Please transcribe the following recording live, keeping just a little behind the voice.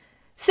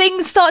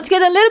things start to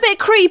get a little bit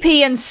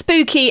creepy and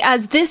spooky,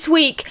 as this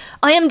week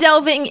I am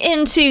delving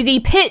into the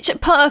Pitch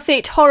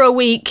Perfect Horror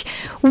Week.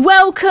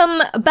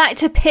 Welcome back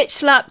to Pitch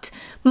Slapped.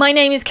 My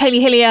name is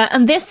Kaylee Hillier,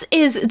 and this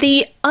is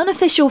the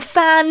unofficial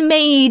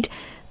fan-made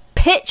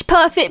Pitch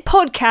Perfect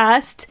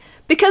podcast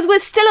because we're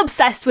still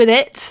obsessed with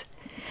it.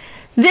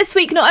 This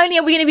week, not only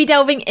are we going to be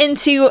delving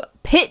into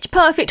Pitch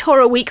Perfect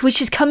Horror Week,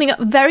 which is coming up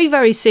very,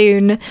 very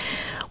soon,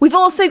 we've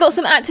also got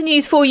some actor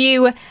news for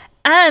you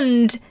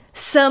and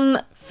some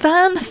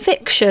fan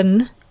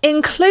fiction,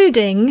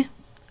 including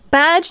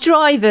bad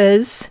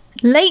drivers,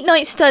 late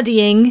night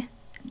studying,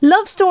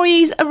 love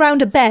stories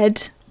around a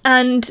bed,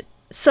 and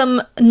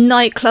some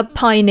nightclub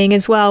pining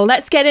as well.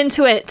 Let's get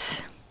into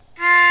it.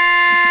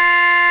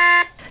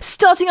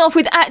 Starting off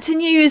with actor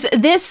news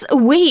this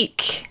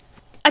week.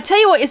 I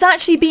tell you what, it's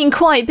actually been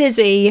quite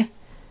busy.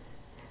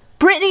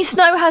 Brittany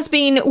Snow has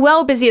been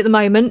well busy at the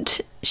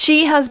moment.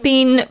 She has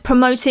been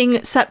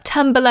promoting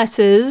September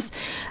Letters.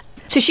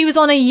 So she was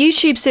on a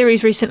YouTube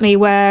series recently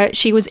where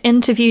she was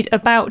interviewed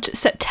about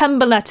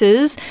September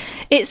Letters.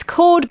 It's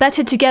called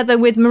Better Together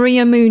with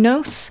Maria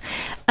Munoz.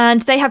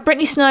 And they have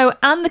Brittany Snow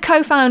and the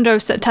co-founder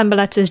of September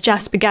Letters,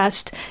 Jasper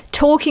Guest,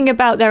 talking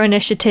about their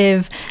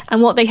initiative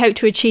and what they hope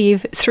to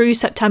achieve through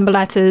September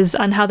Letters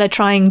and how they're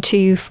trying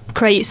to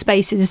create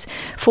spaces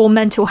for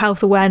mental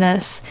health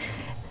awareness.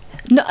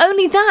 Not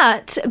only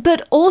that,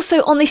 but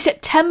also on the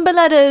September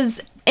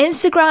Letters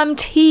Instagram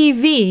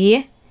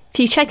TV, if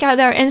you check out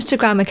their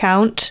Instagram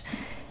account,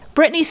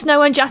 Brittany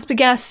Snow and Jasper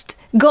Guest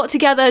got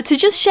together to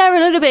just share a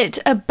little bit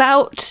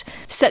about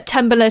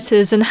September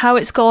Letters and how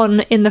it's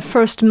gone in the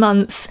first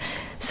month.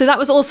 So that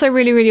was also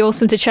really, really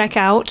awesome to check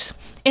out.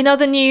 In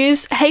other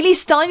news, Hailee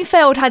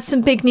Steinfeld had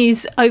some big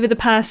news over the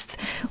past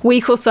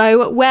week or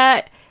so,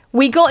 where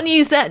we got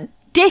news that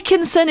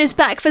Dickinson is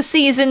back for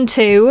season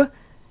 2.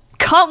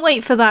 Can't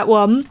wait for that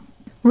one.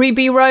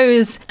 Ruby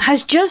Rose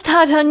has just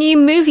had her new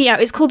movie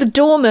out. It's called The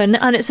Doorman,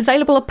 and it's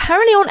available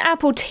apparently on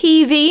Apple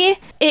TV.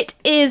 It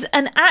is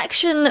an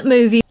action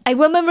movie. A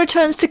woman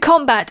returns to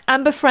combat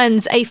and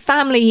befriends a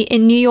family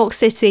in New York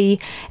City.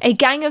 A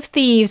gang of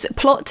thieves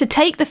plot to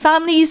take the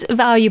family's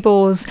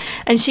valuables,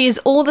 and she is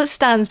all that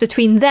stands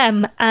between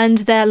them and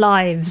their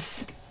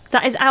lives.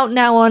 That is out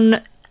now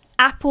on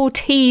Apple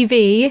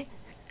TV.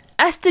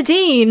 Esther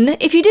Dean,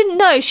 if you didn't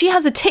know, she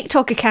has a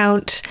TikTok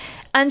account.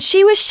 And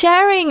she was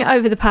sharing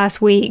over the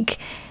past week.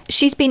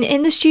 She's been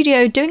in the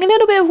studio doing a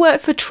little bit of work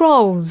for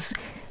Trolls.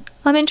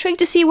 I'm intrigued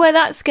to see where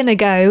that's going to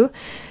go.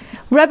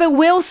 Rebel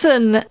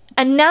Wilson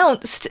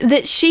announced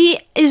that she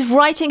is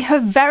writing her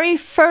very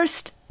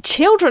first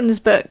children's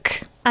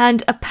book.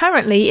 And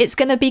apparently it's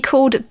going to be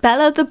called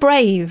Bella the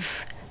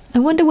Brave. I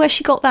wonder where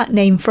she got that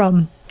name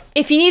from.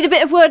 If you need a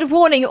bit of word of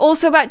warning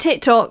also about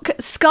TikTok,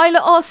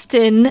 Skylar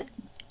Austin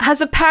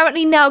has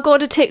apparently now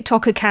got a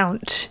TikTok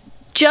account.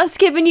 Just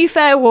giving you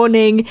fair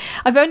warning.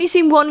 I've only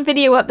seen one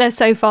video up there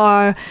so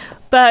far,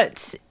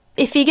 but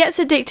if he gets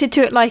addicted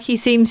to it like he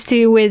seems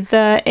to with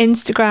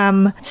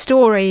Instagram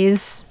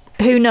stories,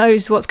 who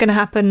knows what's going to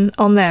happen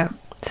on there.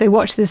 So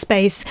watch this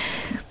space.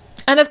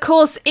 And of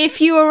course, if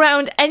you were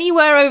around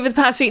anywhere over the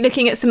past week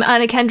looking at some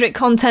Anna Kendrick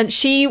content,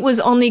 she was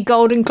on the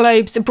Golden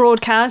Globes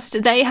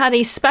broadcast. They had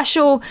a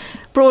special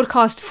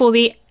broadcast for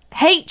the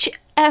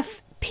HFPA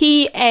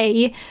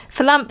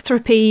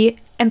Philanthropy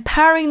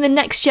Empowering the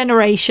Next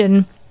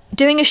Generation,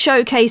 doing a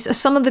showcase of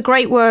some of the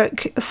great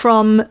work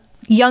from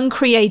young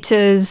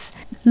creators.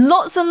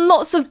 Lots and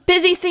lots of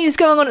busy things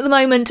going on at the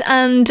moment,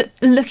 and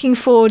looking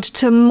forward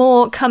to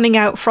more coming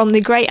out from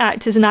the great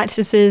actors and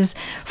actresses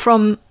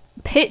from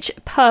Pitch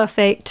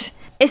Perfect.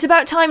 It's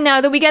about time now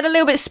that we get a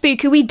little bit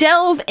spooky. We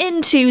delve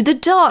into the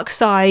dark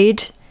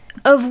side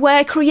of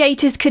where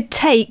creators could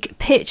take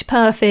Pitch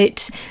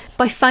Perfect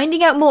by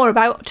finding out more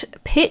about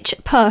Pitch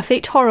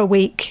Perfect Horror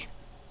Week.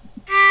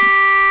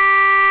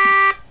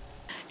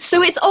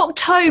 So it's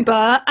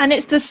October and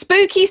it's the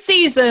spooky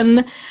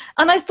season,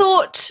 and I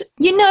thought,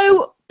 you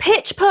know,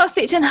 Pitch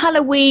Perfect and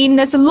Halloween,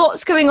 there's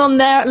lots going on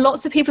there,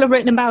 lots of people have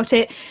written about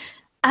it,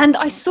 and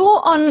I saw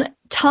on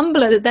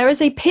Tumblr that there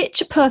is a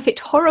Pitch Perfect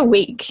Horror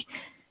Week,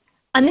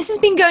 and this has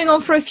been going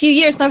on for a few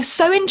years, and I was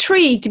so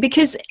intrigued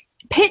because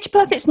Pitch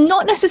Perfect's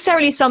not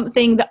necessarily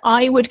something that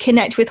I would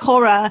connect with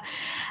horror,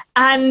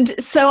 and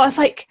so I was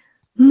like,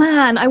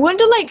 man, I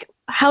wonder like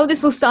how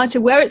this all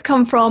started, where it's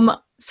come from.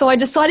 So I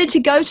decided to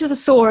go to the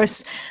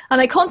source,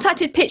 and I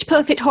contacted Pitch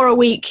Perfect Horror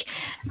Week,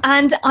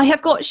 and I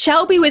have got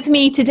Shelby with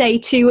me today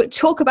to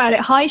talk about it.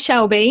 Hi,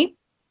 Shelby.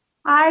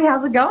 Hi,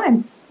 how's it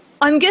going?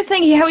 I'm good,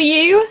 thank you. How are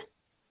you?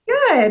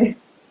 Good.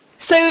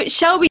 So,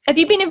 Shelby, have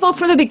you been involved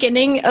from the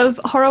beginning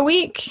of Horror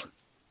Week?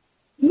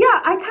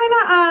 Yeah,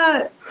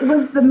 I kind of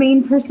was the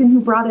main person who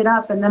brought it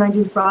up, and then I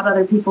just brought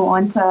other people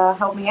on to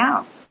help me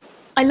out.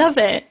 I love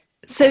it.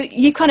 So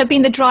you've kind of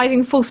been the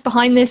driving force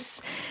behind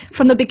this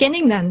from the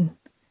beginning then?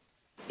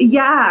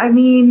 Yeah, I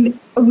mean,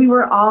 we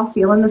were all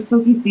feeling the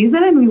spooky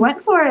season and we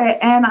went for it.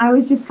 And I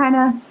was just kind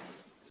of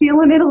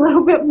feeling it a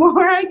little bit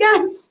more, I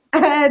guess,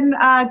 and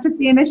took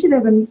the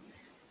initiative and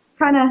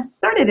kind of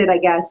started it, I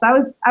guess. I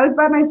was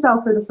by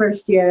myself for the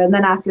first year, and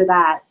then after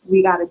that,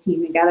 we got a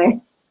team together.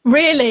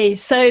 Really?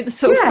 So the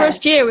sort of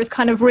first year was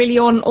kind of really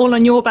all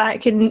on your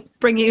back and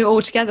bringing it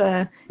all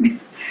together.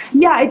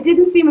 Yeah, it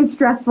didn't seem as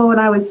stressful when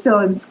I was still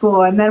in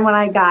school. And then when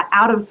I got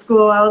out of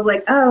school, I was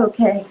like, oh,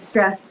 okay,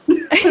 stress.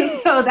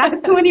 So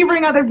that's when you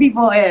bring other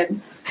people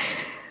in.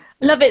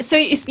 Love it. So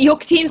your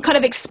team's kind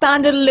of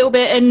expanded a little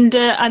bit,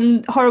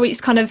 and Horror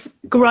Week's kind of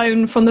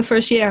grown from the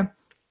first year.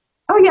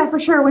 Oh, yeah, for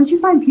sure. Once you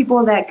find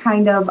people that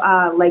kind of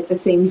like the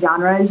same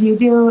genre as you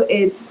do,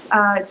 it's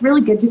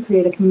really good to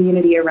create a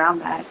community around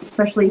that,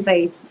 especially if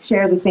they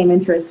share the same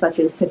interests, such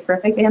as Pitch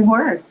Perfect and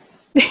horror.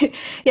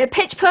 Yeah,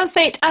 Pitch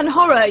Perfect and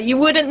horror, you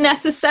wouldn't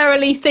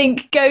necessarily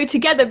think go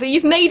together, but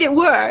you've made it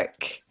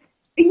work.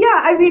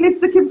 Yeah, I mean, it's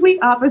the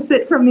complete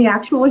opposite from the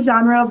actual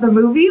genre of the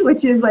movie,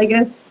 which is, I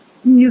guess,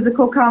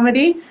 musical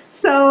comedy.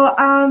 So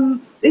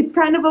it's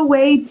kind of a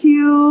way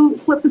to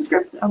flip the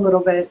script a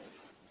little bit.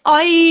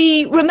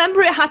 I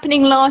remember it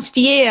happening last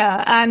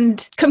year,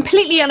 and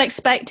completely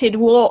unexpected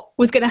what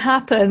was going to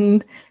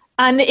happen.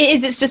 And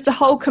it's just a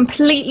whole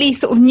completely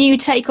sort of new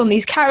take on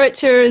these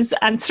characters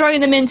and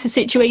throwing them into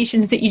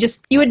situations that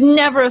you would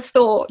never have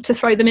thought to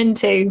throw them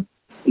into.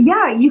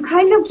 Yeah, you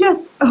kind of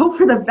just hope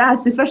for the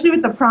best, especially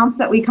with the prompts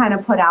that we kind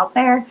of put out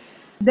there.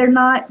 They're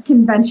not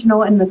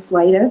conventional in the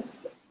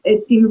slightest.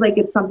 It seems like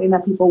it's something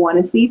that people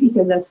want to see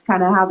because that's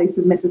kind of how they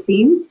submit the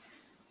themes.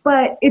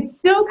 But it's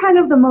still kind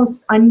of the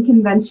most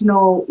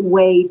unconventional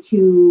way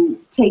to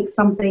take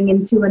something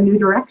into a new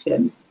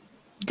direction.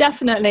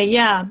 Definitely,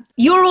 yeah.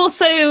 You're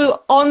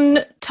also on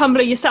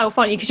Tumblr yourself,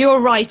 aren't you? Because you're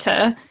a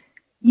writer.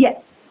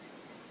 Yes.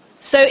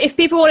 So if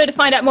people wanted to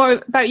find out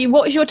more about you,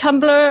 what is your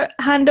Tumblr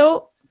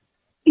handle?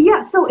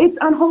 Yeah, so it's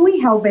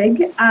Unholy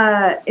Helbig.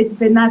 It's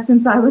been that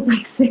since I was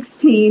like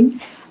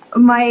 16.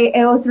 My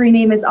AO3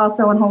 name is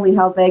also Unholy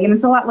Helbig, and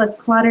it's a lot less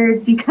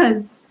cluttered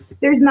because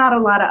there's not a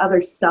lot of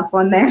other stuff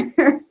on there.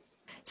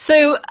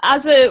 So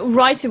as a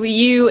writer, were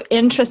you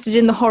interested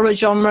in the horror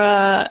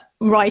genre,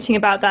 writing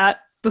about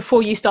that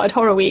before you started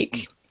Horror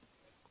Week?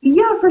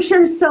 Yeah, for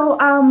sure. So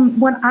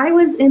when I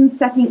was in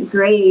second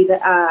grade,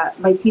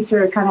 my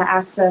teacher kind of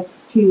asked us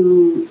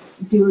to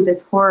do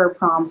this horror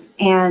prompt.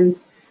 And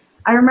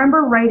I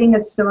remember writing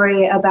a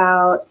story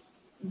about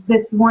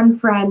this one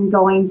friend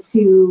going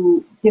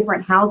to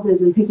different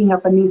houses and picking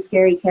up a new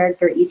scary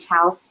character each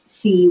house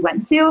she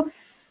went to.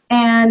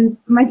 And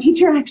my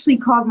teacher actually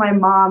called my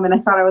mom, and I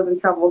thought I was in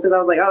trouble because I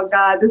was like, oh,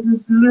 God, this is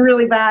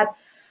really bad.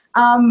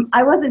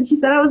 I wasn't. She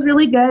said I was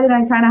really good, and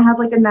I kind of had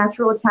like a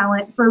natural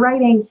talent for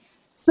writing.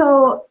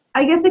 So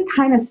I guess it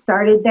kind of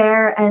started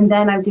there, and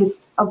then I've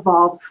just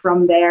evolved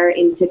from there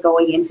into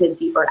going into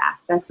deeper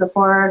aspects of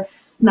horror,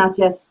 not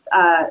just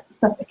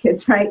stuff that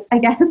kids write, I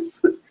guess.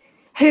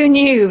 Who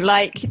knew,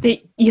 like,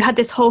 that you had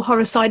this whole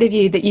horror side of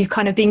you that you've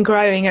kind of been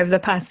growing over the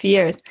past few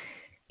years?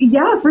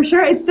 Yeah, for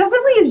sure. It's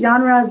definitely a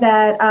genre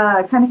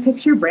that kind of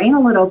picks your brain a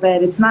little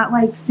bit. It's not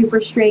like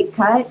super straight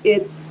cut.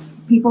 It's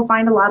people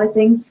find a lot of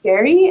things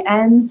scary,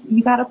 and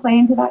you got to play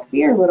into that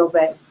fear a little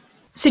bit.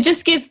 So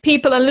just give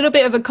people a little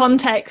bit of a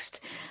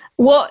context.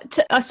 What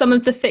are some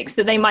of the fics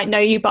that they might know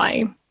you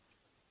by?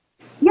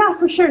 Yeah,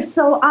 for sure.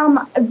 So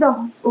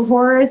the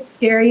horror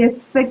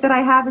scariest fic that I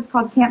have is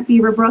called Camp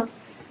Beaverbrook.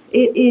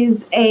 It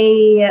is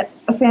a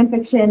fan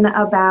fiction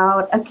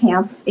about a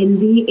camp in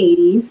the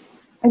 80s.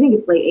 I think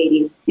it's late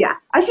 80s. Yeah,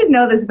 I should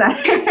know this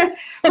better.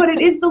 But it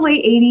is the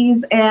late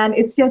 80s, and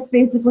it's just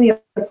basically a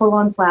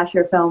full-on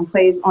slasher film.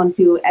 Plays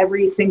onto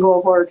every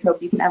single horror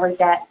trope you can ever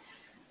get.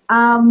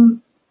 I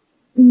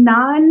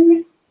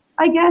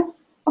guess,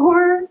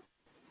 horror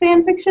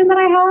fan fiction that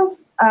I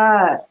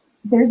have.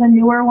 There's a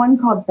newer one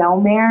called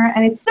Bellmare,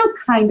 and it's still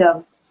kind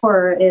of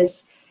horror-ish.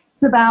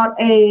 It's about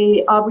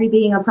Aubrey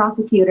being a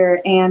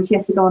prosecutor, and she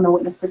has to go into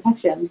witness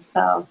protection.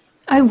 So.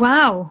 Oh,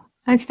 wow.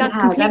 Okay, that's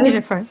completely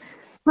different.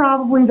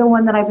 Probably the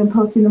one that I've been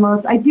posting the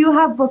most. I do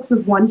have books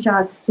of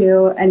one-shots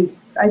too, and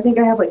I think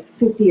I have like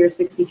 50 or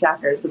 60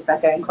 chapters with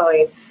Becca and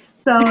Chloe.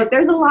 So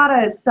there's a lot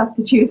of stuff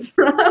to choose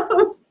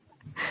from.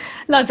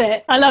 Love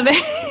it. I love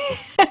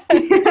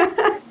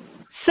it.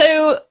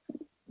 So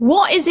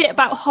what is it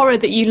about horror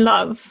that you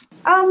love?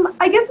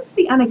 I guess it's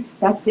the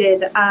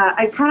unexpected.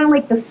 I kind of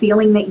like the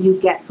feeling that you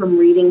get from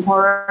reading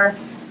horror.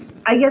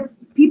 I guess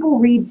people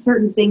read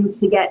certain things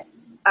to get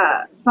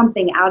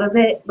something out of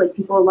it. Like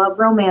people love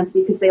romance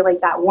because they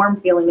like that warm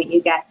feeling that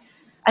you get.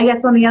 I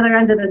guess on the other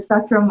end of the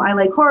spectrum, I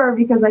like horror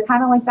because I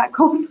kind of like that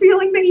cold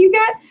feeling that you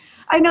get.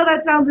 I know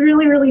that sounds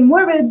really, really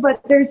morbid,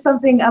 but there's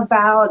something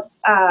about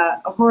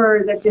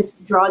horror that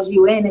just draws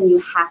you in, and you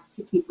have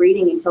to keep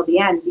reading until the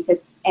end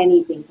because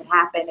anything could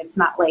happen. It's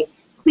not like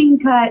clean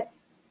cut,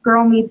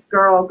 girl meets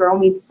girl, girl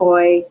meets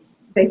boy,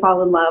 they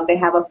fall in love, they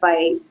have a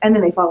fight, and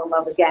then they fall in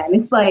love again.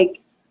 It's like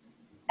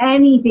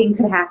anything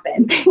could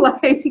happen.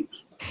 Like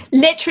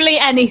literally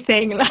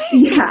anything.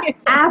 Yeah,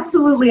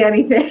 absolutely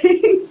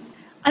anything.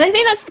 And I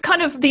think that's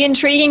kind of the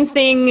intriguing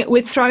thing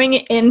with throwing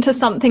it into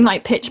something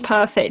like Pitch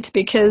Perfect,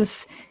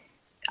 because,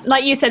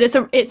 like you said,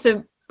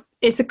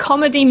 it's a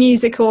comedy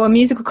musical, a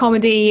musical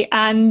comedy,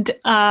 and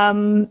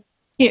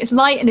it's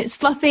light and it's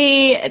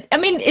fluffy. I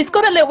mean, it's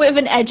got a little bit of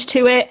an edge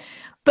to it,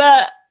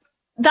 but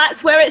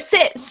that's where it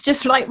sits,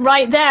 just like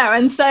right there.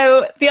 And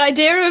so the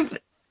idea of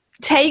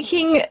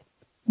taking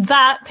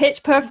that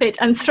Pitch Perfect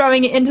and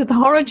throwing it into the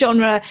horror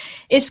genre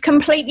is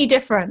completely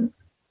different.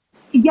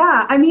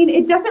 Yeah, I mean,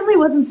 it definitely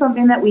wasn't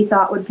something that we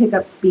thought would pick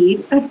up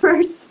speed at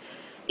first.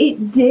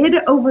 It did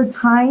over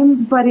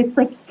time, but it's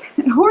like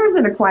horror's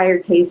an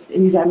acquired taste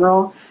in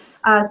general.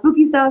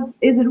 Spooky stuff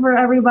isn't for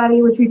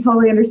everybody, which we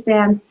totally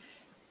understand.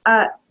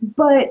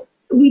 But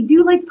we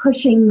do like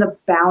pushing the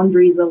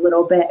boundaries a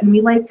little bit, and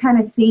we like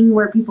kind of seeing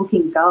where people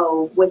can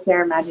go with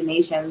their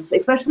imaginations.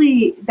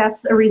 Especially,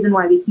 that's a reason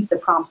why we keep the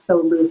prompts so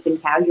loose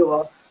and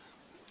casual.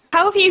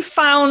 How have you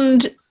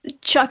found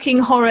chucking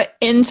horror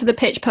into the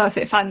Pitch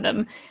Perfect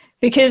fandom?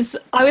 Because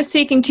I was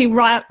speaking to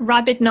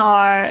Rabid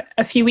Nar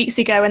a few weeks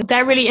ago, and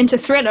they're really into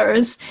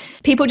thrillers.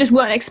 People just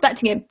weren't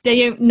expecting it. They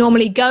don't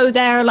normally go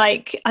there.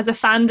 Like, as a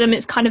fandom,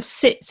 it's kind of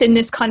sits in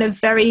this kind of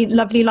very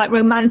lovely, like,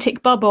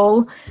 romantic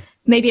bubble,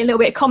 maybe a little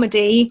bit of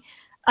comedy.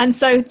 And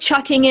so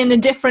chucking in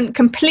a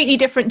completely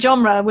different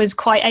genre was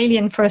quite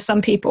alien for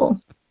some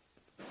people.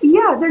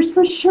 Yeah, there's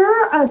for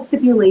sure a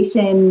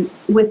stipulation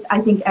with,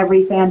 I think,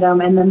 every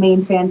fandom and the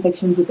main fan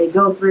fictions that they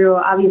go through.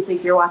 Obviously,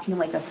 if you're watching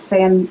like a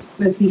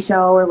fantasy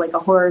show or like a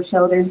horror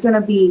show, there's going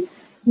to be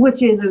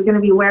witches, there's going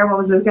to be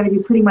werewolves, there's going to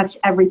be pretty much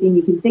everything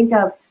you can think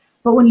of.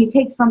 But when you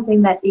take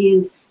something that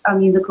is a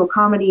musical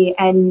comedy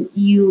and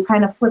you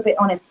kind of flip it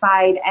on its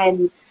side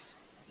and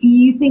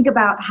you think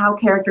about how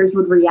characters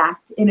would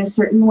react in a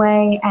certain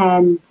way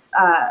and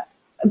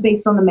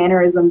based on the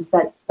mannerisms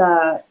that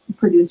the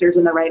producers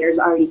and the writers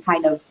already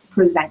kind of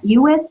present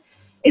you with,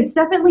 it's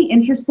definitely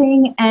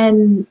interesting,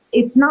 and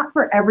it's not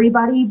for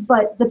everybody,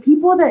 but the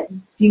people that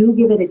do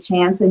give it a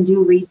chance and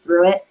do read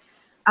through it,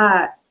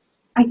 I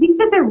think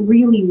that they're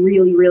really,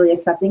 really, really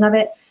accepting of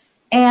it.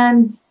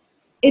 And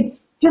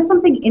it's just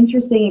something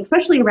interesting,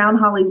 especially around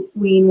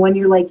Halloween when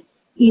you're like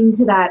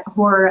into that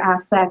horror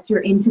aspect,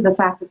 you're into the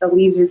fact that the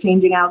leaves are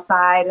changing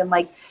outside and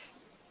like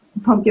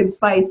pumpkin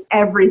spice,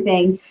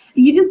 everything.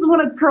 You just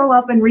want to curl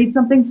up and read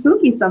something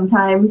spooky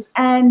sometimes.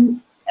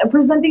 And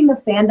presenting the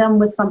fandom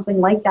with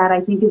something like that, I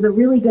think, is a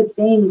really good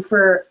thing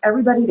for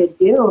everybody to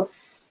do.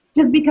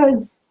 Just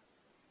because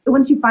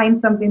once you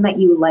find something that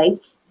you like,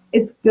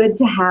 it's good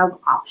to have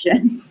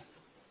options.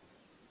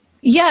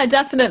 Yeah,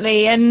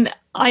 definitely. And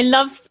I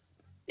love,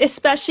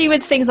 especially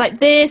with things like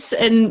this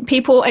and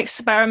people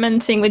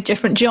experimenting with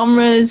different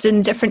genres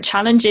and different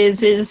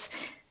challenges, is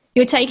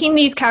you're taking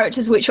these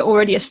characters which are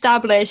already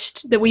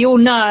established, that we all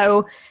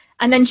know,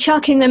 and then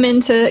chucking them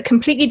into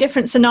completely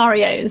different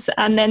scenarios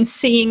and then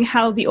seeing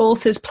how the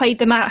authors played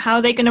them out,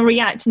 how they're going to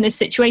react in this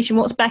situation.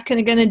 What's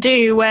Becca going to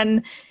do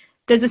when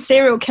there's a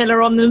serial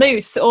killer on the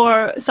loose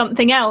or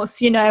something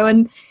else,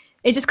 and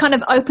it just kind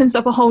of opens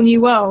up a whole new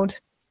world.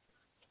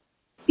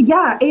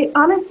 Yeah, it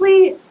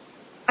honestly,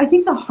 I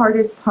think the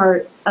hardest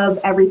part of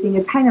everything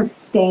is kind of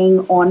staying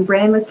on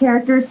brand with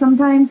characters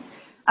sometimes.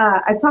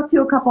 I've talked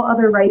to a couple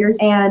other writers,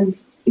 and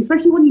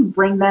especially when you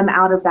bring them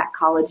out of that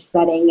college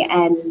setting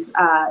and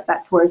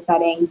that tour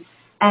setting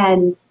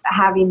and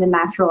having the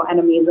natural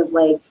enemies of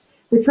like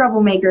the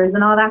troublemakers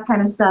and all that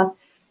kind of stuff,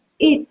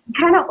 it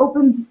kind of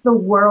opens the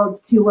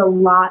world to a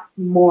lot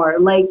more.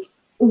 Like,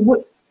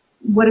 what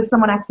if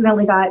someone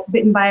accidentally got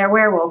bitten by a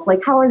werewolf?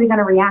 Like, how are they going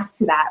to react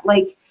to that?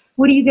 Like,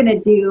 what are you going to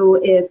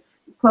do if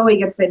Chloe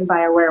gets bitten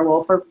by a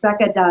werewolf or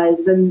Becca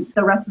does and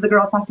the rest of the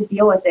girls have to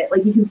deal with it?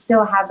 Like, you can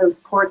still have those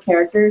core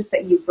characters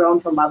that you've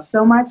grown to love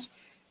so much,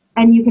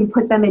 and you can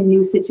put them in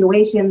new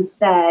situations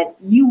that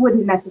you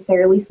wouldn't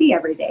necessarily see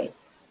every day.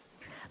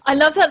 I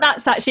love that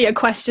that's actually a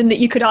question that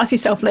you could ask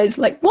yourself, Liz.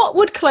 Like, what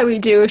would Chloe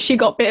do if she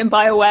got bitten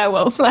by a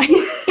werewolf? Like,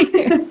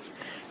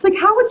 it's like,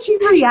 how would she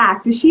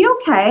react? Is she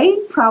okay?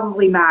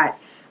 Probably not.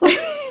 But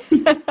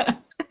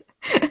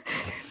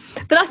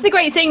that's the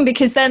great thing,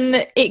 because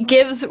then it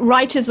gives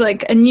writers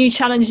like a new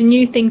challenge, a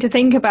new thing to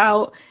think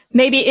about.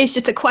 Maybe it is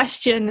just a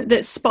question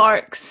that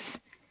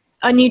sparks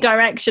a new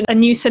direction, a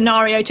new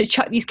scenario to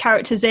chuck these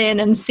characters in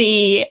and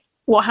see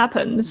what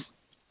happens.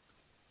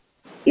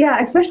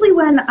 Yeah, especially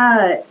when,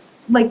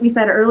 like we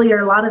said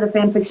earlier, a lot of the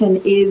fan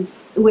fiction is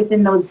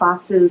within those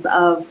boxes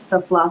of the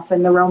fluff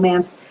and the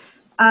romance.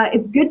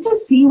 It's good to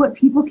see what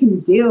people can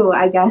do,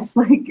 I guess,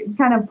 like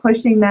kind of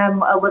pushing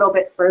them a little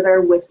bit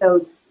further with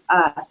those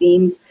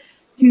themes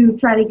to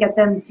try to get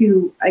them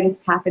to, I guess,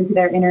 tap into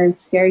their inner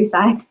scary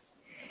side.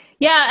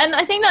 Yeah, and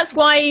I think that's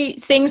why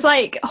things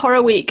like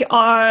Horror Week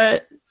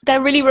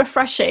they're really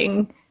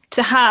refreshing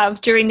to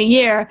have during the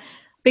year,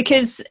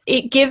 because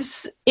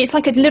it's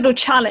like a little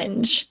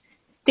challenge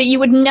that you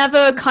would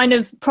never kind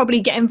of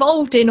probably get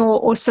involved in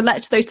or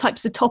select those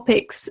types of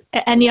topics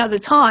at any other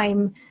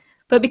time.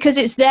 But because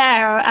it's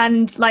there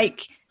and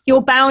like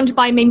you're bound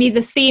by maybe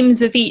the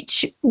themes of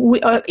each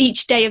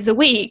day of the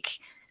week,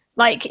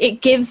 like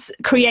it gives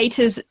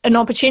creators an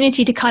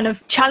opportunity to kind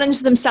of challenge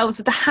themselves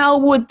as to how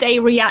would they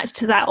react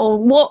to that, or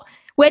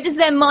where does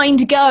their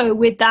mind go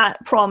with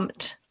that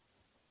prompt?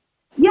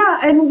 Yeah,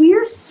 and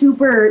we're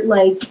super,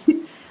 like,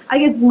 I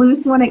guess,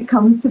 loose when it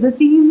comes to the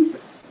themes.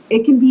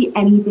 it can be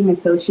anything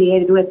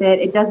associated with it.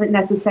 It doesn't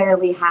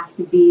necessarily have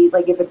to be,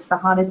 like if it's the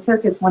haunted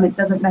circus one, it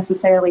doesn't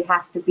necessarily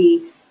have to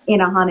be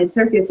in a haunted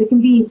circus. It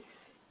can be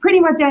pretty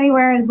much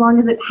anywhere as long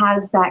as it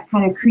has that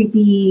kind of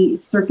creepy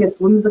circus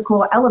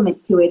whimsical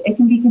element to it. It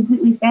can be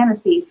completely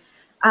fantasy,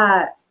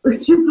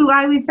 which is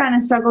why we've kind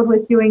of struggled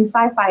with doing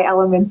sci-fi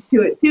elements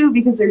to it too,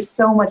 because there's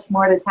so much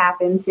more to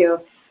tap into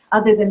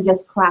other than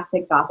just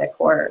classic Gothic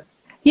horror.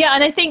 Yeah,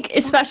 and I think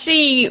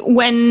especially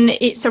when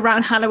it's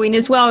around Halloween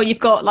as well, you've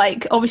got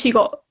obviously you've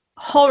got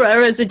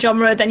horror as a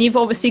genre, then you've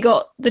obviously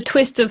got the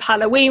twist of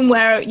Halloween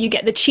where you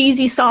get the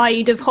cheesy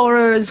side of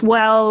horror as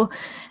well.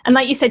 And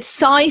like you said,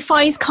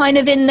 sci-fi's kind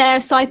of in there,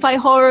 sci-fi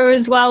horror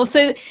as well.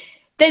 So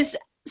there's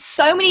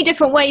so many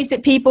different ways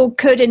that people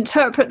could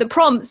interpret the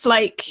prompts,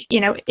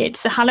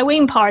 it's a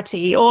Halloween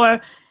party,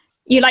 or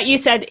like you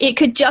said, it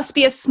could just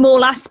be a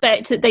small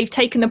aspect that they've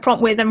taken the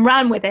prompt with and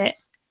ran with it.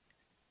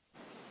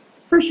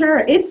 For sure.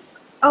 It's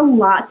a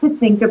lot to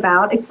think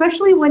about,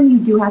 especially when you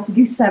do have to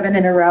do 7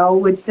 in a row,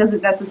 which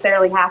doesn't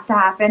necessarily have to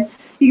happen.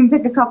 You can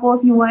pick a couple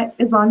if you want,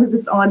 as long as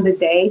it's on the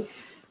day.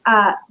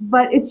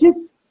 But it's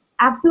just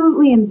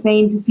absolutely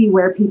insane to see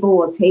where people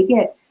will take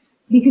it,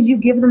 because you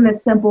give them a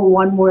simple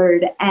one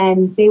word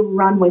and they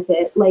run with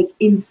it like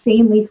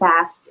insanely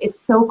fast. It's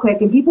so quick,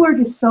 and people are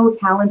just so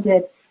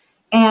talented,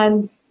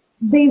 and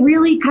they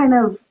really kind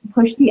of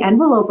push the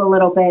envelope a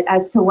little bit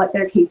as to what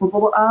they're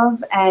capable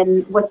of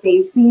and what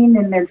they've seen,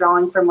 and they're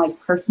drawing from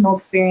personal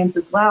experience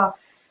as well,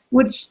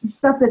 which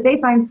stuff that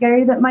they find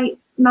scary that might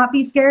not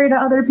be scary to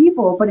other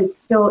people, but it's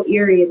still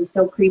eerie and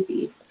still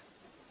creepy.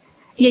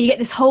 Yeah, you get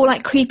this whole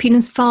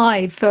creepiness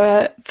vibe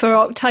for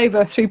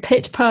October through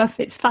Pitch Perfect.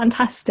 It's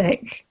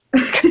fantastic.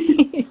 It's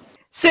great.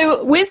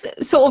 So with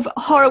sort of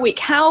Horror Week,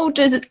 how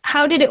did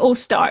it all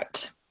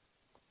start?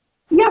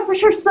 Yeah, for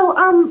sure. So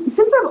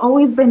since I've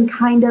always been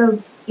kind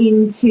of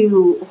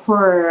into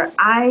horror,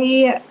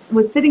 I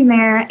was sitting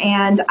there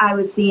and I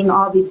was seeing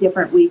all the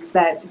different weeks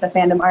that the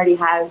fandom already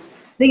has.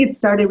 I think it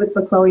started with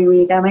the Chloe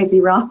week. I might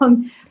be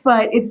wrong,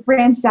 but it's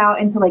branched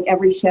out into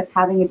every shift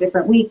having a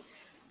different week.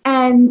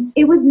 And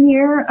it was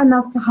near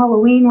enough to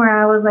Halloween where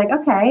I was like,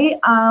 okay,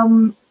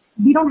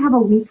 we don't have a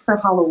week for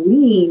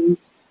Halloween,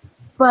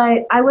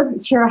 but I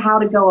wasn't sure how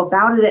to go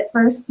about it at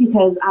first,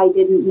 because I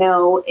didn't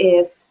know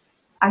if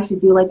I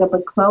should do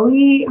a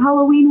Chloe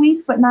Halloween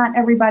week, but not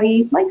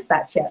everybody likes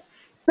that shit.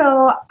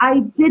 So I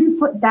didn't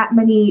put that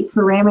many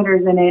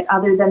parameters in it,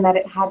 other than that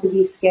it had to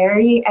be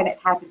scary and it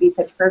had to be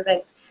Pitch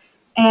Perfect.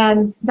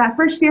 And that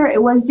first year,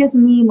 it was just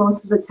me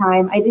most of the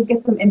time. I did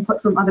get some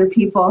input from other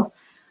people.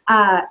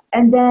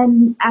 And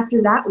then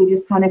after that, we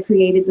just kind of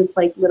created this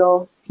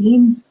little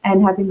team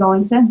and have been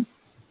going since.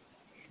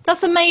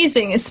 That's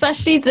amazing,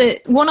 especially the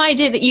one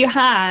idea that you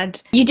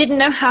had. You didn't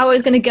know how it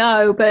was going to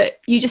go, but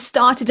you just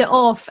started it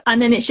off,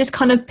 and then it's just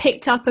kind of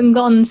picked up and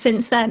gone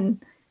since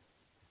then.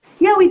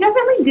 Yeah, we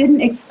definitely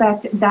didn't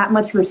expect that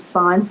much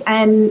response.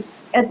 And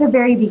at the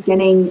very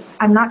beginning,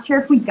 I'm not sure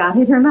if we got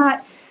it or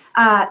not.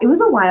 It was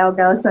a while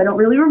ago, so I don't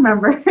really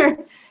remember.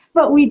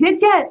 But we did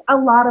get a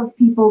lot of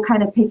people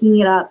kind of picking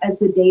it up as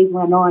the days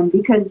went on,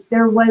 because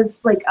there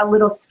was a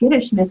little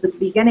skittishness at the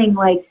beginning,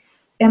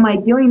 am I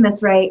doing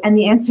this right? And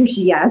the answer is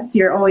yes,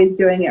 you're always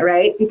doing it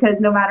right, because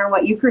no matter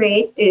what you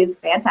create is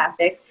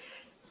fantastic.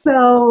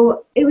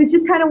 So it was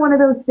just kind of one of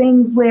those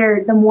things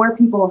where the more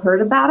people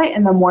heard about it,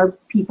 and the more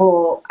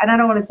people, and I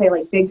don't want to say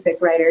big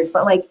fic writers,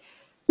 but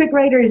fic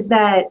writers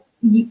that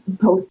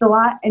post a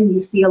lot and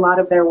you see a lot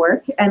of their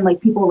work, and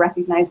people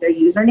recognize their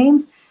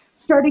usernames,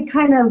 started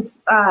kind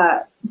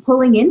of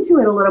pulling into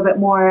it a little bit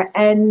more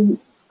and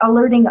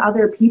alerting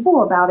other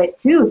people about it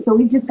too. So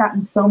we've just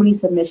gotten so many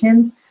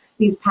submissions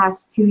these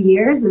past 2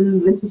 years,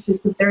 and this is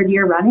just the 3rd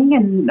year running,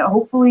 and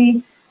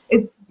hopefully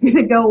it's going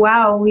to go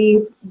well.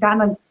 We've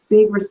gotten a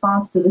big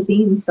response to the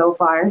theme so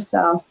far.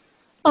 So,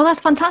 oh,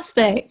 that's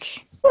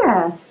fantastic.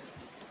 Yeah.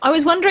 I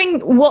was wondering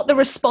what the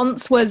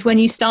response was when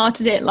you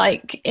started it,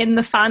 in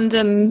the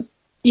fandom.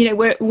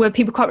 Were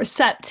people quite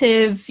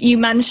receptive? You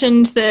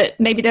mentioned that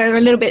maybe they were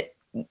a little bit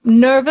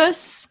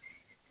nervous.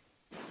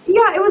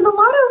 Yeah, it was a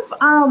lot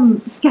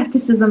of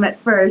skepticism at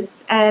first.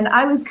 And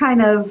I was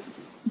kind of,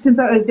 since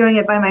I was doing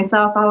it by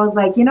myself, I was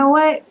like, you know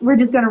what? We're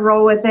just going to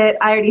roll with it.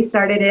 I already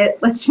started it.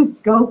 Let's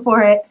just go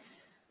for it.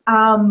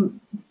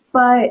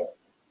 But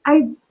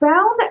I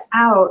found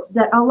out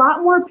that a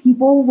lot more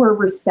people were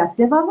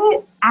receptive of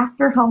it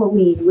after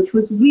Halloween, which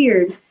was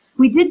weird.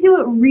 We did do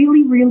it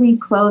really, really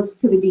close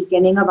to the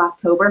beginning of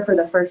October for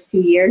the first 2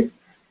 years.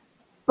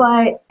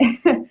 But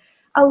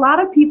a lot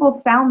of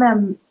people found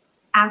them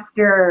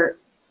after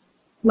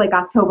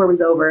October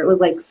was over. It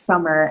was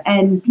summer,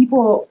 and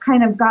people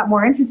kind of got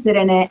more interested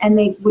in it, and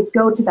they would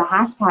go to the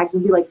hashtags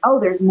and be like, oh,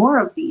 there's more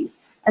of these.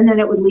 And then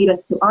it would lead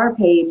us to our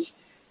page.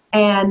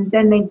 And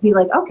then they'd be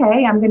like,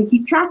 okay, I'm going to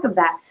keep track of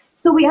that.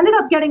 So we ended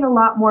up getting a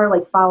lot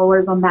more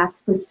followers on that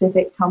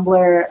specific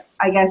Tumblr,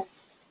 I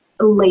guess,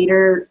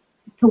 later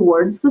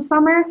towards the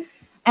summer.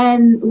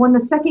 And when the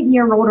 2nd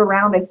year rolled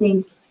around, I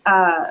think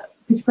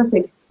Pitch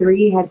Perfect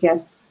 3 had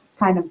just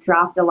kind of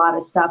dropped a lot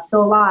of stuff.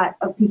 So a lot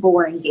of people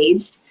were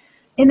engaged.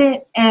 in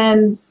it.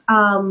 And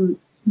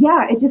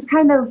yeah, it just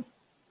kind of,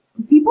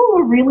 people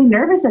were really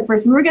nervous at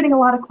first. We were getting a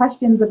lot of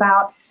questions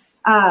about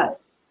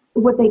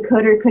what they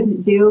could or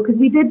couldn't do, because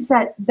we did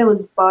set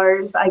those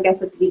bars, I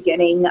guess, at the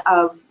beginning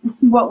of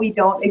what we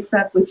don't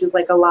accept, which is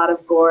like a lot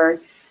of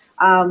gore.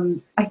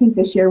 I think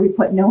this year we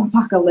put no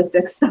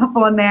apocalyptic stuff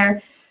on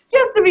there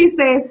just to be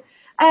safe.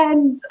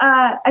 And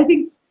I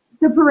think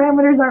the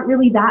parameters aren't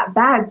really that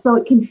bad. So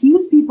it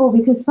confused people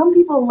because some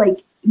people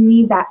like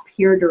need that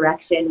pure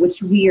direction,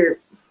 which we're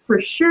for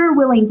sure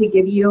willing to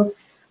give you,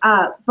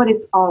 but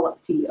it's all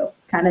up to you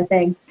kind of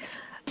thing.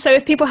 So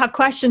if people have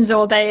questions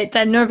or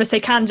they're nervous, they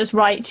can just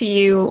write to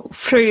you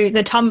through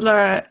the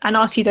Tumblr and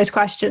ask you those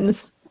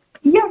questions.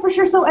 Yeah, for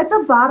sure. So at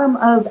the bottom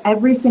of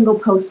every single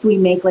post we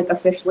make, like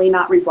officially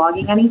not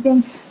reblogging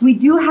anything, we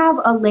do have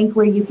a link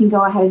where you can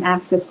go ahead and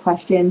ask us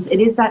questions. It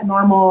is that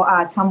normal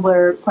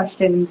Tumblr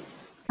question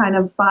kind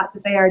of bot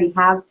that they already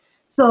have.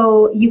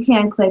 So you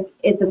can click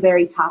at the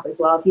very top as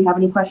well if you have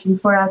any questions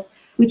for us.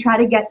 We try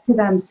to get to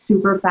them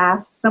super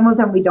fast. Some of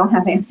them we don't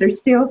have answers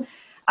to.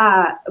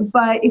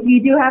 But if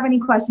you do have any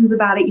questions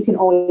about it, you can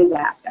always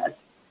ask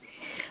us.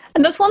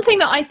 And that's one thing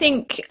that I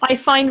think I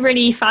find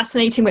really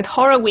fascinating with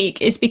Horror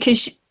Week is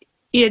because,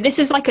 you know, this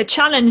is like a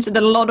challenge that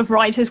a lot of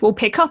writers will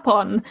pick up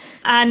on.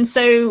 And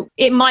so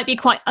it might be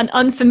quite an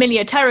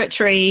unfamiliar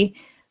territory,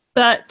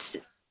 but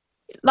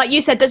like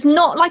you said, there's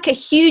not like a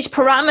huge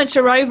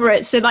parameter over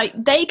it. So like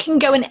they can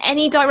go in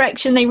any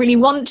direction they really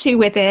want to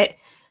with it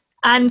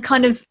and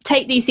kind of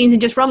take these things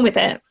and just run with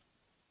it.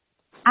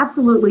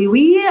 Absolutely.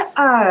 We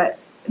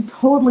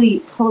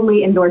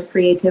totally endorse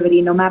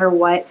creativity no matter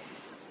what.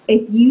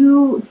 If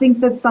you think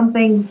that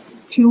something's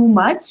too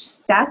much,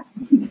 that's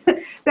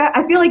that,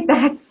 I feel like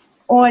that's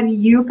on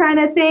you kind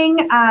of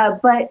thing.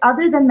 But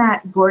other than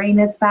that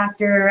goriness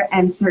factor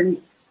and certain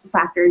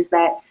factors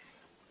that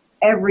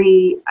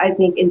every, I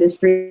think,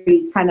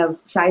 industry kind of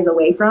shies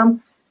away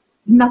from,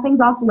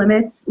 nothing's off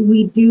limits.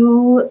 We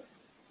do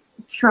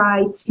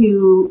try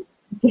to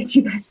get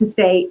you guys to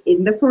stay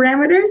in the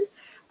parameters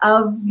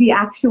of the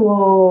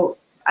actual,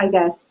 I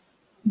guess,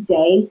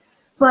 day.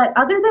 But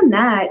other than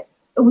that,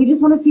 we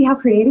just want to see how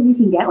creative you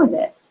can get with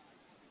it.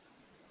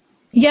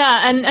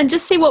 Yeah, and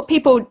just see what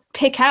people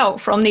pick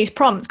out from these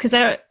prompts, because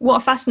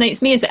what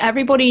fascinates me is that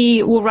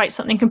everybody will write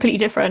something completely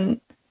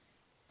different.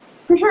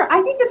 For sure.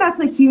 I think that that's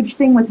a huge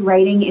thing with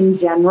writing in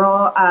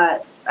general.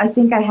 I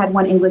think I had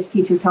one English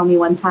teacher tell me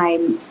one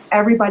time,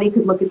 everybody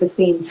could look at the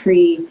same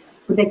tree,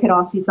 but they could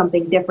all see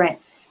something different.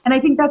 And I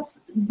think that's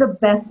the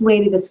best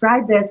way to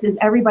describe this is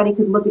everybody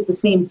could look at the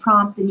same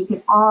prompt and you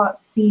can all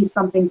see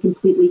something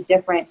completely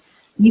different.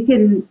 You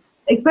can,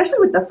 especially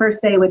with the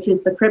first day, which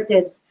is the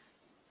cryptids,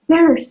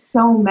 there are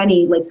so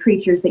many like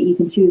creatures that you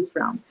can choose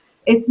from.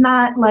 It's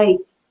not like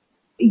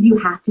you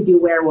have to do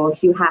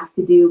werewolves, you have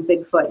to do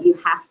Bigfoot, you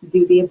have to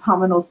do the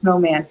abominable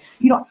snowman.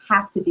 You don't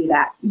have to do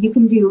that. You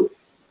can do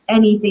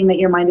anything that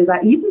your mind is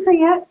at. You can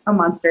create a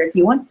monster if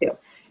you want to.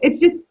 It's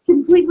just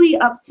completely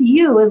up to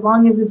you as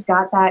long as it's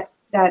got that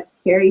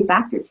scary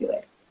factor to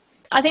it.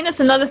 I think that's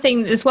another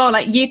thing as well.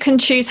 Like you can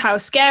choose how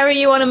scary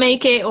you want to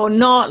make it or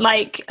not.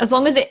 Like as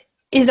long as it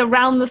is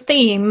around the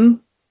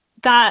theme,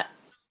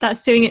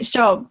 that's doing its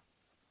job.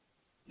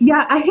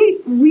 Yeah,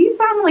 we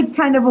found like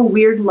kind of a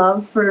weird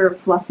love for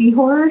fluffy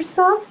horror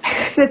stuff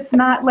that's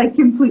not like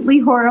completely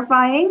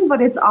horrifying,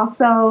 but it's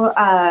also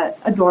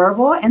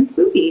adorable and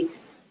spooky.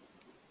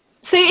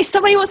 So if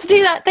somebody wants to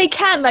do that, they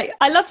can. Like,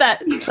 I love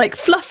that. Like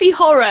fluffy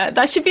horror.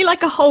 That should be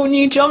like a whole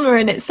new genre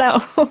in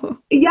itself.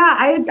 Yeah,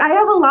 I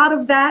have a lot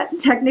of that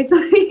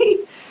technically.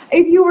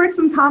 If you work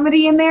some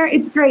comedy in there,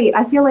 it's great.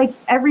 I feel like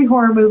every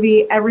horror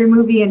movie, every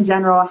movie in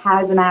general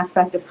has an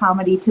aspect of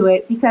comedy to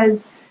it because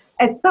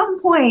at some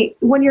point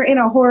when you're in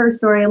a horror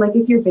story, like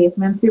if your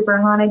basement's super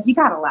haunted, you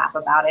gotta laugh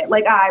about it.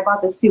 Like, I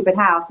bought this stupid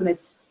house and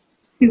it's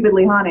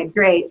stupidly haunted.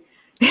 Great.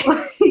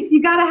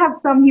 You gotta have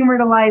some humor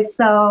to life.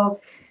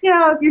 So, you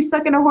know, if you're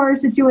stuck in a horror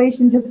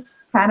situation, just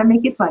kind of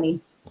make it funny.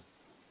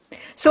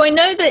 So I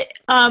know that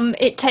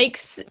it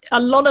takes a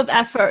lot of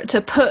effort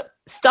to put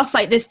stuff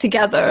like this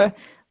together.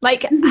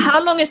 Like,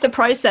 how long is the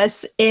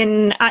process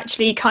in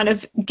actually kind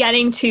of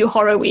getting to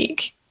Horror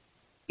Week?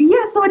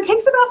 Yeah, so it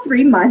takes about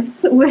 3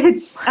 months,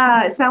 which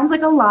sounds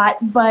like a lot,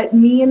 but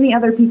me and the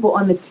other people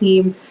on the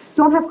team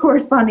don't have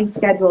corresponding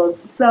schedules.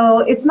 So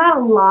it's not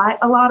a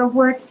lot of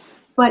work,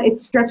 but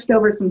it's stretched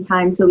over some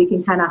time so we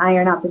can kind of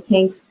iron out the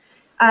kinks.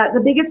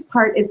 The biggest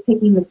part is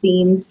picking the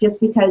themes, just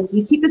because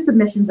we keep the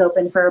submissions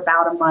open for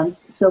about a month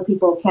so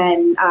people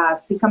can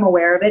become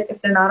aware of it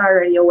if they're not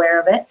already aware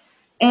of it.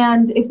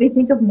 And if they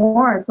think of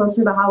more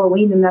closer to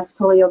Halloween, then that's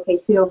totally okay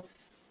too.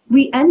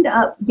 We end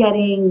up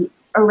getting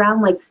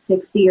around like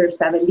 60 or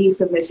 70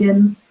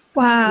 submissions.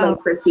 Wow.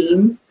 Like for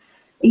themes.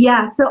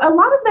 Yeah, so a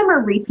lot of them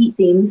are repeat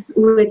themes,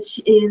 which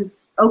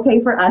is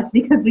okay for us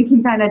because we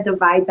can kind of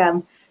divide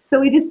them. So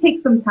we just take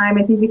some time.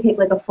 I think we take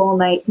like a full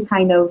night to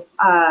kind of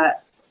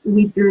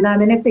weed through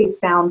them. And if they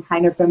sound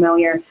kind of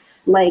familiar,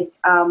 like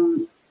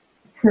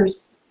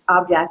cursed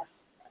objects,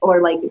 or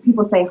like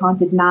people say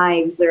haunted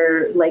knives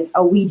or like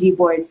a Ouija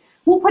board,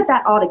 we'll put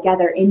that all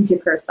together into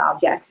cursed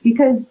objects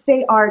because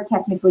they are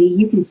technically,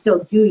 you can still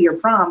do your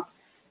prompt,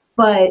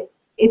 but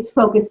it's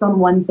focused on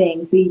one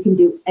thing, so you can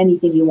do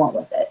anything you want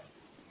with it.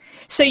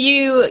 So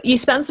you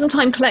spend some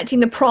time collecting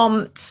the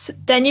prompts,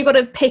 then you've got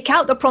to pick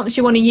out the prompts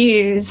you want to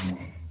use,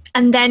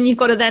 and then you've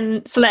got to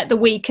then select the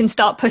week and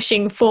start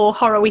pushing for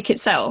Horror Week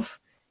itself.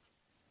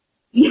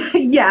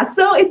 Yeah,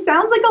 so it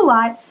sounds like a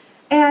lot.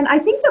 And I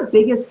think the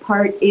biggest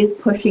part is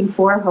pushing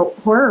for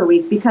Horror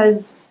Week,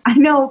 because I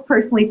know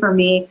personally for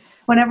me,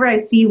 whenever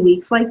I see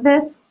weeks like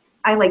this,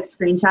 I like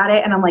screenshot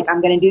it and I'm like,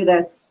 I'm going to do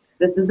this.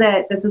 This is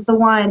it. This is the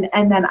one.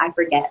 And then I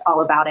forget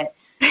all about it.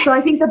 So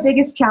I think the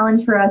biggest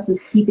challenge for us is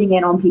keeping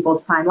it on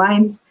people's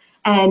timelines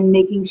and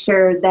making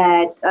sure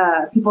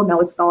that people know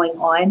what's going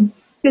on.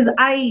 Because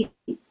I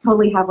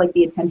totally have like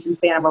the attention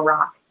span of a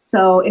rock.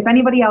 So if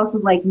anybody else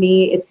is like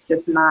me, it's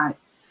just not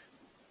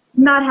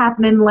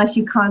happening unless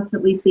you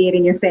constantly see it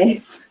in your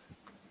face.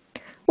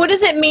 What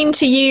does it mean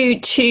to you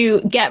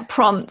to get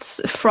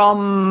prompts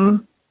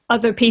from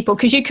other people?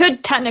 Because you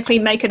could technically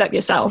make it up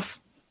yourself.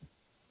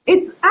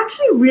 It's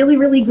actually really,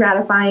 really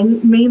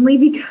gratifying, mainly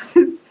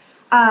because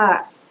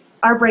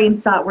our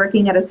brains stop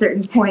working at a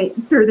certain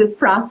point through this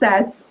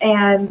process,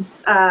 and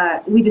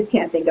we just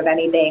can't think of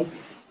anything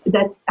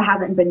that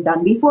hasn't been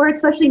done before,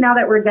 especially now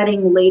that we're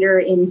getting later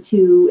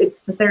into,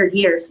 it's the third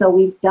year, so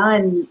we've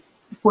done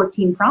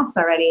 14 prompts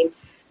already.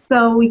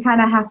 So we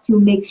kind of have to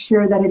make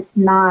sure that it's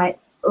not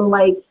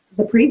like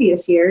the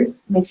previous years,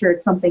 make sure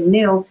it's something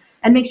new,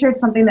 and make sure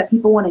it's something that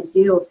people want to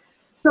do.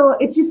 So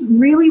it's just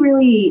really,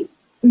 really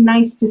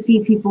nice to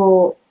see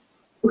people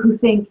who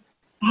think,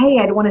 hey,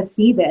 I want to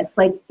see this.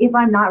 Like, if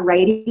I'm not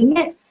writing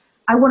it,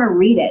 I want to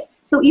read it.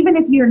 So even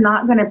if you're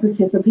not going to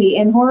participate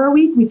in Horror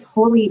Week, we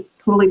totally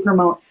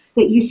promote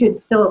that you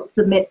should still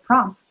submit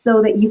prompts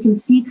so that you can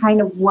see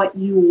kind of what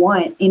you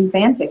want in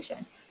fan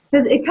fiction.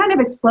 Because it kind of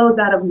explodes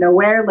out of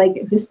nowhere.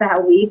 Like, just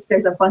that week,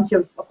 there's a bunch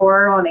of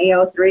horror on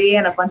AO3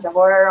 and a bunch of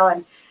horror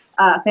on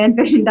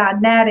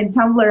fanfiction.net and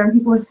Tumblr, and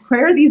people are like,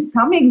 where are these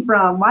coming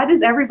from? Why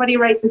does everybody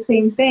write the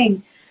same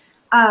thing?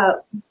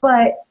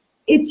 But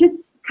it's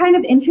just kind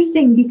of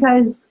interesting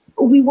because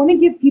we want to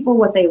give people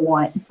what they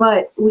want,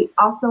 but we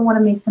also want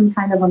to make them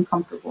kind of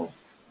uncomfortable.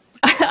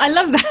 I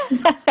love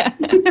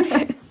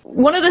that.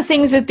 One of the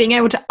things of being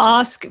able to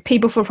ask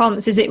people for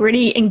prompts is it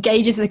really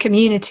engages the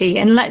community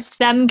and lets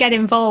them get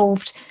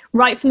involved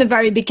right from the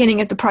very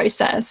beginning of the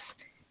process.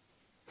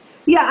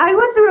 Yeah, I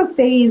went through a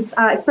phase,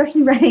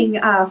 especially writing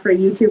for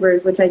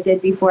YouTubers, which I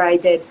did before I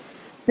did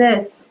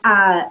this,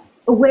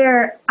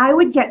 where I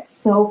would get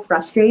so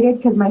frustrated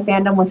because my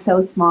fandom was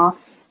so small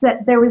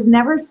that there was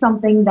never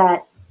something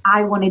that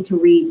I wanted to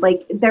read.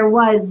 Like, there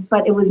was,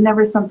 but it was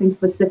never something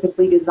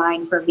specifically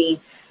designed for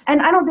me.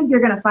 And I don't think you're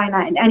going to find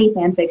that in any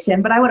fan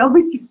fiction, but I would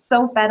always get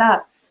so fed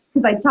up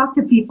because I'd talk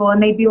to people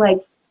and they'd be like,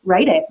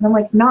 write it. And I'm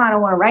like, no, I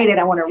don't want to write it.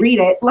 I want to read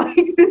it.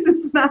 Like, this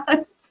is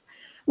not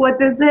what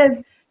this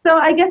is. So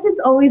I guess it's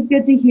always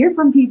good to hear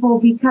from people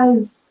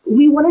because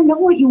we want to know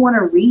what you want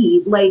to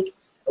read. Like,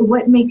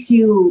 what makes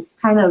you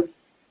kind of,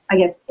 I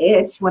guess,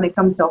 itch when it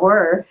comes to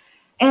horror.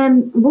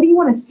 And what do you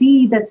want to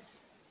see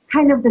that's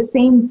kind of the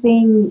same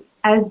thing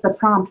as the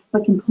prompt,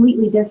 but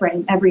completely different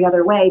in every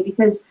other way?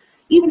 Because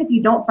even if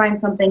you don't find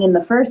something in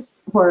the first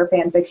horror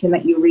fan fiction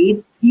that you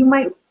read, you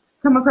might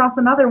come across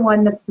another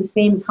one that's the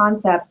same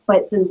concept,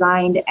 but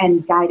designed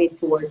and guided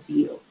towards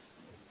you.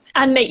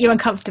 And make you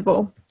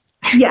uncomfortable.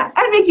 Yeah,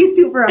 and make you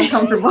super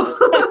uncomfortable.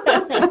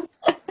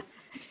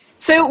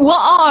 So what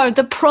are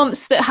the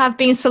prompts that have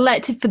been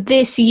selected for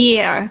this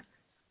year?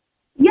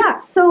 Yeah,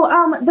 so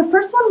the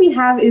first one we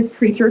have is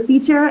Creature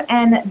Feature,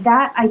 and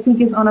that I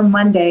think is on a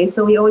Monday.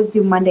 So we always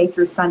do Monday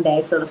through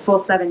Sunday, so the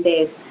full 7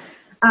 days.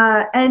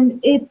 And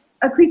it's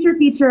a creature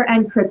feature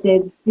and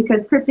cryptids,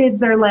 because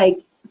cryptids are like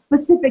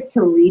specific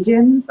to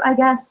regions, I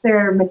guess.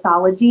 They're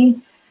mythology.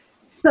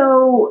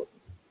 So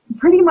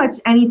pretty much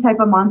any type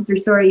of monster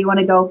story you want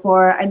to go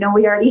for. I know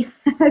we already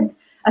had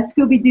a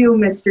Scooby-Doo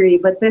mystery,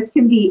 but this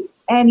can be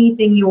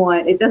anything you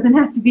want. It doesn't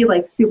have to be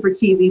like super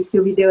cheesy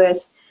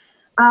Scooby-Doo-ish.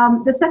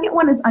 The second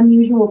one is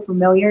Unusual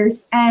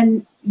Familiars,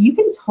 and you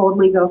can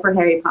totally go for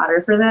Harry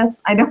Potter for this.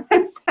 I know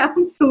that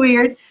sounds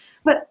weird,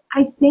 but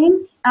I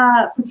think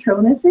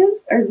Patronuses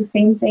are the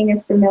same thing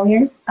as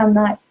familiars.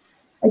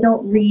 I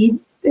don't read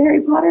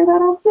Harry Potter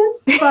that often,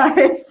 but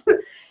if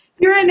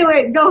you're into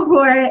it, go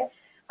for it.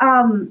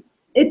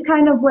 It's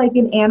kind of like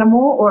an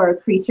animal or a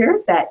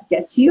creature that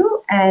gets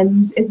you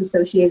and is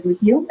associated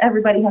with you.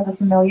 Everybody has a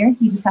familiar.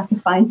 You just have to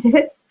find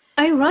it.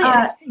 Oh,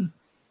 right.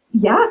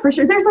 Yeah, for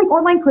sure. There's like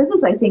online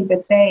quizzes, I think,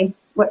 that say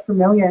what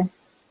familiar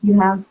you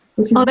have.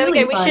 Which is there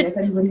really we go.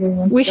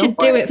 fun. We should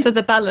do it for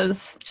the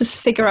Bellas. Just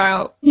figure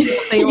out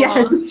what they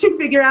Yes, are. we should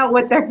figure out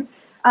what their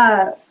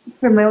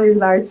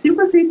familiars are. It's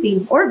super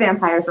creepy. Or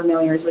vampire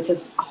familiars, which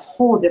is a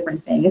whole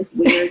different thing. It's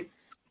weird.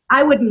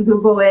 I wouldn't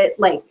Google it,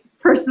 like,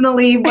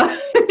 personally, but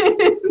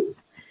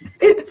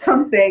it's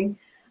something.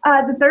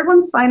 The third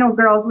one's Final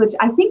Girls, which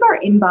I think our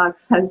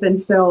inbox has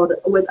been filled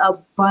with a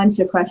bunch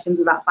of questions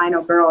about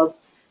Final Girls.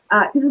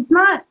 Because it's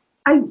not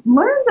I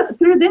learned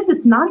through this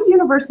it's not a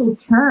universal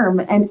term,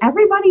 and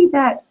everybody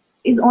that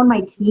is on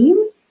my team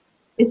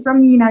is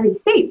from the United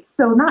States.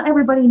 So not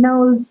everybody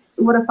knows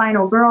what a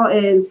final girl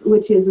is,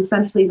 which is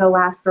essentially the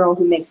last girl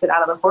who makes it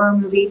out of the horror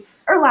movie,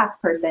 or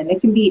last person.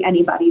 It can be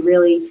anybody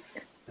really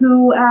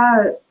who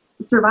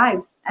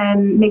survives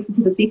and makes it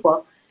to the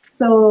sequel.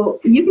 So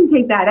you can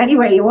take that any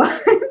way you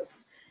want.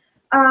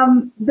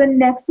 The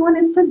next one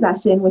is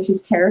Possession, which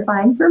is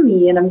terrifying for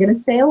me, and I'm going to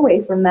stay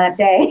away from that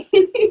day.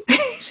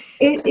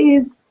 It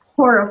is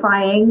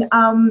horrifying.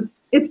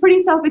 It's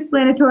pretty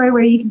self-explanatory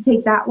where you can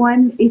take that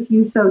one if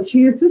you so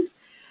choose.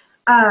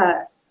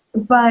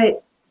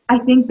 But I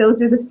think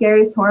those are the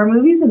scariest horror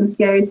movies and the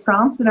scariest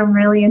prompts, and I'm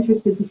really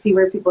interested to see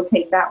where people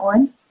take that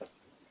one.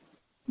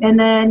 And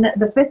then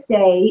the fifth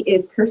day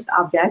is Cursed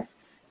Objects,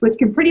 which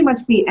can pretty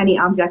much be any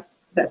object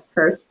that's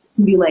cursed. It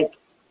can be like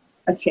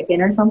a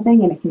chicken or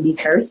something, and it can be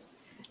cursed.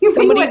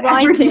 Somebody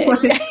write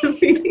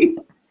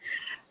it.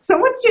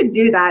 Someone should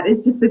do that.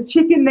 It's just a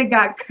chicken that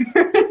got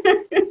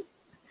cursed.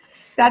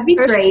 That'd be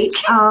great.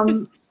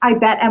 I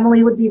bet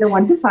Emily would be the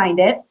one to find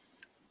it.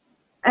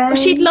 And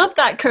she'd love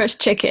that cursed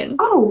chicken.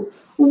 Oh,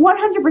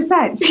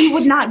 100%. She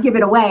would not give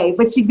it away,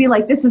 but she'd be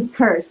like, this is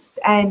cursed.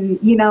 And,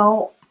 you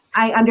know,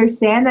 I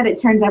understand that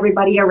it turns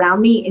everybody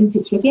around me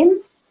into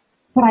chickens,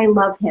 but I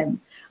love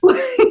him.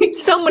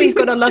 Somebody's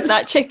got to love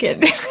that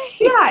chicken.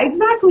 Yeah,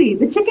 exactly.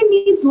 The chicken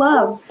needs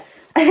love.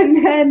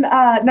 And then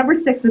number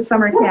 6 is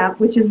Summer Camp,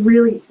 which is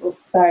really,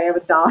 sorry, I have a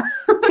dog.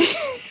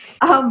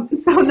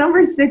 So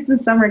number 6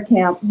 is Summer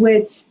Camp,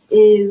 which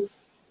is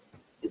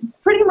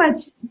pretty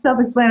much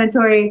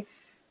self-explanatory.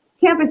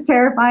 Camp is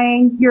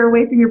terrifying. You're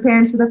away from your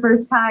parents for the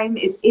first time.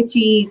 It's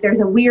itchy. There's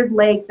a weird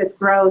lake that's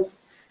gross.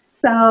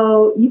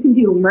 So you can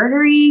do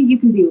murdery. You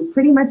can do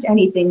pretty much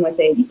anything with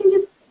it. You can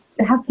just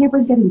have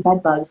campers getting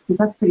bed bugs, because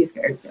that's pretty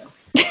scary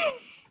too.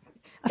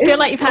 I feel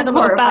like you've had a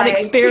lot of bad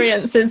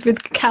experiences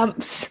with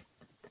camps.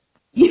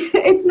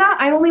 It's not.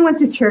 I only went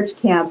to church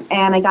camp,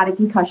 and I got a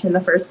concussion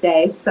the first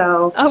day.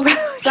 So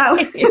that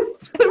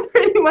was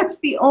pretty much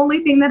the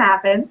only thing that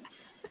happened.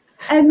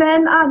 And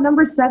then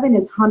number 7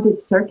 is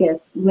Haunted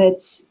Circus,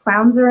 which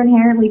clowns are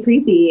inherently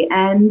creepy,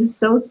 and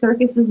so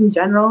circuses in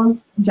general.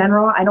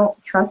 I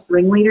don't trust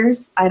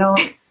ringleaders. I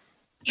don't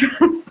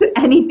trust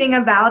anything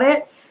about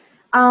it.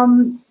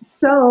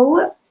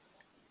 So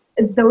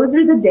those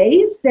are the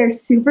days. They're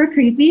super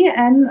creepy,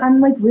 and I'm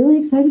like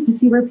really excited to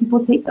see where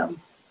people take them.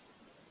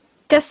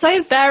 They're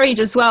so varied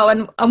as well,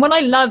 and what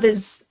I love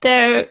is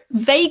they're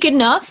vague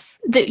enough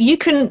that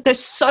there's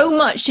so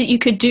much that you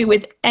could do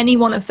with any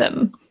one of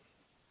them.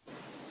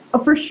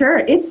 Oh, for sure.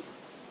 It's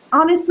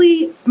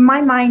honestly, my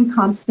mind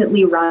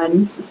constantly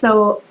runs.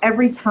 So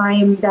every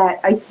time that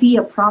I see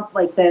a prompt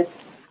like this,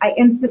 I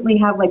instantly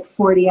have like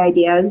 40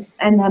 ideas,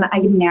 and then I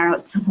can narrow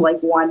it to like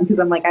one, because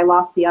I'm like, I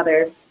lost the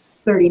other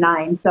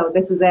 39, so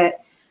this is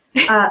it.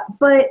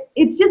 But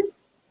it's just,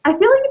 I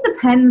feel like it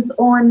depends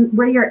on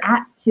where you're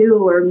at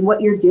too, or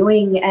what you're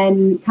doing,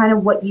 and kind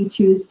of what you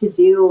choose to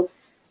do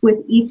with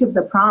each of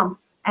the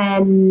prompts,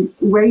 and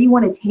where you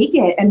want to take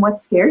it, and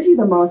what scares you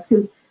the most.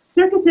 Because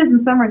circuses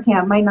and summer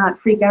camp might not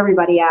freak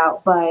everybody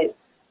out, but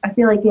I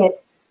feel like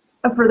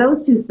for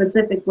those two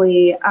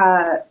specifically,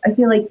 I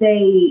feel like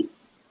they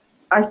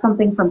are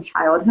something from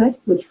childhood,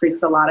 which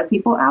freaks a lot of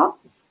people out.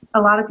 A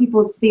lot of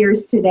people's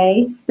fears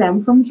today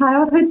stem from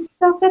childhood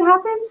stuff that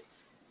happens,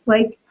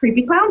 like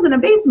creepy clowns in a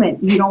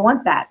basement. You don't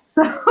want that.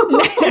 So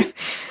I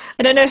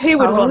don't know who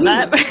would want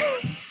that.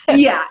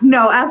 Yeah,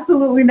 no,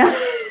 absolutely not.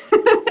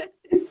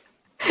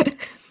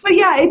 But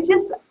yeah, it's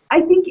just,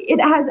 I think it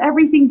has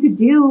everything to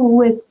do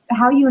with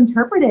how you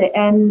interpret it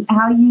and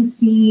how you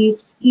see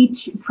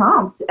each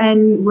prompt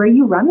and where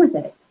you run with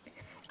it.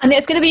 And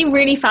it's going to be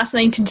really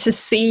fascinating to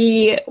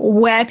see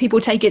where people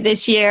take it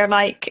this year.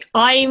 Like,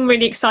 I'm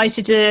really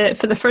excited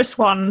for the first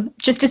one,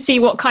 just to see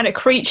what kind of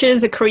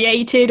creatures are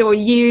created or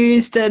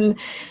used, and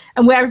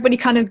where everybody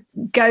kind of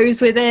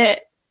goes with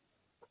it.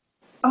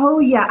 Oh,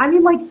 yeah. I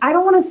mean, like, I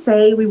don't want to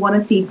say we want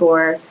to see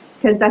gore,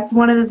 because that's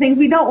one of the things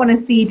we don't want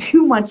to see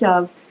too much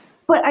of.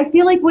 But I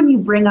feel like when you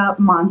bring up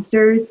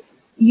monsters,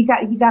 you got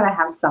to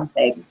have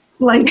something.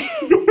 Like,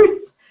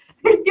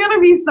 there's going to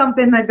be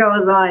something that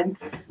goes on.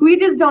 We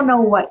just don't know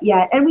what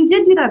yet. And we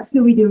did do that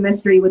Scooby-Doo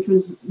mystery, which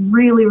was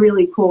really,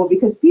 really cool,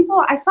 because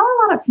I saw a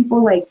lot of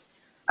people like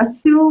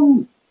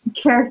assume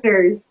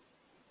characters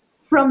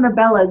from the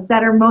Bellas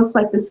that are most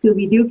like the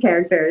Scooby-Doo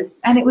characters.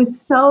 And it was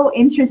so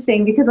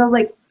interesting, because I was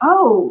like,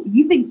 oh,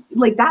 you think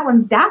like that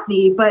one's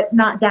Daphne, but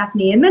not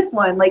Daphne in this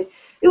one. Like,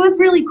 it was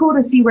really cool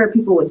to see where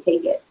people would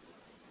take it.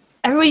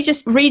 Everybody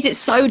just reads it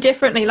so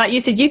differently. Like you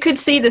said, you could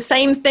see the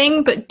same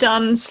thing, but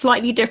done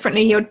slightly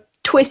differently, or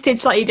twisted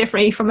slightly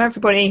differently from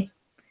everybody.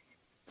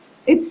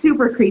 It's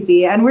super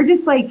creepy, and we're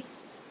just like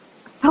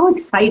so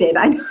excited.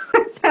 I know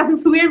it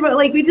sounds weird, but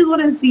like we just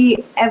want to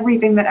see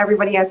everything that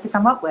everybody has to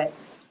come up with.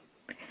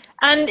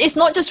 And it's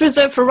not just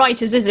reserved for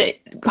writers, is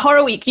it?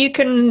 Horror Week, you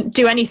can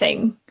do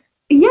anything.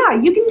 Yeah,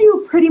 you can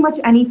do pretty much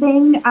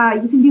anything. You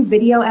can do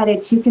video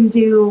edits. You can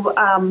do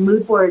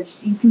mood boards.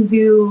 You can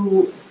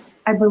do,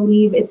 I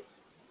believe it's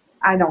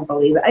I don't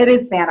believe it. It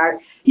is fan art.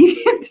 You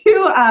can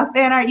do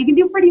fan art. You can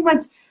do pretty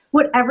much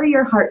whatever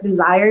your heart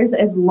desires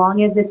as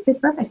long as it's Pitch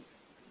Perfect.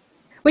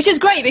 Which is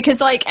great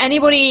because like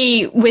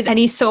anybody with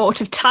any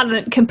sort of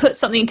talent can put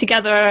something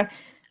together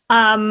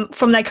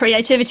from their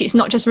creativity. It's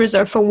not just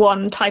reserved for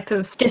one type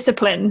of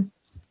discipline.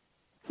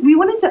 We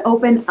wanted to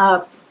open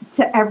up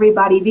to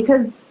everybody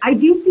because I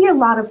do see a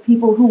lot of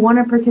people who want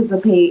to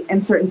participate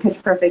in certain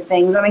Pitch Perfect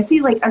things. And I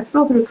see, like, I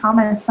scroll through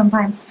comments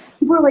sometimes.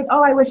 People are like,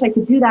 oh, I wish I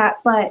could do that,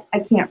 but I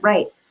can't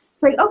write.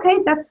 It's like, okay,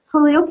 that's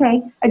totally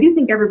okay. I do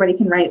think everybody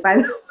can write, by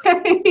the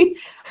way.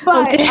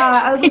 But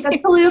I was like, that's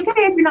totally okay.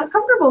 If you're not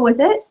comfortable with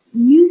it,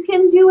 you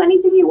can do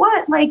anything you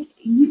want. Like,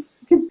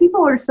 because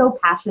people are so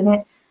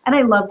passionate. And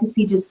I love to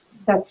see just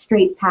that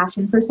straight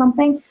passion for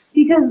something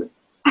because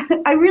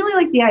I really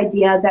like the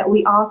idea that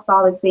we all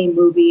saw the same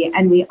movie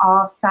and we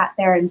all sat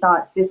there and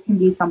thought this can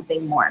be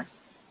something more.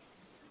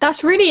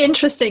 That's really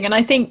interesting. And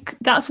I think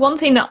that's one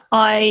thing that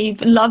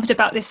I've loved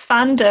about this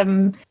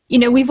fandom. You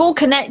know, we've all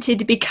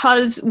connected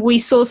because we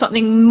saw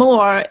something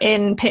more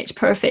in Pitch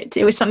Perfect.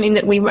 It was something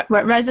that we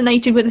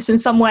resonated with us in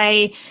some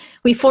way.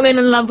 We've fallen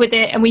in love with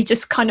it and we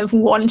just kind of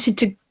wanted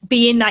to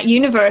be in that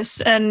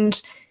universe.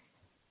 And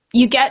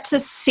you get to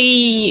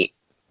see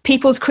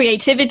people's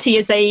creativity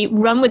as they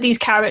run with these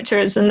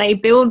characters and they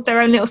build their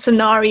own little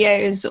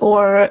scenarios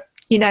or,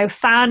 you know,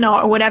 fan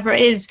art or whatever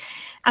it is.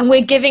 And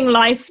we're giving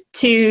life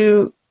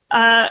to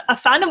a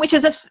fandom, which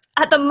is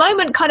at the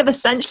moment kind of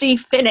essentially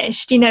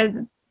finished, you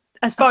know,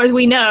 as far as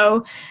we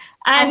know.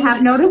 And I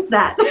have noticed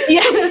that.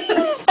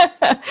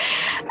 Yeah.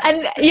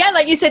 And yeah,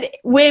 like you said,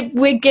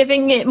 we're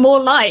giving it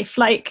more life.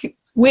 Like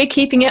we're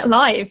keeping it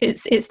alive.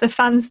 It's the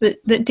fans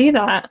that do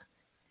that.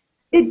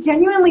 It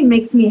genuinely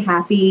makes me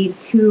happy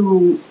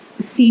to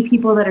see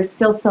people that are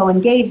still so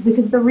engaged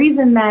because the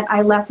reason that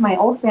I left my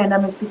old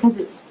fandom is because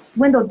it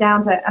dwindled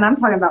down to, and I'm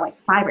talking about like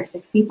 5 or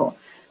 6 people.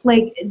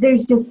 Like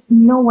there's just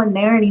no one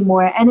there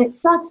anymore. And it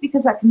sucks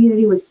because that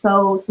community was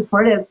so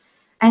supportive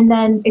and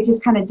then it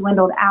just kind of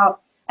dwindled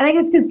out. And I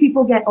guess because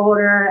people get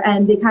older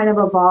and they kind of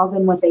evolve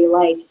in what they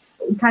like,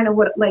 kind of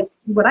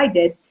what I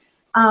did.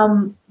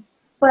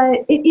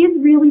 But it is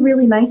really,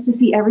 really nice to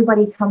see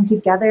everybody come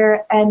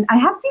together. And I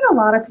have seen a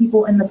lot of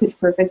people in the Pitch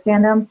Perfect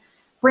fandom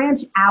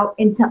branch out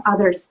into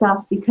other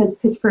stuff because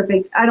Pitch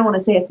Perfect, I don't want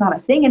to say it's not a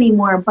thing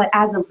anymore, but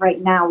as of right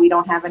now, we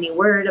don't have any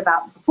word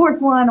about the 4th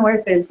one or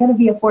if there's going to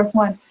be a 4th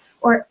one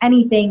or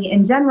anything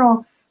in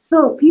general.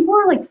 So people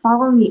are like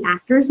following the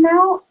actors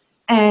now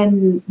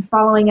and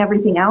following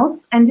everything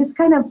else and just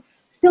kind of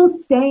still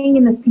staying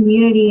in this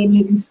community, and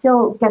you can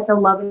still get the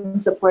love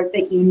and support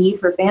that you need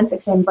for fan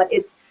fiction, but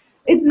it's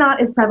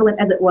not as prevalent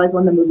as it was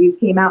when the movies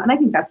came out. And I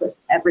think that's with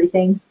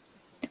everything.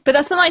 But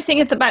that's the nice thing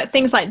about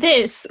things like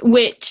this,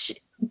 which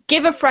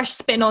give a fresh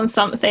spin on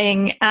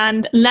something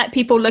and let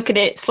people look at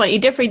it slightly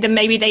differently than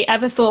maybe they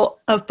ever thought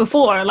of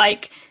before.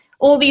 Like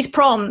all these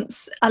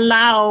prompts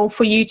allow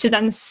for you to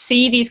then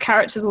see these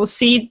characters or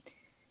see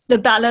the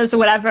Bellas or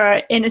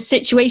whatever in a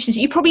situation that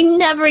you probably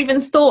never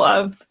even thought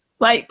of,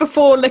 like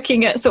before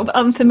looking at sort of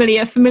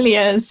unfamiliar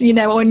familiars, you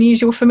know, or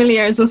unusual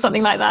familiars or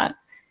something like that.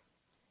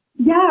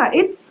 Yeah,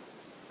 it's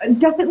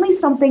definitely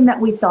something that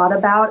we thought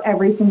about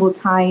every single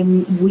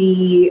time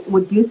we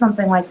would do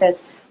something like this.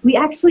 We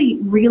actually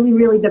really,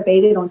 really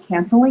debated on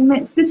canceling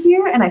it this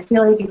year, and I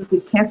feel like if we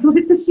canceled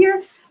it this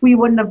year, we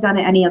wouldn't have done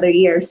it any other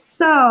year.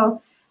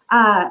 So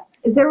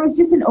there was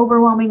just an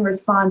overwhelming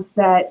response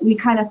that we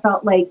kind of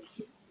felt like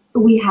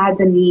we had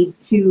the need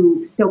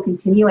to still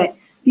continue it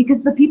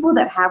because the people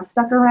that have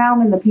stuck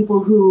around and the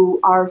people who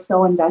are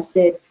so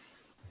invested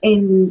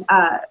in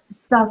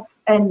stuff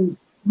and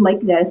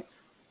like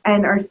this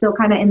and are still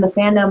kind of in the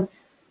fandom,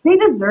 they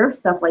deserve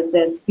stuff like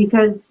this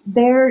because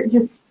they're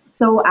just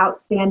so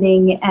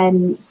outstanding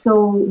and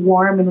so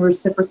warm and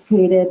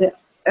reciprocated,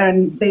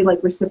 and they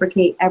like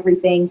reciprocate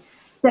everything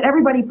that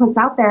everybody puts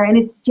out there. And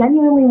it's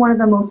genuinely one of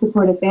the most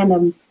supportive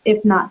fandoms,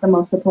 if not the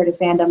most supportive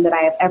fandom that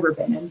I have ever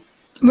been in.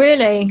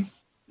 Really?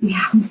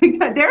 Yeah.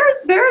 There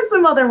are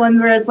some other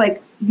ones where it's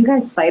like, you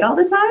guys fight all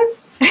the time?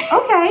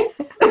 Okay.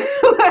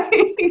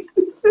 Like,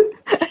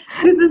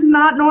 this is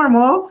not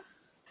normal.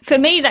 For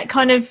me, that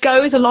kind of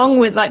goes along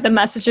with like the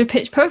message of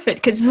Pitch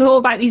Perfect, because it's all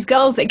about these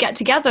girls that get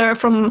together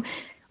from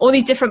all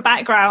these different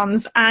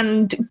backgrounds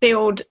and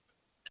build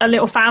a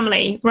little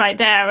family right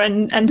there,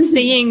 and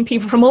seeing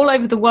people from all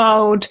over the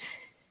world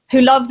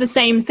who love the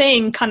same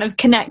thing kind of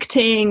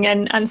connecting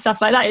and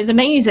stuff like that is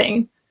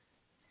amazing.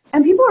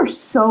 And people are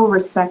so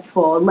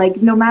respectful. Like,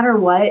 no matter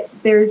what,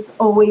 there's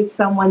always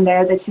someone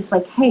there that's just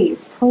like, hey,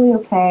 it's totally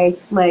okay.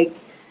 Like,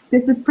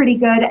 this is pretty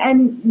good.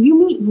 And you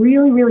meet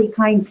really, really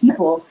kind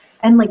people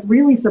and like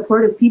really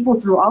supportive people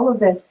through all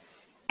of this.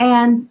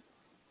 And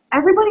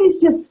everybody's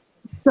just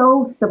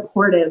so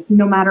supportive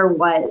no matter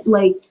what.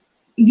 Like,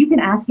 you can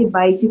ask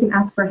advice, you can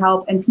ask for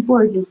help, and people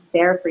are just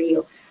there for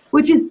you,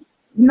 which is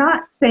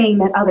not saying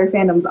that other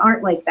fandoms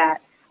aren't like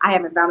that. I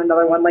haven't found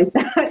another one like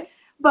that.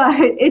 But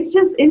it's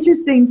just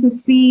interesting to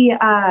see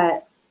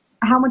how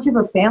much of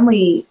a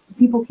family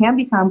people can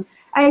become.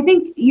 I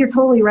think you're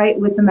totally right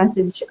with the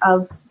message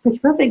of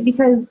Pitch Perfect,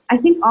 because I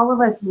think all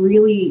of us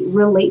really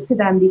relate to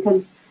them,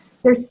 because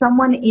there's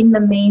someone in the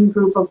main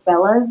group of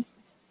Bellas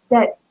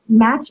that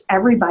match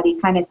everybody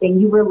kind of thing.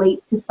 You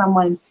relate to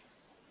someone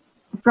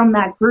from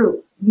that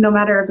group, no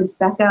matter if it's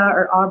Becca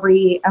or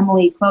Aubrey,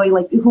 Emily, Chloe,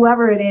 like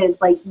whoever it is,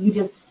 like you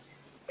just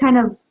kind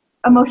of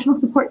emotional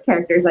support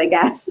characters, I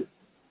guess.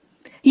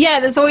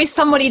 Yeah, there's always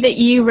somebody that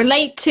you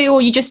relate to,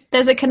 or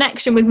there's a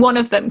connection with one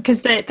of them,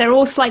 because they're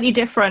all slightly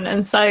different,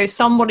 and so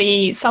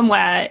somebody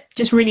somewhere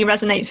just really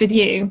resonates with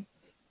you.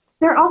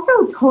 They're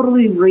also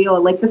totally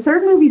real. Like the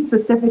third movie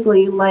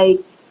specifically, like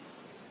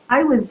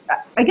I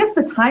guess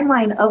the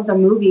timeline of the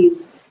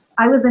movies,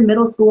 I was in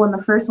middle school when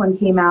the first one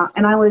came out,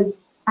 and I was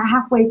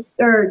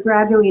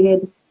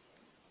graduated,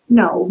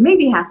 no,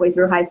 maybe halfway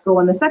through high school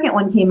when the second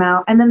one came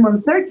out, and then when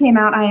the third came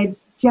out, I had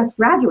just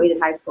graduated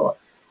high school,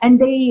 and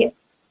they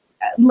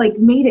like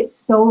made it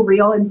so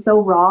real and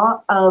so raw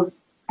of,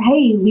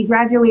 hey, we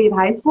graduated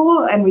high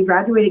school and we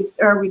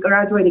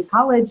graduated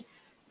college,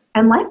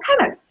 and life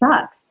kind of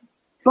sucks,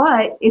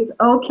 but it's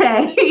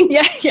okay.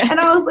 Yeah. And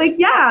I was like,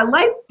 yeah,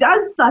 life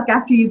does suck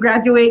after you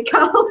graduate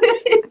college.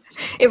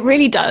 It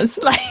really does.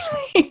 But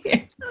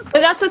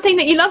that's the thing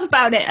that you love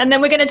about it. And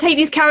then we're going to take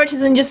these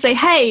characters and just say,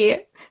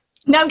 hey,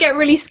 now get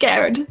really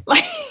scared.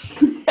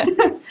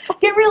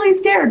 Get really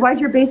scared. Why's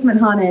your basement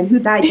haunted? Who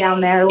died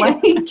down there?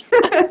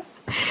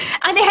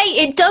 And hey,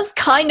 it does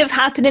kind of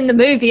happen in the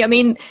movie. I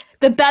mean,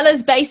 the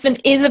Bella's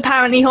basement is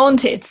apparently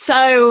haunted,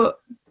 so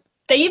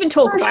they even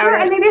talk about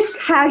it. And they just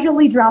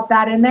casually drop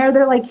that in there.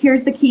 They're like,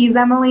 here's the keys,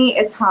 Emily.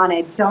 It's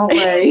haunted. Don't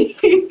worry.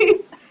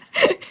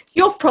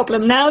 Your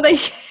problem now.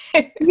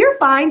 You're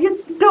fine.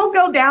 Just don't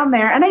go down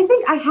there. And I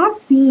think I have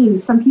seen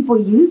some people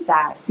use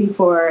that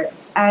before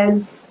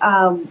as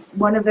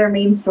one of their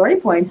main story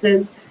points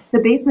is the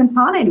basement's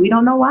haunted. We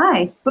don't know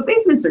why, but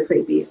basements are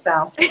creepy,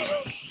 so.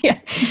 Yeah.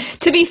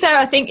 To be fair,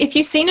 I think if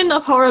you've seen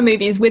enough horror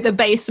movies with a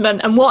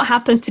basement and what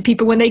happens to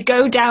people when they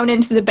go down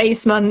into the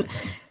basement,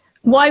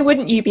 why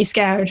wouldn't you be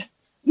scared?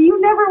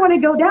 You never want to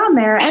go down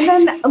there. And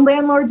then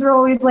landlords are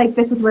always like,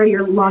 this is where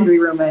your laundry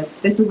room is.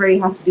 This is where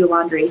you have to do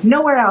laundry.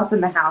 Nowhere else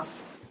in the house.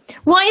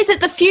 Why is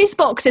it the fuse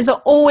boxes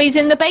are always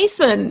in the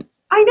basement?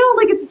 I know,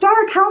 like it's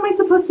dark. How am I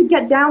supposed to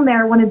get down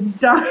there when it's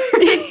dark?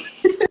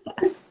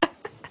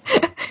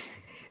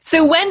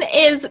 So when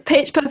is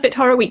Pitch Perfect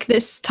Horror Week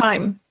this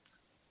time?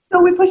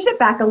 So we pushed it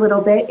back a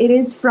little bit. It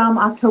is from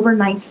October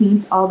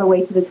 19th all the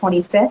way to the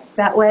 25th.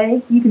 That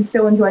way you can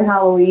still enjoy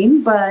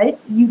Halloween, but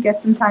you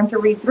get some time to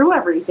read through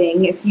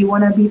everything if you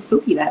want to be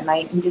spooky that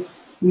night and just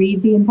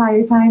read the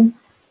entire time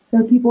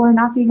so people are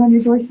knocking on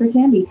your doors for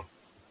candy.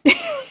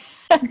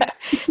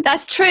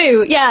 That's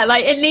true. Yeah,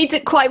 like it leads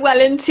it quite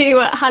well into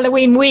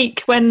Halloween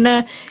week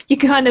when you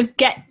can kind of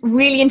get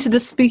really into the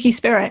spooky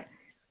spirit.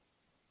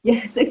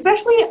 Yes,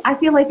 especially I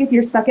feel like if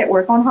you're stuck at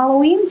work on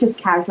Halloween, just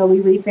casually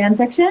read fan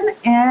fiction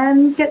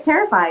and get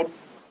terrified.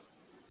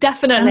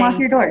 Definitely. And lock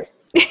your doors.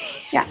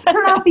 Yeah,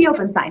 turn off the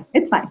open sign.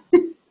 It's fine.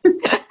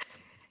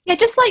 Yeah,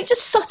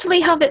 just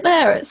subtly have it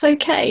there. It's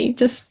okay.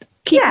 Just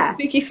keep the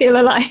spooky feel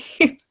alive.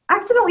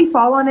 Accidentally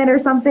fall on it or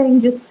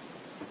something, just,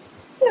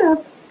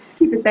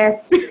 keep it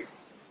there.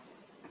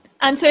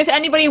 And so if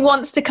anybody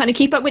wants to kind of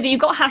keep up with it,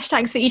 you've got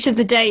hashtags for each of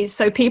the days.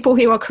 So people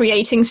who are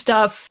creating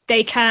stuff,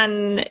 they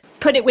can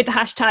put it with the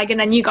hashtag and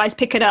then you guys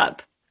pick it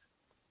up.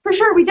 For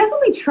sure. We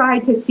definitely try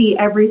to see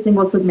every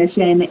single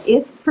submission.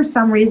 If for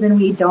some reason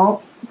we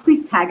don't,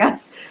 please tag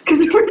us.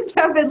 Because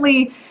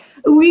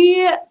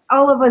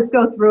all of us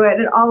go through it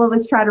and all of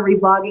us try to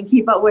reblog and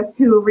keep up with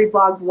who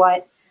reblogged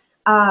what.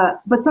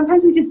 But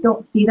sometimes we just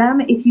don't see them.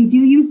 If you do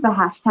use the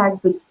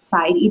hashtags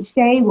beside each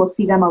day, we'll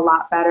see them a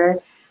lot better.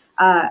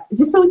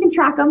 Just so we can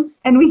track them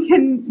and we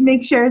can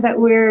make sure that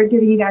we're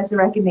giving you guys the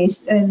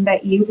recognition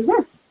that you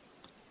deserve.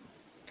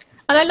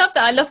 And I love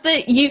that. I love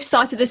that you've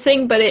started this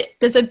thing, but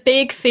there's a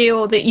big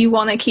feel that you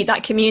want to keep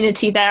that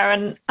community there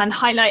and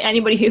highlight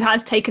anybody who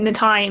has taken the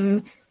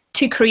time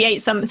to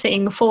create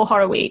something for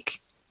Horror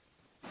Week.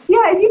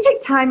 Yeah, if you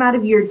take time out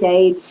of your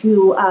day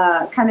to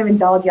kind of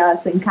indulge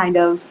us and kind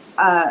of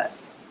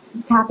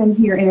tap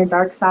into your inner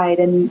dark side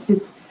and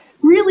just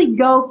really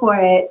go for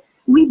it,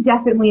 we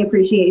definitely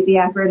appreciate the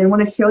effort and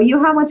want to show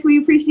you how much we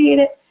appreciate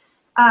it.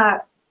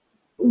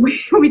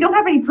 We don't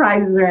have any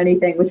prizes or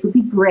anything, which would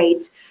be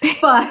great,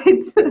 but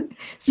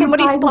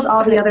somebody sponsored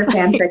all the other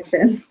fan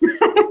fiction.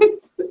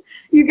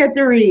 You get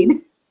to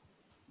read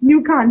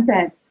new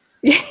content.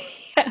 Yeah.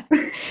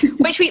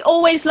 Which we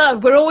always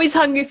love. We're always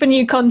hungry for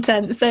new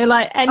content. So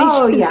anything.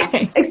 Oh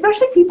yeah,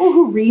 especially people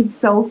who read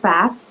so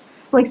fast.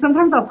 Like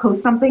sometimes I'll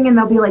post something and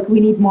they'll be like, "We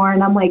need more,"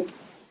 and I'm like,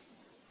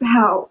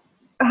 "How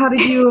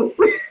did you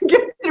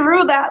get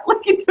through that?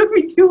 Like it took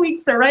me 2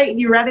 weeks to write and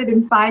you read it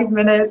in 5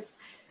 minutes."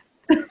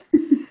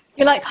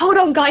 You're like, hold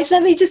on guys,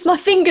 my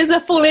fingers are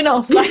falling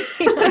off.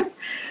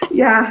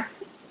 Yeah.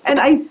 And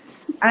I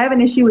have an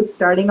issue with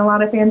starting a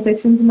lot of fan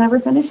fictions and never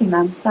finishing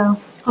them. So.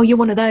 Oh, you're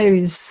one of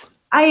those.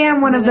 I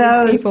am one of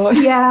those people.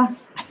 Yeah.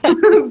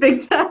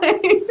 Big time.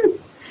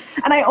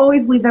 And I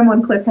always leave them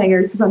on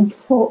cliffhangers because I'm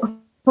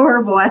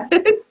horrible at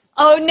it.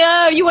 Oh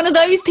no, you're one of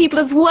those people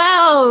as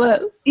well.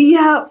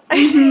 Yeah.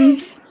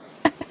 Mm-hmm.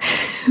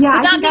 Yeah,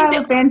 But I think I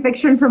have a fan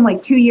fiction from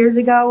like 2 years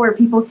ago where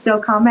people still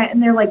comment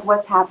and they're like,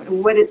 "What's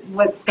happening?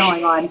 What's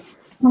going on?"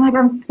 I'm like,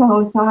 "I'm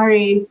so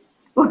sorry."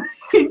 But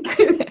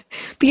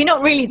you're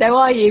not really though,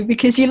 are you?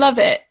 Because you love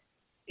it.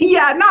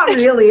 Yeah, not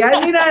really. I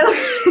mean,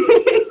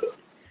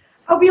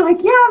 I'll be like,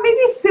 yeah, maybe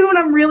soon.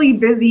 I'm really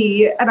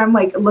busy, and I'm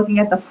like looking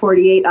at the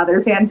 48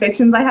 other fan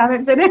fictions I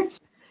haven't finished.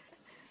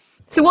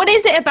 So what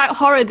is it about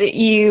horror that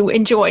you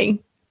enjoy?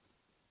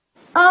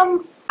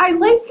 I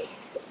like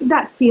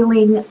that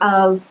feeling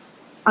of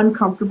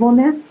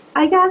uncomfortableness,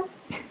 I guess.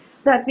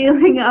 That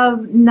feeling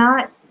of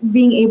not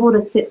being able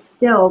to sit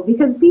still,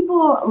 because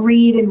people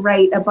read and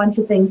write a bunch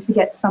of things to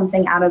get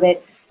something out of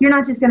it. You're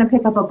not just going to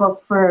pick up a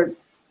book for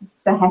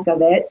the heck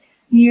of it.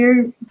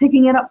 You're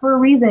picking it up for a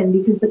reason,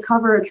 because the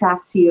cover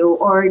attracts you,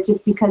 or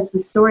just because the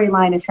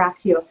storyline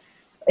attracts you.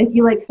 If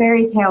you like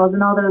fairy tales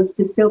and all those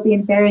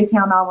dystopian fairy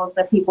tale novels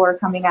that people are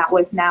coming out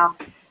with now,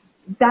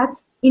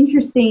 that's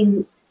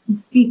interesting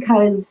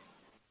because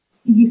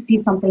you see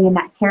something in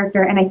that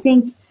character. And I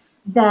think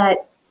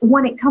that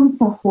when it comes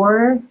to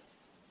horror,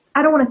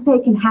 I don't want to say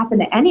it can happen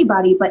to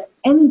anybody, but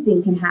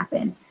anything can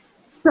happen.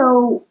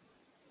 So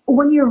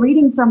when you're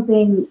reading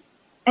something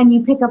and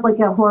you pick up like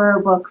a horror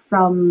book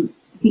from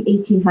the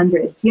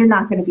 1800s, you're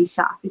not going to be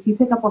shocked. If you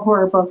pick up a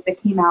horror book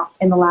that came out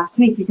in the last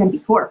week, you're going to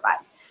be horrified.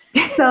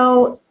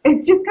 So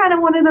it's just kind of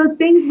one of those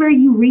things where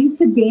you read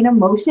to gain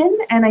emotion,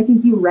 and I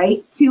think you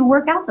write to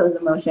work out those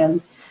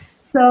emotions.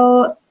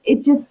 So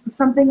it's just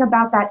something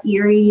about that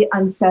eerie,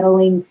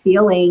 unsettling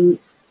feeling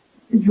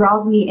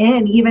draws me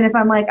in, even if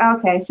I'm like, oh,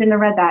 okay, I shouldn't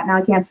have read that. Now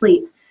I can't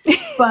sleep.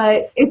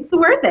 But it's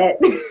worth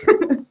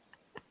it.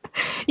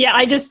 Yeah,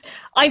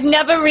 I've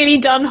never really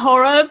done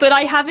horror, but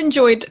I have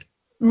enjoyed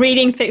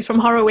reading fics from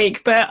Horror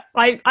Week. But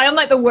I am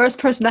like the worst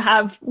person to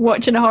have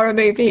watching a horror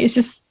movie. It's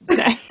just,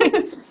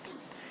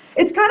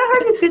 It's kind of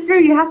hard to sit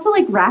through. You have to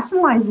like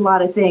rationalize a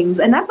lot of things.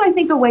 And that's, I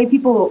think, a way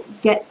people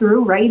get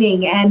through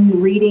writing and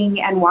reading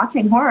and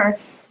watching horror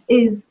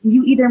is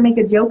you either make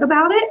a joke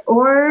about it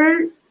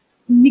or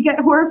you get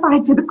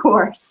horrified to the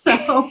core.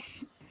 So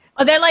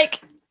are there like,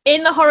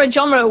 in the horror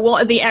genre,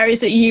 what are the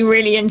areas that you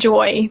really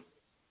enjoy?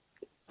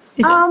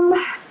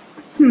 That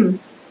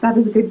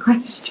is a good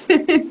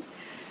question.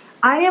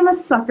 I am a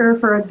sucker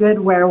for a good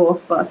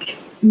werewolf book,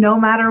 no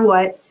matter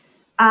what.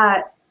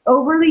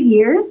 Over the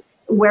years,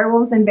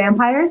 werewolves and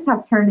vampires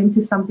have turned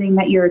into something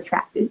that you're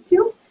attracted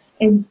to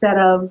instead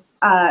of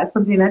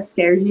something that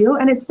scares you.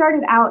 And it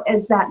started out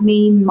as that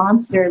main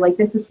monster. Like,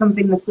 this is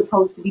something that's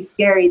supposed to be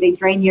scary. They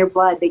drain your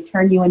blood. They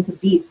turn you into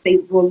beasts. They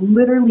will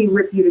literally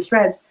rip you to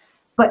shreds,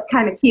 but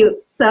kind of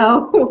cute.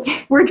 So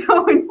we're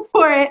going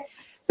for it.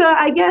 So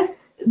I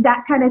guess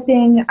that kind of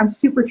thing, I'm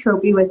super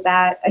tropey with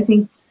that. I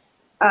think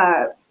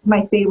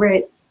my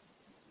favorite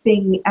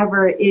thing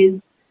ever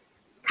is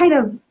kind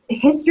of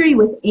history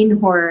within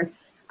horror.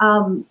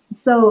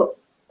 So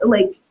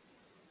like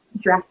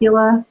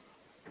Dracula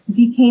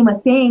became a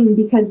thing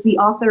because the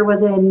author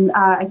was in,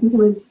 I think it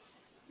was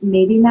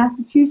maybe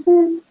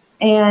Massachusetts,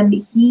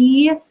 and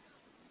he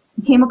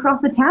came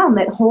across a town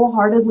that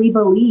wholeheartedly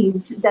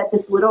believed that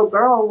this little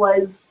girl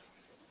was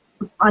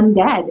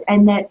undead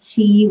and that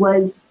she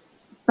was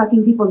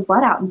sucking people's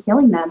blood out and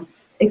killing them,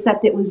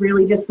 except it was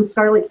really just the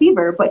scarlet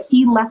fever. But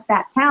he left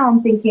that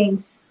town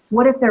thinking,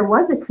 what if there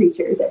was a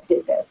creature that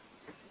did this?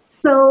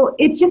 So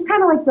it's just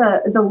kind of like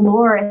the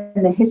lore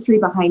and the history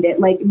behind it.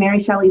 Like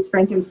Mary Shelley's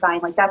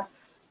Frankenstein, like that's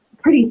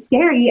pretty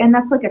scary, and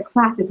that's like a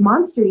classic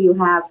monster you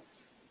have.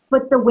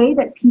 But the way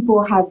that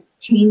people have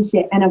changed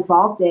it and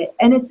evolved it,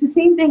 and it's the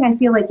same thing I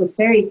feel like with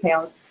fairy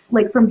tales.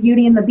 Like from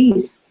Beauty and the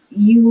Beast,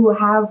 you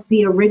have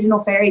the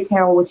original fairy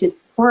tale, which is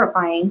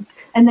horrifying,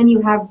 and then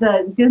you have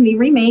the Disney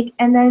remake,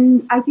 and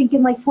then I think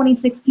in like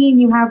 2016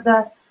 you have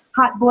the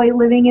hot boy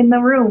living in the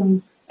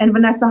room and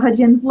Vanessa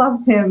Hudgens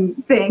loves him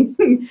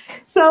thing.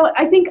 So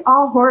I think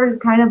all horrors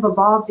kind of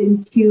evolved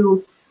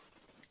into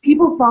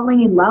people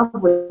falling in love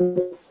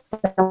with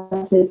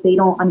stuff that they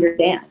don't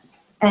understand.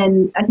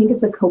 And I think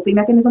it's a coping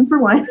mechanism for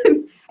one.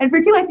 And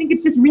for two, I think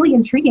it's just really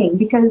intriguing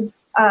because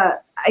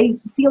I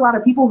see a lot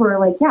of people who are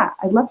like, yeah,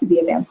 I'd love to be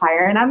a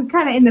vampire. And I'm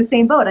kind of in the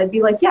same boat. I'd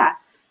be like, yeah,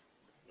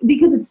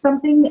 because it's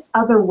something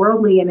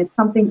otherworldly and it's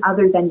something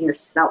other than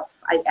yourself,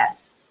 I guess.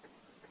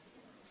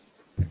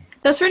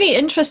 That's really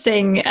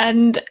interesting.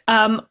 And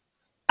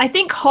I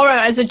think horror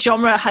as a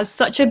genre has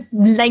such a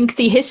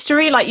lengthy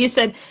history. Like you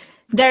said,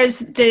 there's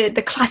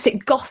the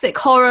classic gothic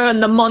horror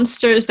and the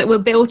monsters that were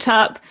built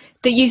up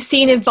that you've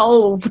seen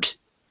evolved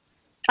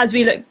as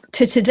we look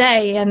to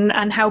today,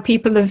 and how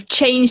people have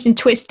changed and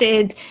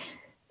twisted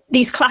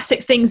these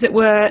classic things that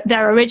were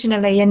there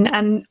originally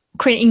and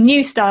creating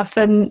new stuff.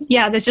 And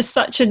yeah, there's just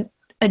such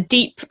a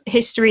deep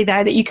history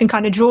there that you can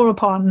kind of draw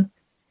upon.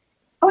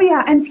 Oh,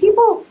 yeah. And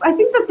people, I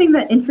think the thing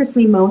that interests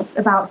me most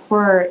about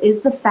horror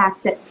is the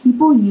fact that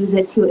people use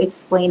it to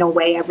explain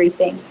away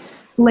everything.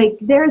 Like,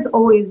 there's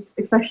always,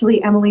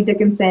 especially Emily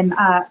Dickinson,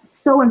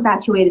 so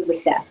infatuated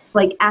with death,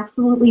 like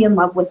absolutely in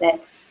love with it.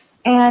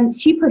 And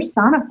she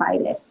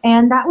personified it.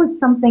 And that was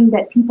something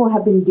that people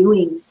have been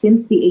doing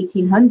since the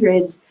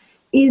 1800s,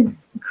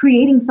 is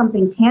creating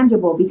something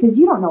tangible, because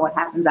you don't know what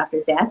happens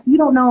after death. You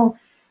don't know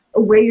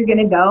where you're going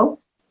to go.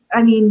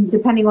 I mean,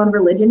 depending on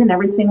religion and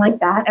everything like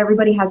that,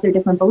 everybody has their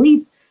different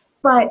beliefs.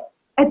 But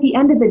at the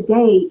end of the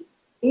day,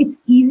 it's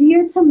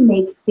easier to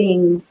make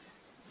things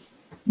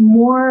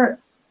more,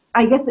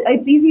 I guess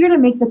it's easier to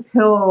make the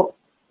pill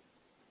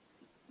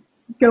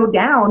go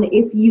down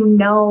if you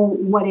know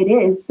what it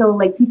is. So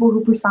like people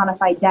who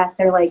personify death,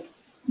 they're like,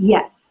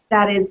 yes,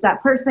 that is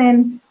that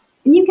person.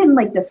 And you can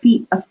like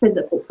defeat a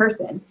physical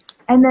person.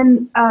 And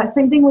then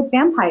same thing with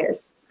vampires.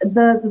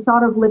 The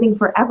thought of living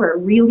forever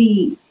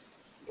really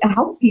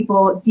helps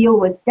people deal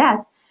with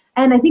death.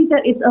 And I think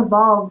that it's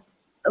evolved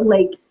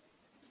like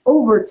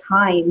over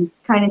time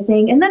kind of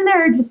thing. And then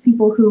there are just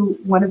people who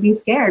want to be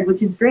scared,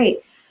 which is great.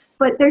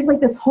 But there's like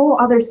this whole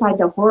other side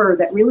to horror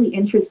that really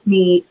interests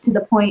me, to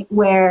the point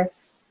where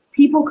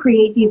people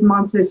create these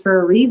monsters for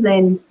a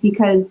reason,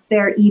 because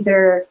they're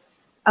either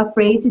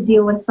afraid to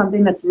deal with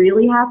something that's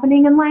really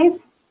happening in life,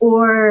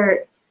 or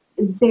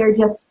they're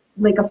just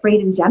like afraid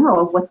in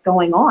general of what's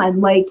going on,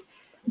 like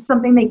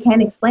something they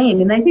can't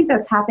explain. And I think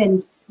that's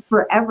happened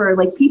forever.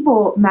 Like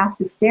mass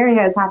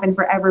hysteria has happened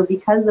forever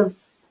because of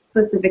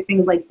specific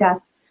things like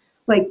death.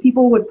 Like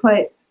people would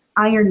put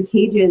iron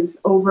cages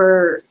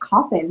over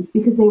coffins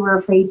because they were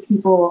afraid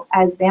people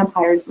as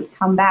vampires would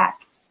come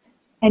back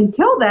and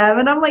kill them.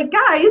 And I'm like,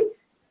 guys,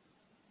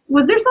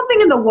 was there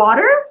something in the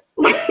water?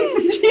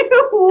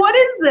 What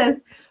is this?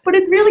 But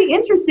it's really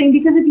interesting,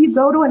 because if you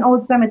go to an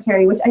old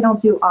cemetery, which I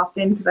don't do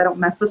often because I don't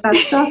mess with that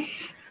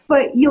stuff,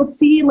 but you'll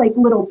see like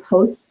little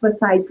posts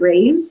beside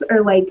graves,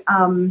 or like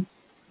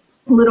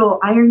little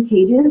iron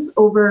cages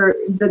over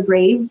the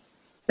grave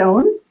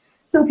stones,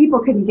 so people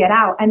couldn't get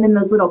out. And then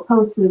those little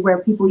posts is where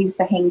people used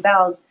to hang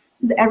bells,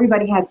 because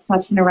everybody had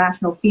such an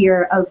irrational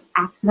fear of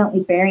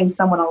accidentally burying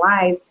someone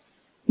alive,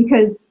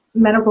 because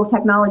medical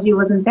technology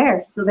wasn't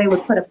there. So they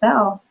would put a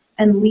bell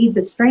and lead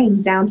the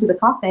string down to the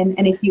coffin,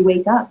 and if you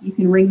wake up, you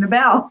can ring the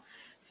bell.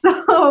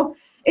 So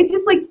it's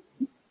just like,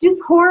 just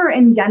horror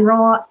in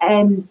general,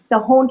 and the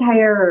whole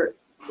entire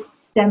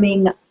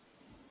stemming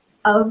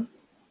of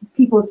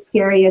people's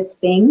scariest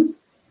things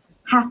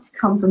have to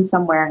come from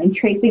somewhere, and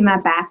tracing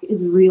that back is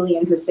really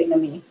interesting to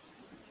me.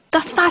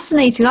 That's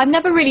fascinating. I've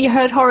never really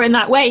heard horror in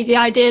that way. The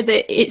idea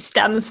that it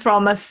stems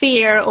from a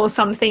fear or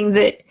something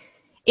that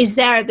is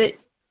there that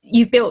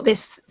you've built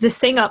this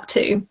thing up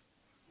to.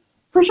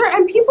 For sure.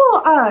 And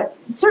people,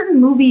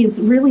 certain movies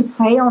really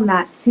play on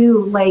that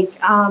too. Like,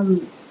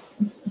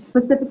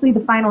 specifically the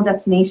Final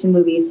Destination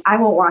movies. I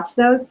won't watch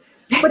those,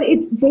 but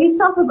it's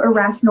based off of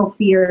irrational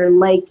fear.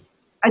 Like,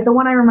 the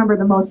one I remember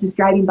the most is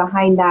driving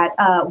behind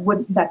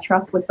that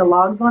truck with the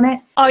logs on it.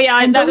 Oh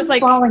yeah, and that was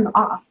like falling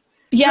off.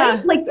 Yeah,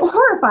 right? Like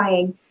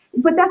horrifying.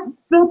 But that's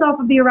built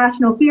off of the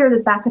irrational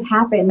fear that could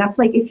happen. That's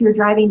like if you're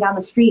driving down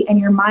the street and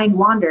your mind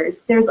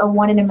wanders, there's a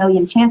 1 in a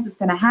million chance it's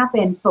going to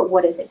happen, but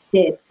what if it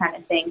did, kind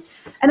of thing.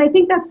 And I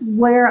think that's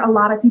where a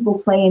lot of people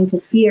play into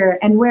fear,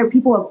 and where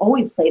people have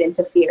always played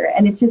into fear.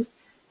 And it's just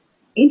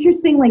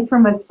interesting, like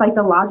from a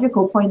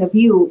psychological point of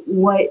view,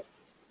 what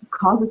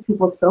causes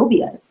people's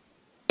phobias.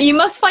 You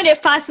must find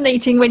it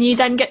fascinating when you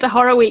then get to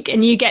Horror Week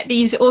and you get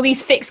all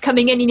these fics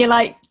coming in, and you're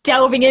like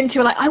delving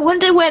into like, I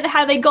wonder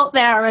how they got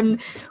there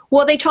and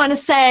what they're trying to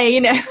say,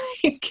 you know.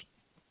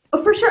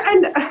 For sure.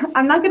 And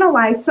I'm not going to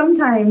lie,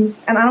 sometimes,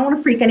 and I don't want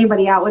to freak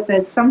anybody out with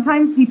this,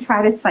 sometimes we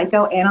try to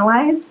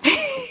psychoanalyze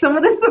some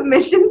of the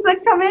submissions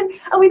that come in,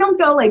 and we don't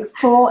go like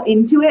full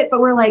into it, but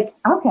we're like,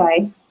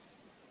 okay,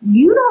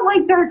 you don't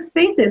like dark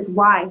spaces.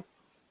 Why?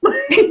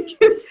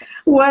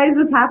 Why is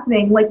this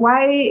happening? Like,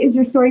 why is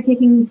your story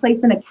taking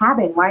place in a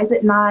cabin? Why is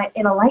it not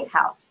in a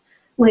lighthouse?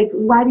 Like,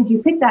 why did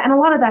you pick that? And a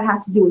lot of that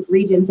has to do with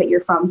regions that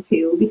you're from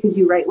too, because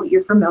you write what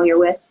you're familiar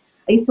with.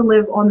 I used to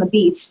live on the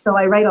beach, so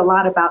I write a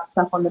lot about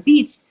stuff on the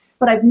beach.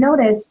 But I've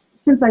noticed,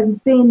 since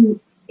I've been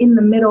in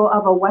the middle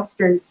of a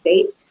Western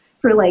state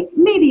for like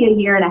maybe a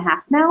year and a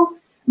half now,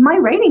 my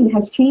writing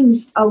has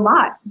changed a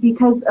lot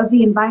because of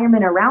the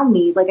environment around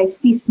me. Like, I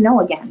see snow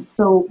again,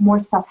 so more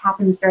stuff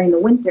happens during the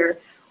winter.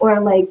 Or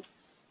like,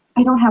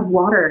 I don't have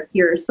water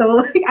here, so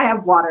like I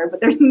have water, but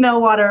there's no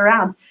water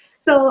around.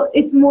 So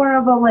it's more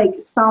of a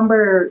like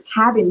somber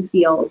cabin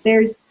feel.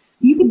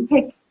 You can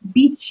pick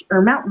beach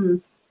or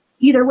mountains.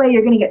 Either way,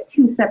 you're going to get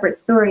two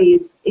separate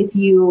stories if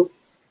you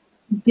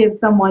give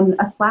someone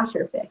a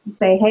slasher fic. You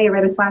say, hey, I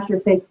read a slasher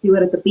fic, do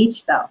it at the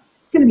beach though.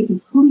 It's going to be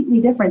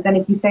completely different than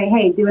if you say,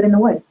 hey, do it in the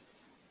woods.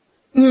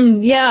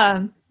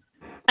 Yeah.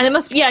 And it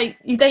must be,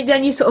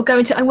 then you sort of go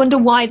into, I wonder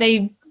why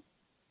they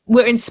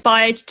were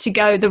inspired to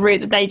go the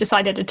route that they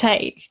decided to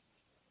take.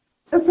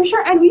 For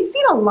sure. And we've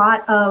seen a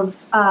lot of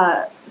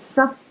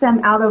stuff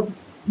stem out of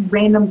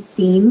random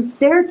scenes.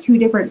 There are two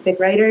different fic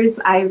writers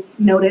I've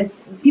noticed,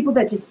 people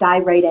that just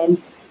dive right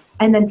in,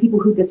 and then people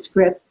who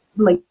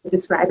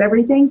describe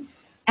everything.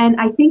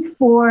 And I think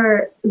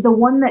for the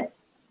one that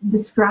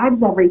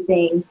describes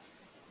everything,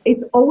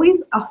 it's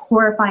always a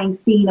horrifying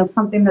scene of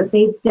something that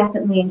they've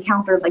definitely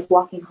encountered, like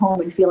walking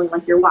home and feeling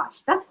like you're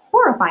watched. That's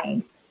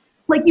horrifying.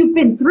 Like you've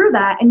been through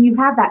that and you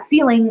have that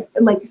feeling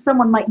like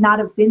someone might not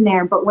have been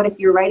there, but what if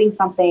you're writing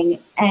something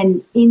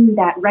and in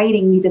that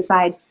writing you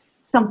decide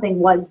something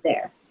was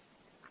there?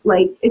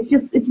 Like it's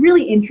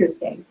really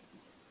interesting.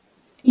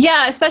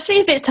 Yeah, especially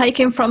if it's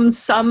taken from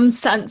some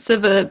sense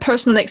of a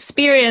personal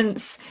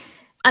experience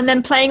and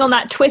then playing on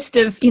that twist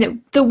of,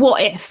 the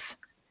what if.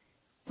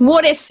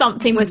 What if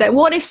something was there?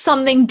 What if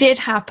something did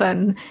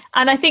happen?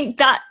 And I think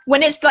that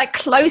when it's like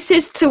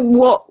closest to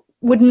what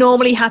would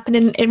normally happen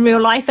in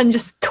real life and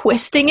just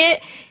twisting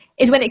it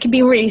is when it can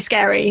be really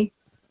scary.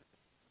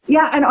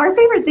 Yeah, and our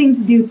favorite thing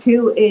to do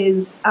too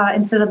is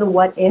instead of the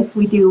what if,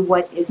 we do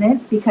what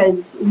isn't,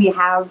 because we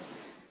have,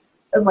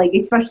 like,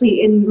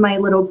 especially in my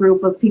little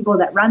group of people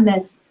that run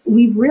this,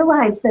 we've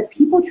realized that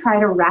people try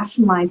to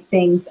rationalize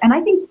things. And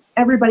I think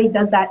everybody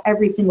does that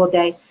every single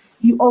day.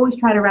 You always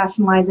try to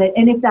rationalize it.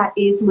 And if that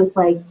is with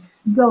like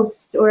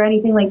ghosts or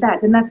anything like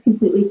that, then that's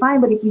completely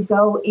fine. But if you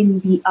go in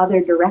the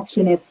other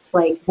direction, it's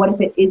like, what if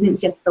it isn't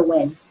just the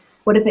wind?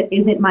 What if it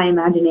isn't my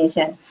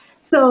imagination?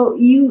 So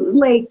you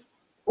like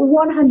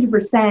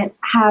 100%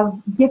 have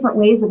different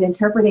ways of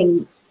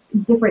interpreting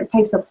different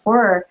types of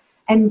horror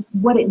and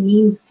what it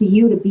means to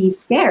you to be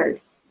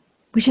scared.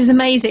 Which is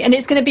amazing. And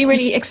it's going to be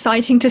really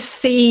exciting to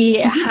see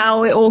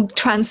how it all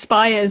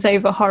transpires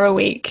over Horror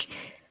Week.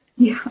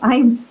 Yeah,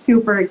 I'm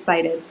super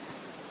excited.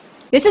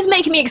 This is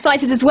making me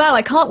excited as well.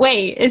 I can't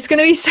wait. It's going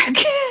to be so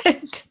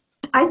good.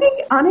 I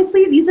think,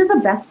 honestly, these are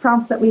the best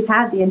prompts that we've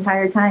had the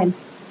entire time.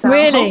 So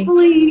really?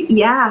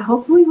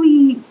 Hopefully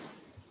we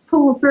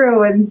pull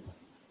through and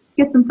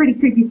get some pretty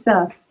creepy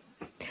stuff.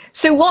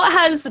 So what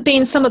has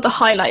been some of the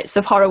highlights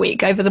of Horror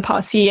Week over the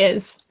past few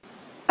years?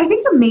 I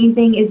think the main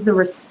thing is the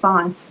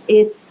response.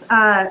 It's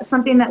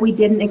something that we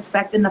didn't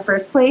expect in the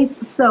first place.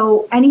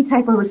 So any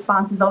type of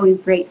response is always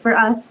great for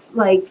us.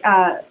 Like,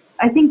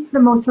 I think the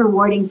most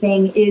rewarding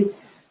thing is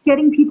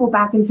getting people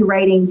back into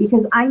writing,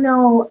 because I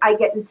know I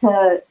get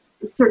into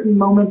certain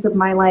moments of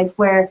my life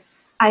where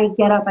I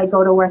get up, I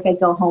go to work, I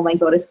go home, I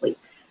go to sleep.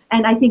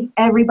 And I think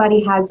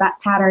everybody has that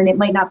pattern. It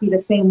might not be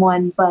the same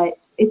one, but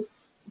it's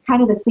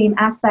kind of the same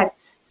aspect.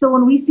 So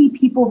when we see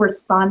people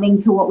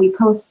responding to what we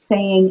post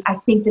saying, I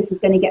think this is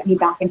going to get me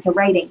back into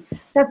writing,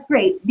 that's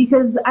great,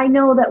 because I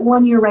know that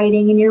when you're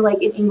writing and you're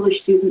like an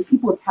English student,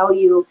 people tell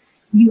you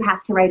you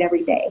have to write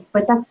every day,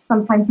 but that's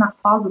sometimes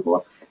not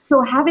plausible.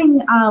 So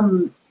having,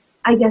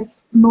 I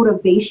guess,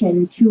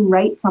 motivation to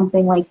write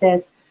something like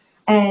this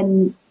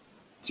and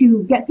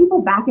to get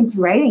people back into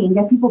writing and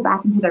get people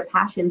back into their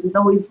passions is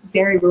always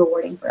very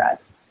rewarding for us.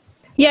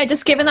 Yeah,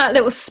 just giving that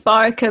little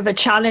spark of a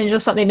challenge or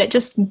something that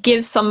just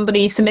gives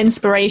somebody some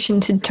inspiration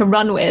to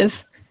run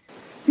with.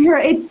 Sure,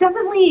 it's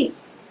definitely,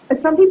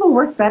 some people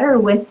work better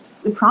with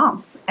the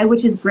prompts,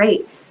 which is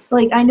great.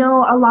 Like, I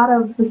know a lot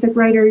of the fic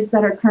writers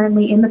that are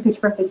currently in the Pitch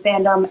Perfect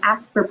fandom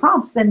ask for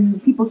prompts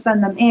and people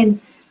send them in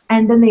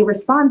and then they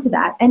respond to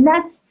that. And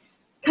that's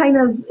kind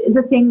of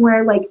the thing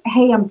where, like,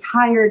 hey, I'm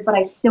tired, but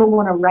I still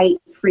want to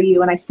write for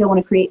you and I still want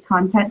to create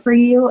content for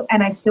you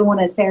and I still want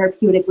to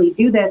therapeutically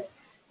do this.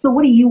 So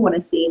what do you want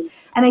to see?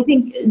 And I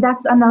think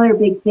that's another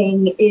big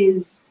thing,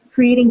 is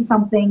creating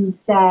something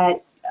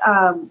that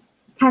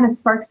kind of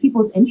sparks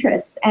people's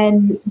interest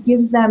and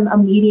gives them a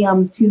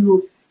medium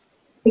to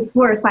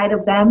explore a side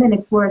of them and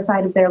explore a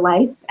side of their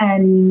life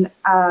and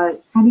kind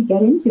of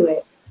get into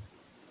it.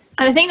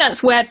 And I think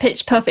that's where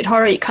Pitch Perfect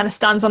Horror Week kind of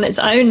stands on its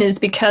own, is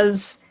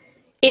because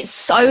it's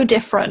so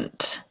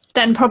different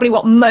than probably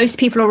what most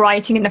people are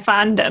writing in the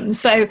fandom.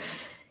 So,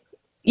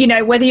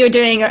 whether you're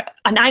doing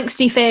an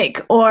angsty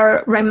fic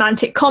or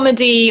romantic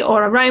comedy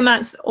or a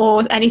romance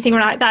or anything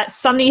like that,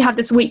 suddenly you have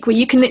this week where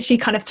you can literally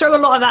kind of throw a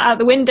lot of that out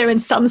the window in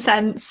some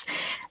sense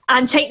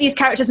and take these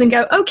characters and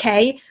go,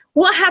 okay,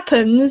 what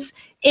happens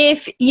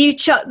if you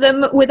chuck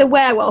them with a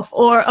werewolf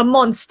or a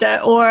monster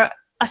or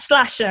a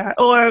slasher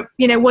or,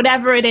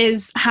 whatever it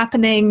is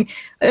happening,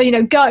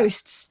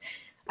 ghosts?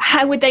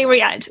 How would they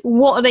react?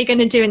 What are they going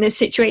to do in this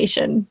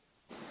situation?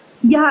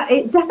 Yeah,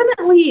 it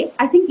definitely,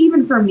 I think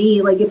even for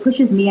me, like, it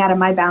pushes me out of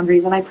my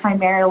boundaries, and I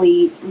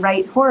primarily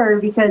write horror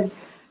because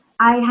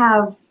I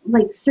have,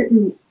 like,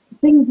 certain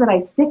things that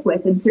I stick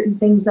with and certain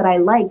things that I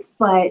like,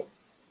 but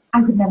I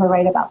would never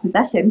write about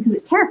possession because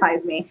it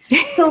terrifies me.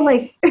 So,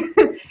 like,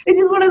 it's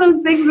just one of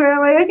those things where I'm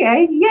like,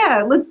 okay,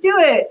 yeah, let's do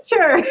it,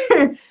 sure.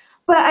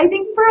 But I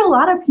think for a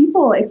lot of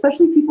people,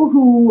 especially people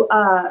who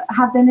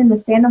have been in the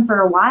fandom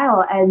for a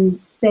while and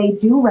they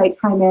do write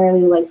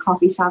primarily like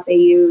coffee shop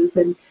AUs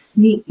and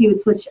meet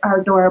cutes, which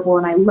are adorable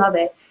and I love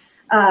it.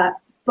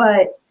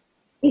 But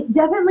it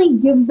definitely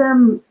gives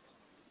them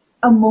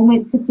a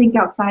moment to think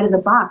outside of the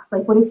box.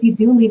 Like, what if you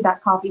do leave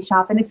that coffee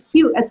shop and it's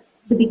cute at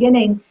the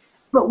beginning,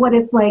 but what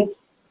if, like,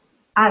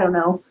 I don't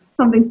know,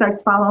 something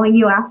starts following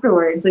you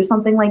afterwards or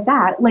something like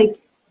that? Like,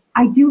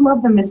 I do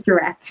love the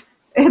misdirect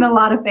in a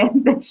lot of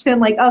fan fiction.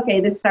 Like,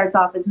 okay, this starts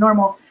off as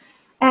normal.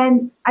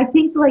 And I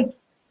think, like,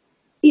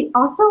 it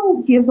also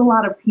gives a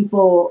lot of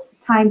people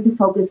time to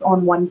focus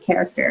on one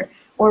character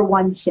or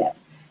one ship.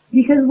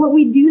 Because what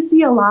we do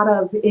see a lot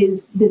of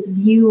is this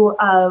view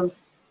of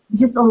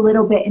just a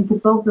little bit into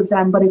both of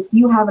them. But if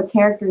you have a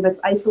character that's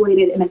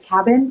isolated in a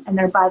cabin and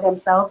they're by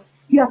themselves,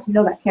 you have to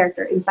know that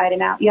character inside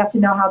and out. You have to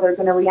know how they're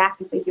going to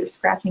react if they hear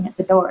scratching at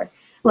the door.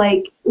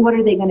 Like, what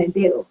are they going to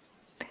do?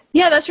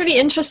 Yeah, that's really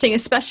interesting,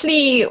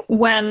 especially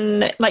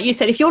when, like you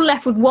said, if you're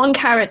left with one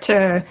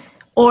character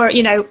or,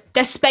 you know,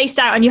 they're spaced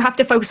out and you have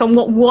to focus on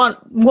what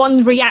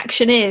one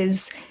reaction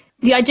is,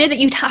 the idea that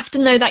you'd have to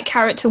know that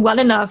character well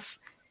enough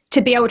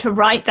to be able to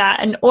write that,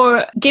 and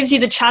or gives you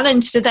the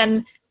challenge to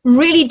then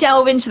really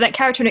delve into that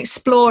character and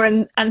explore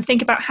and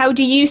think about, how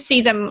do you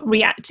see them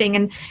reacting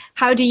and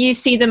how do you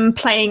see them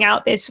playing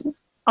out this?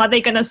 Are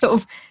they going to sort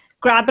of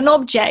grab an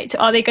object?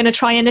 Are they going to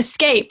try and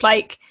escape?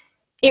 Like,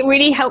 it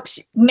really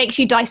makes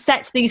you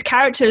dissect these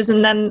characters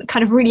and then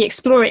kind of really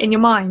explore it in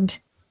your mind.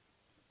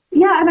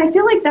 Yeah, and I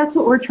feel like that's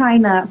what we're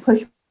trying to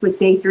push with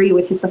day 3,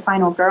 which is the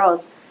final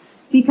girls,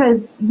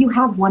 because you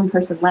have one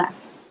person left.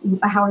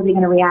 How are they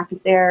going to react if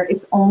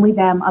it's only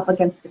them up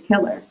against the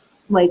killer?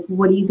 Like,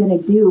 what are you going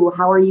to do?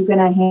 How are you going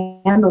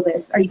to handle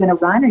this? Are you going to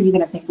run? Are you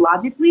going to think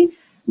logically?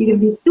 You're going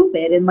to be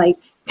stupid and like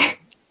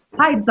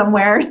hide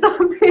somewhere or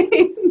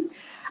something.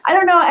 I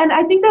don't know. And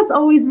I think that's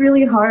always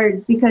really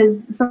hard,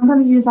 because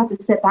sometimes you just have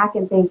to sit back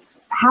and think,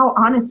 how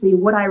honestly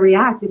would I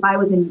react if I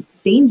was in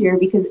danger?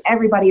 Because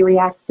everybody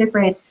reacts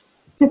different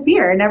to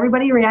fear and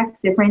everybody reacts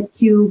different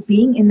to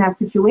being in that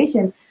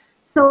situation.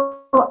 So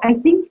I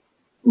think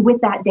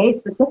with that day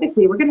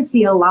specifically, we're going to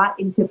see a lot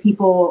into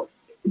people,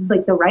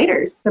 like the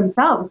writers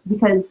themselves,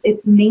 because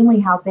it's mainly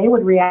how they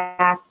would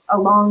react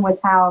along with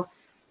how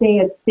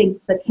they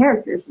think the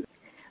characters.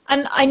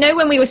 And I know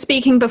when we were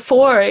speaking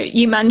before,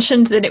 you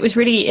mentioned that it was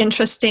really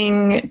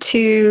interesting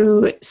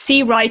to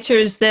see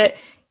writers that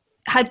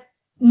had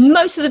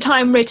most of the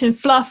time written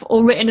fluff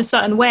or written a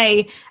certain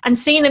way, and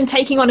seeing them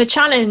taking on a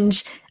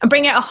challenge and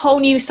bring out a whole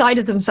new side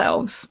of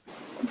themselves.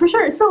 For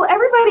sure. So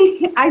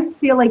everybody, I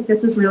feel like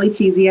this is really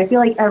cheesy. I feel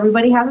like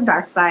everybody has a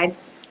dark side.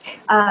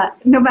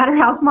 No matter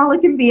how small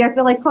it can be. I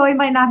feel like Chloe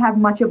might not have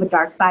much of a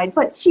dark side,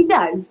 but she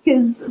does,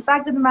 because the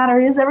fact of the matter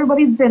is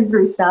everybody's been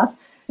through stuff.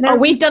 Oh,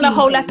 we've done a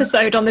whole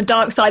episode on the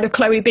dark side of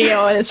Chloe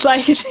Beale. It's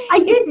like I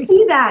did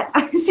see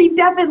that. She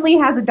definitely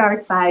has a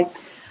dark side.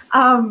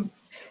 And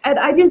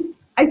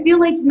I feel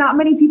like not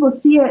many people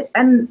see it.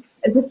 And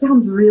this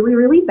sounds really,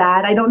 really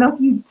bad. I don't know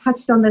if you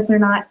touched on this or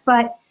not,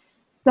 but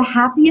the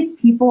happiest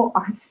people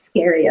are the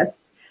scariest.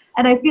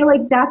 And I feel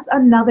like that's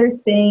another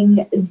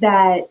thing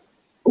that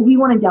we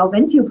want to delve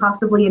into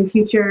possibly in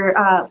future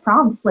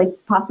prompts, like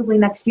possibly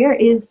next year,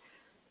 is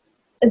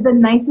the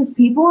nicest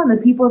people and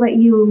the people that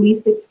you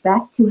least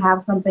expect to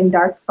have something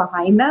dark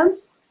behind them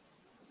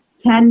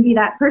can be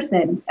that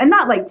person. And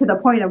not like to the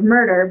point of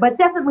murder, but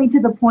definitely to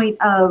the point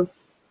of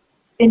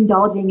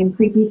indulging in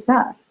creepy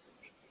stuff.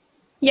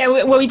 Yeah,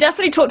 well, we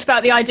definitely talked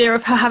about the idea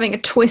of her having a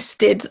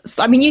twisted...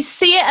 I mean, you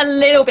see it a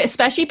little bit,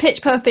 especially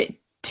Pitch Perfect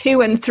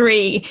 2 and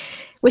 3,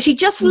 where she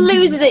just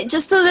loses it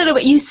just a little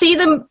bit. You see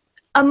them,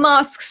 a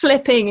mask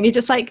slipping, and you're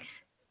just like,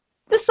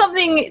 there's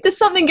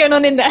something going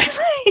on in there.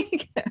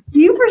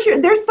 You for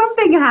sure, there's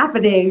something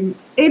happening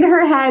in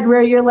her head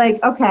where you're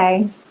like,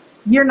 okay,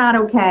 you're not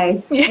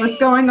okay. Yeah. What's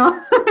going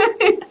on?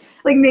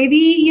 Like, maybe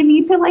you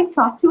need to like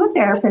talk to a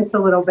therapist a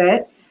little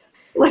bit.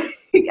 Like,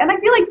 and I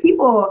feel like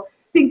people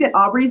think that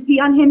Aubrey's the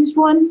unhinged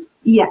one.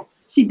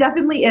 Yes, she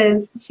definitely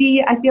is.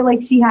 I feel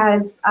like she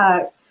has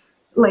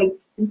like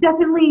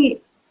definitely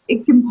a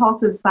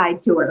compulsive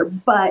side to her.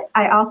 But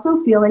I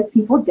also feel like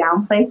people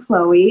downplay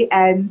Chloe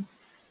and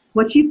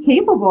what she's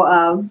capable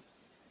of,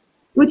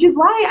 which is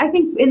why I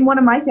think in one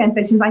of my fan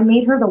fictions I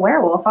made her the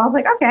werewolf. I was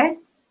like, okay,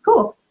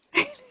 cool.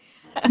 You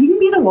can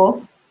be the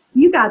wolf.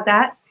 You got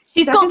that.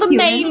 She's got the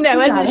mane though,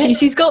 hasn't she?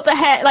 She's got the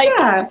hair, like,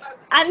 yeah,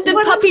 and the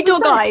 100%. Puppy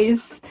dog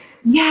eyes.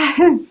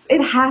 Yes,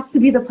 it has to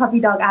be the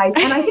puppy dog eyes.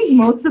 And I think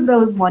most of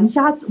those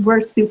one-shots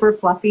were super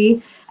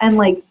fluffy and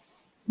like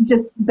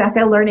just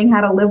Becca learning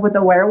how to live with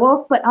a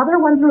werewolf. But other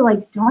ones were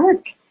like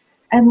dark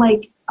and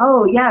like,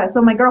 oh yeah,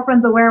 so my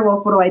girlfriend's a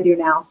werewolf. What do I do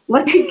now?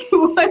 Like,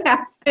 what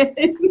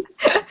happened?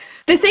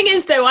 The thing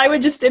is though, I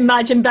would just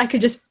imagine Becca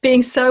just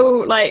being so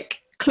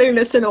like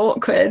clueless and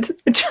awkward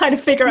and trying to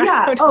figure out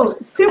how to... Oh,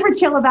 super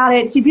chill about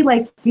it. She'd be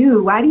like,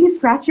 dude, why do you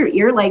scratch your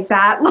ear like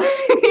that? Like,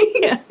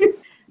 yeah.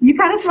 You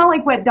kind of smell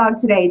like wet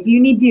dog today. Do you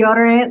need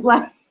deodorant?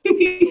 Like,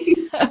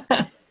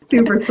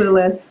 super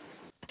clueless.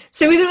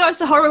 So with regards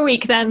to Horror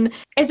Week then,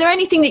 is there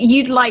anything that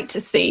you'd like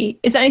to see?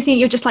 Is there anything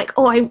you're just like,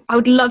 oh, I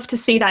would love to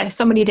see that if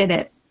somebody did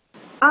it?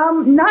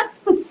 Not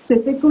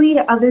specifically,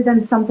 other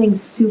than something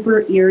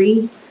super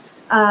eerie.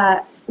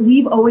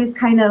 We've always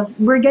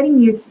we're getting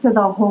used to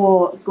the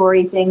whole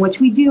gory thing, which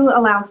we do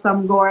allow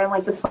some gore and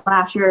like the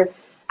slasher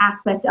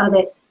aspect of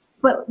it.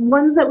 But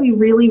ones that we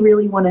really,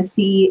 really want to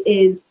see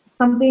is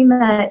something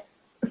that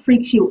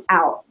freaks you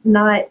out,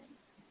 not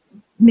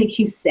makes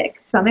you sick,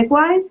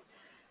 stomach-wise.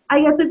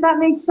 I guess if that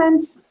makes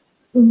sense.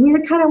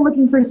 We're kind of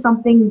looking for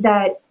something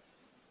that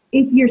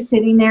if you're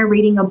sitting there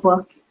reading a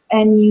book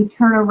and you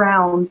turn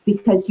around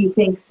because you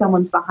think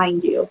someone's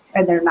behind you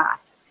and they're not.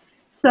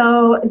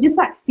 So just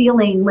that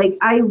feeling, like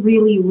I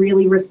really,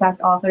 really respect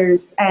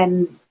authors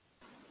and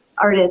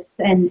artists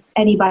and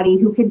anybody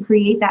who can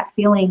create that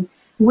feeling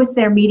with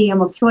their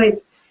medium of choice.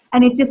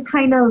 And it's just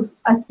kind of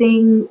a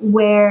thing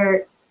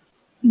where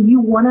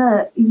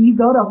you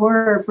go to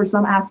horror for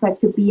some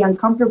aspect to be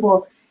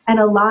uncomfortable. And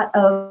a lot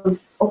of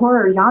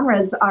horror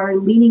genres are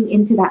leaning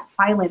into that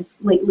silence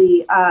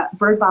lately.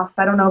 Bird Box,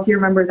 I don't know if you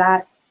remember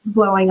that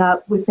blowing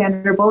up with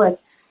Sandra Bullock.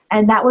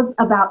 And that was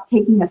about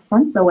taking a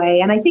sense away.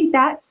 And I think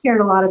that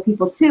scared a lot of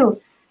people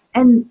too.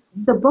 And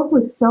the book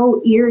was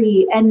so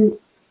eerie. And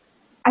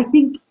I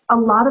think a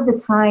lot of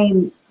the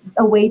time,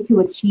 a way to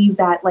achieve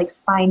that like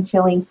spine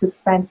chilling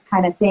suspense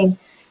kind of thing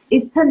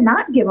is to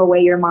not give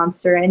away your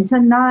monster and to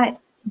not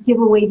give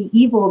away the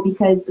evil,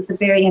 because at the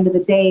very end of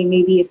the day,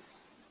 maybe it's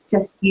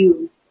just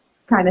you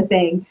kind of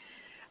thing.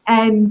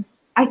 And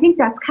I think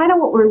that's kind of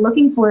what we're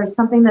looking for, is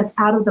something that's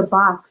out of the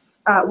box.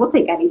 We'll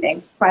take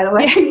anything, by the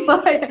way.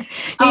 But, you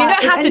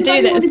don't have to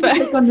do this.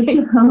 But on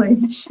the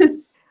challenge.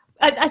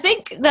 I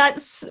think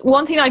that's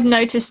one thing I've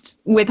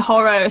noticed with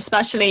horror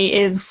especially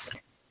is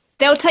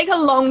they'll take a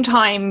long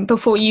time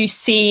before you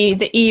see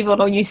the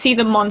evil or you see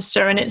the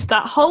monster. And it's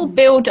that whole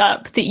build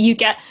up that you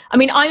get. I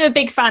mean, I'm a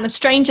big fan of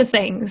Stranger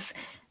Things,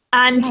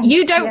 and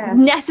you don't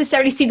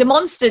necessarily see the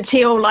monster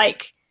till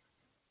like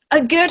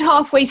a good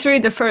halfway through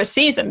the first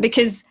season,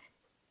 because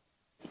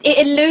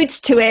it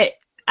alludes to it.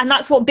 And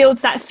that's what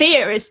builds that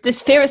fear, is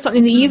this fear of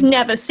something that you've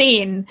never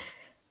seen.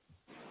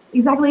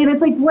 Exactly. And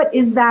it's like, what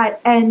is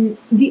that? And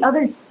the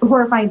other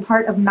horrifying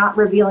part of not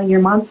revealing your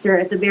monster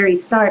at the very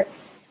start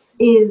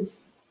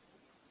is,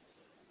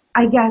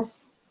 I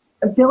guess,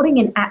 building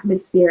an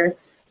atmosphere.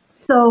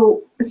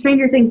 So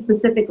Stranger Things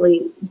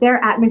specifically,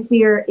 their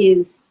atmosphere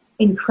is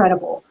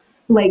incredible.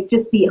 Like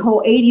just the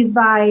whole 80s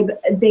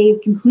vibe,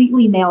 they've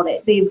completely nailed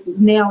it. They've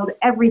nailed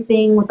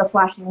everything with the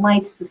flashing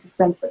lights, the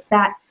suspense with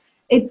that.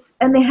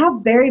 And they have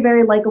very,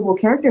 very likable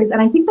characters.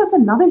 And I think that's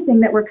another thing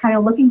that we're kind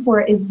of looking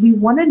for, is we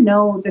want to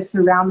know the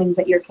surroundings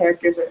that your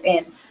characters are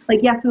in.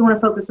 Like, yes, we want to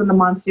focus on the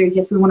monsters.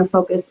 Yes, we want to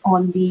focus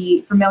on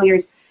the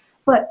familiars.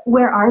 But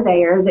where are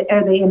they? Are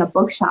they in a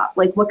bookshop?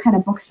 Like, what kind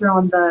of books are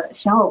on the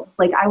shelves?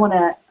 Like, I want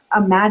to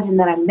imagine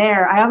that I'm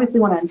there. I obviously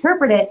want to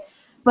interpret it,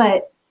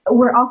 but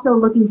we're also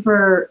looking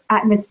for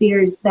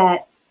atmospheres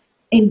that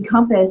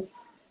encompass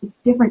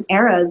different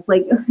eras.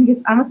 Like, I guess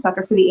I'm a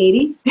sucker for the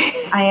 80s.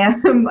 I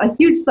am a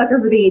huge sucker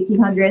for the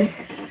 1800s.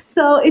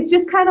 So it's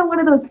just kind of one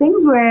of those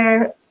things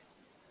where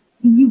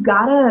you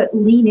gotta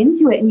lean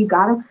into it and you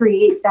gotta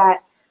create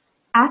that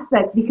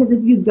aspect, because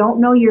if you don't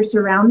know your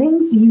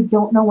surroundings, you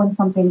don't know when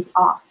something's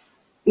off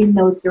in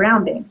those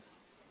surroundings.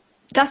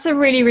 That's a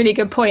really, really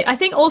good point. I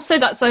think also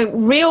that's a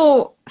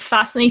real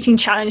fascinating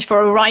challenge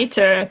for a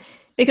writer,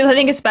 because I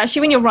think especially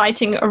when you're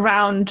writing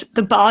around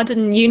the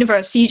Barden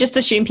universe, you just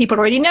assume people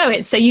already know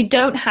it. So you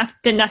don't have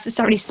to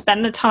necessarily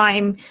spend the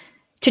time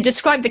to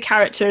describe the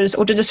characters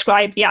or to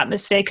describe the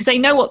atmosphere, because they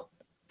know what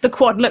the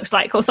quad looks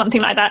like or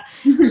something like that.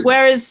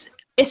 Whereas,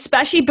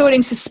 especially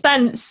building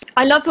suspense,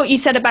 I love what you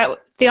said about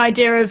the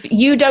idea of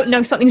you don't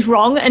know something's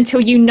wrong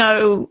until you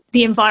know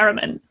the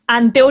environment.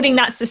 And building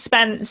that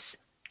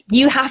suspense,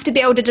 you have to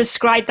be able to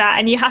describe that,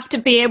 and you have to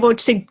be able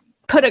to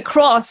put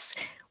across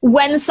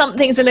when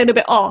something's a little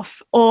bit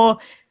off or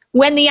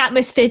when the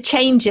atmosphere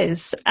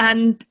changes.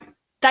 And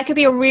that could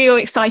be a real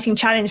exciting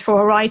challenge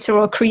for a writer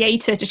or a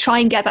creator to try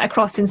and get that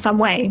across in some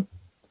way.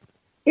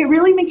 It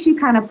really makes you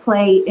kind of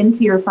play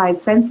into your five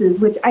senses,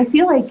 which I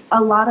feel like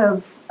a lot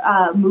of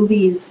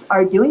movies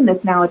are doing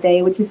this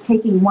nowadays, which is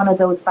taking one of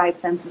those five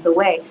senses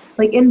away.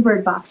 Like in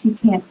Bird Box, you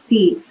can't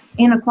see.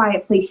 In A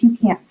Quiet Place, you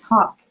can't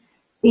talk.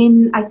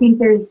 I think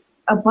there's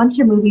a bunch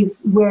of movies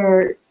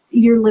where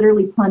you're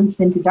literally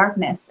plunged into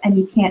darkness and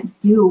you can't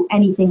do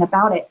anything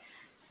about it.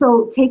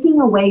 So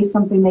taking away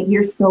something that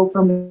you're so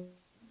familiar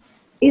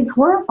is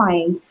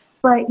horrifying,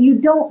 but you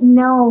don't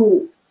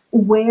know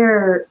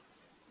where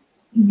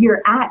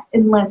you're at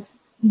unless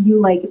you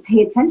like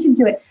pay attention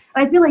to it.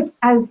 And I feel like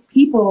as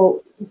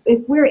people,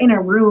 if we're in a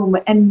room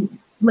and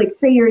like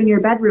say you're in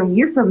your bedroom,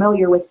 you're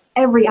familiar with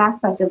every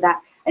aspect of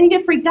that. And you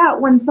get freaked out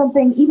when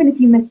something, even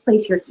if you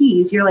misplace your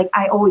keys, you're like,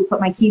 I always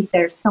put my keys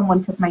there.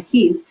 Someone took my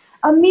keys.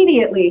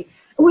 Immediately.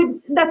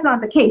 That's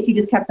not the case. You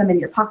just kept them in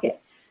your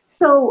pocket.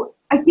 So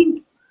I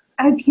think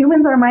as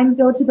humans, our minds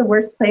go to the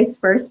worst place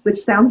first,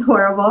 which sounds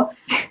horrible.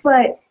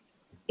 But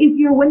if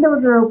your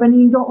windows are open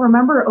and you don't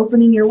remember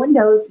opening your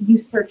windows, you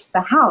search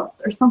the house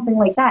or something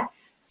like that.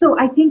 So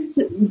I think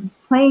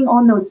playing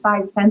on those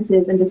five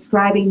senses and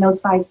describing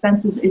those five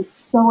senses is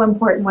so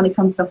important when it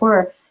comes to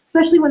horror,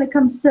 especially when it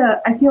comes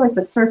to, I feel like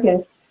the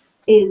circus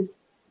is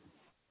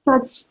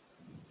such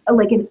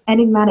like an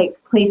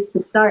enigmatic place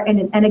to start and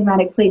an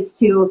enigmatic place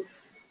to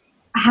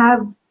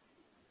have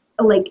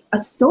like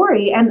a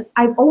story. And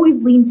I've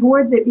always leaned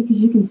towards it because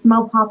you can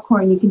smell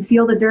popcorn, you can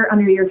feel the dirt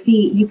under your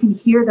feet, you can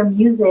hear the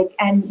music,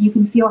 and you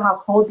can feel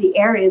how cold the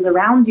air is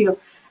around you.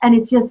 And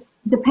it's just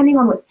depending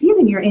on what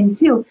season you're in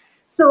too.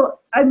 So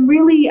I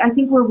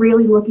think we're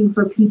really looking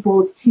for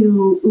people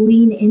to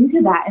lean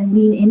into that and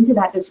lean into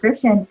that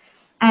description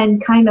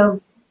and kind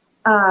of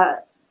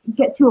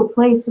get to a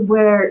place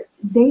where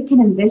they can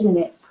envision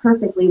it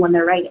perfectly when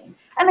they're writing.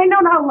 And I know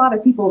not a lot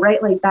of people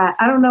write like that.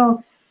 I don't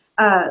know.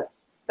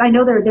 I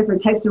know there are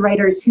different types of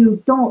writers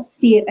who don't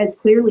see it as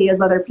clearly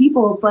as other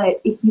people, but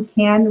if you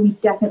can, we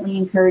definitely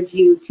encourage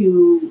you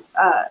to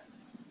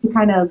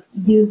kind of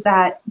use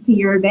that to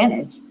your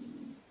advantage.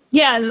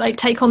 Yeah, like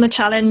take on the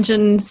challenge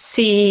and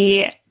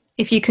see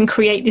if you can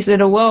create these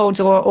little worlds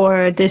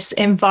or this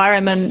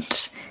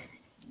environment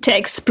to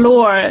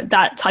explore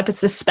that type of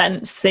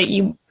suspense that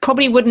you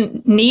probably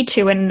wouldn't need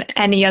to in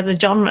any other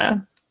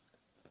genre.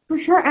 For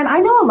sure. And I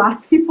know a lot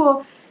of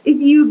people, if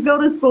you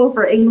go to school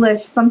for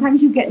English,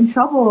 sometimes you get in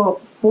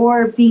trouble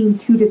for being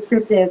too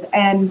descriptive.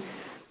 And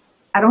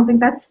I don't think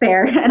that's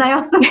fair. And I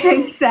also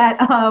think that,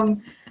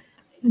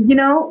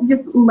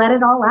 just let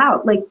it all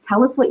out. Like,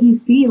 tell us what you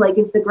see. Like,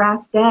 is the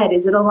grass dead?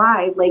 Is it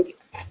alive? Like,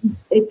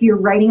 if you're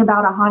writing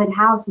about a haunted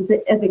house, is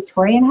it a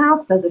Victorian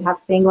house? Does it have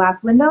stained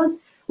glass windows?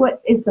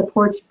 What is the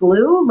porch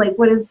blue? Like,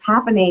 what is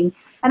happening?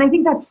 And I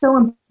think that's so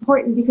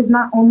important because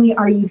not only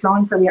are you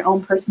drawing from your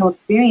own personal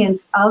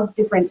experience of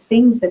different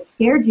things that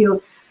scared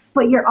you,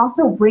 but you're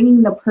also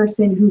bringing the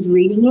person who's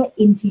reading it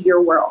into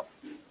your world.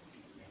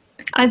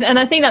 And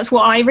I think that's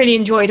what I really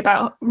enjoyed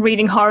about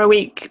reading Horror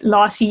Week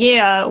last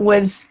year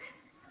was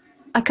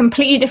a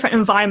completely different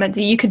environment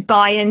that you could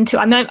buy into.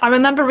 I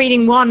remember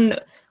reading one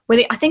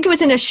where I think it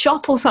was in a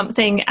shop or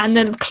something, and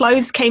the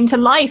clothes came to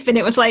life, and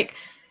it was like,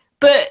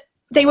 but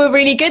they were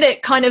really good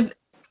at kind of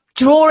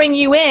drawing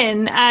you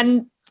in,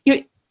 and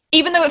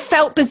even though it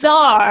felt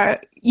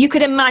bizarre, you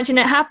could imagine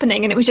it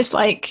happening, and it was just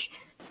like,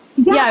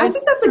 I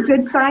think that's a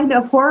good sign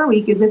of Horror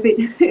Week. Is if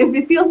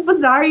it feels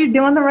bizarre, you're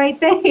doing the right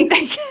thing.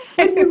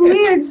 It's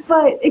weird,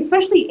 but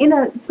especially in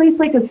a place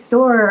like a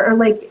store or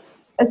like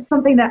it's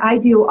something that I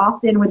do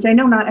often, which I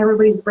know not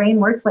everybody's brain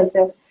works like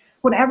this.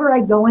 Whenever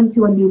I go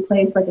into a new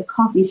place, like a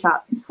coffee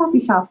shop, these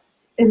coffee shops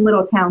in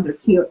little towns are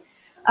cute.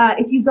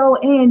 If you go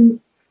in,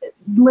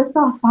 list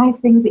off 5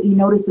 things that you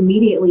notice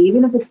immediately,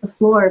 even if it's the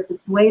floor, if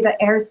it's the way the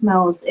air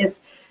smells, if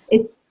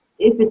it's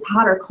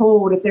hot or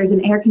cold, if there's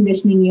an air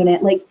conditioning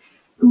unit, like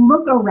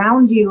look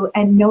around you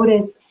and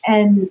notice.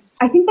 And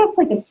I think that's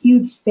like a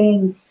huge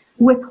thing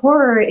with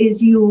horror is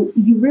you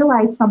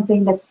realize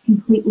something that's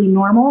completely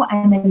normal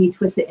and then you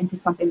twist it into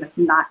something that's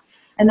not.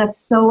 And that's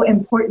so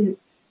important.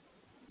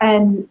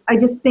 And I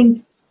just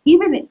think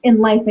even in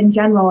life in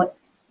general,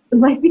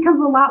 life becomes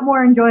a lot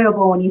more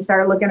enjoyable when you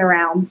start looking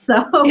around.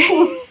 So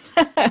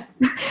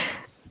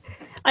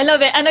I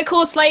love it. And of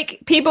course,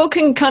 like people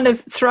can kind of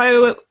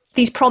throw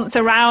these prompts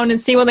around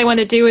and see what they want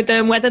to do with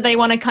them, whether they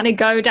want to kind of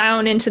go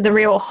down into the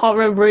real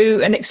horror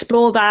route and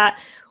explore that,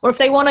 or if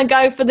they want to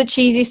go for the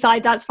cheesy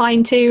side, that's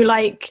fine too.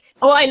 Like,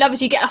 what I love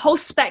is you get a whole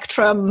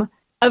spectrum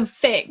of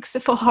fics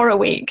for Horror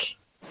Week.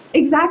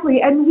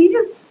 Exactly. And we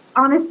just,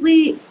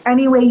 honestly,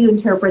 any way you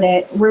interpret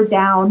it, we're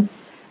down.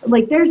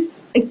 Like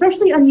there's,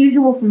 especially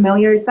unusual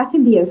familiars, that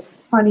can be as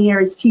funny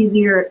or as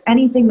cheesy or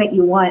anything that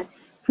you want,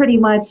 pretty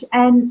much.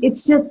 And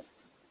it's just,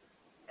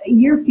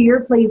 your fear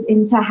plays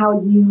into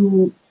how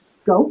you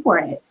go for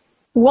it.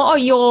 What are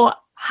your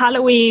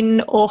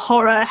Halloween or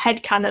horror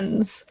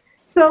headcanons?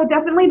 So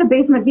definitely the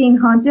basement being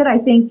haunted. I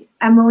think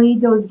Emily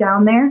goes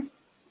down there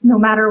no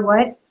matter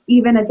what,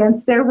 even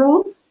against their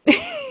rules.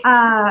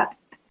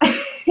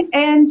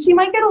 And she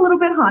might get a little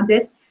bit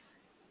haunted.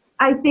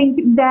 I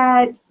think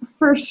that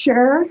for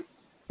sure,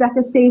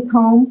 Becca stays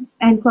home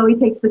and Chloe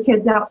takes the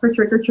kids out for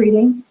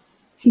trick-or-treating.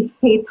 She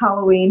hates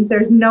Halloween.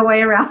 There's no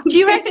way around Do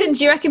you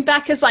reckon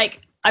Becca's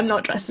like, I'm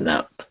not dressing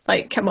up?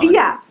 Like, come on.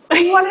 Yeah,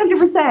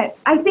 100%.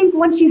 I think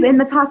once she's in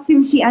the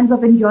costume, she ends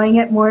up enjoying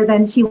it more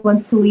than she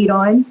wants to lead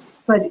on.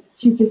 But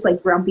she's just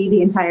like grumpy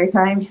the entire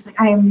time. She's like,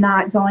 I am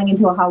not going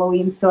into a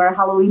Halloween store.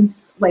 Halloween's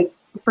like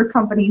for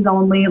companies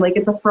only. Like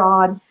it's a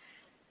fraud.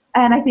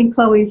 And I think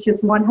Chloe's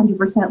just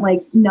 100%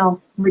 like, no,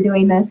 we're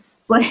doing this.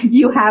 Like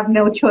you have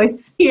no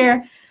choice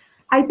here.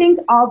 I think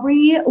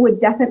Aubrey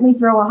would definitely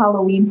throw a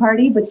Halloween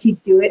party, but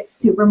she'd do it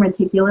super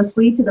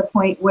meticulously to the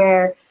point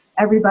where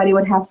everybody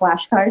would have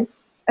flashcards.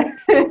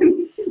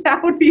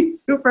 That would be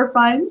super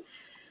fun.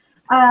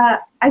 I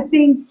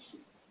think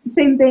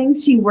same thing.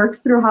 She works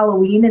through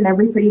Halloween and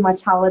every pretty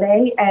much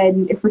holiday.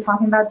 And if we're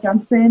talking about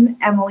Jumps-In,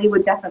 Emily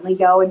would definitely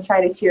go and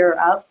try to cheer her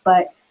up,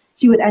 but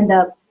she would end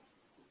up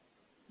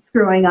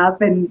screwing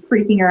up and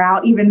freaking her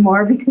out even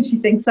more because she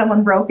thinks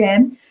someone broke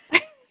in.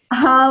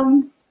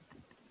 I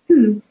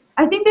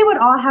think they would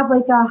all have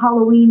like a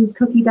Halloween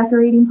cookie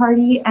decorating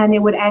party and it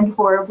would end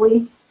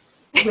horribly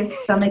with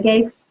stomach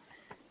aches.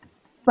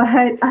 But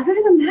other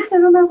than that, I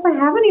don't know if I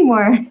have any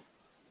more.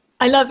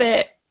 I love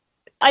it.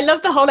 I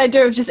love the whole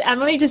idea of just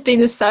Emily just being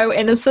the so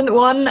innocent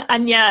one,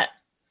 and yet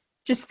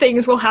just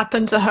things will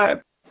happen to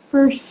her.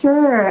 For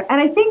sure. And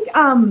I think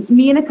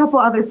me and a couple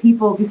other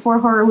people before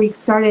Horror Week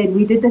started,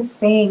 we did this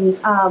thing.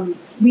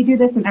 We do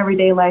this in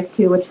everyday life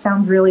too, which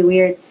sounds really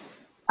weird.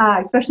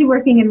 Especially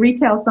working in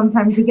retail,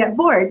 sometimes you get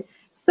bored.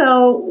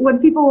 So when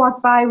people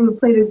walk by, we would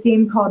play this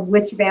game called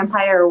Witch,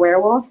 Vampire, or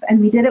Werewolf.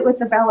 And we did it with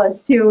the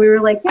Bellas too. We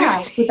were like,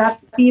 yeah, would that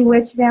be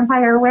Witch,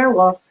 Vampire, or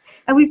Werewolf?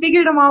 And we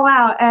figured them all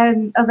out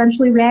and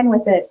eventually ran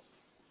with it.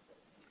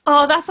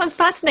 Oh, that sounds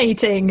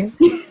fascinating.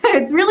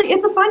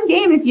 It's a fun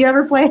game if you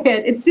ever play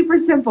it. It's super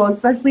simple,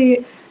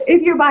 especially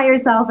if you're by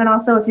yourself, and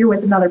also if you're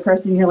with another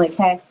person, you're like,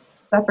 hey,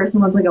 that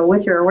person looks like a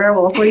witch or a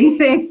werewolf. What do you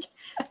think?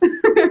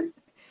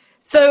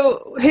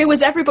 So who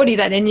was everybody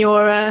then in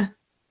your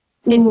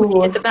in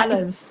the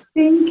Bellas? I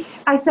think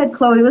I said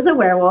Chloe was a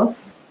werewolf.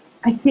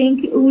 I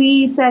think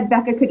we said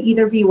Becca could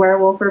either be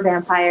werewolf or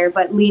vampire,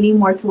 but leaning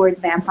more towards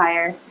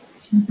vampire.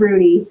 She's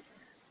broody.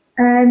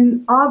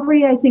 And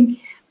Aubrey, I think,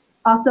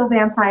 also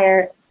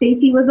vampire.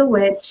 Stacy was a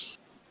witch.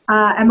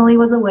 Emily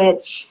was a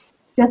witch.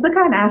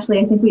 Jessica and Ashley,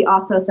 I think we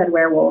also said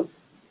werewolf.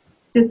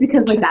 Just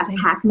because like that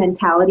pack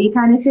mentality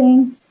kind of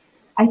thing.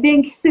 I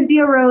think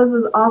Cynthia Rose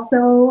was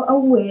also a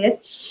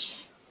witch.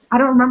 I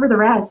don't remember the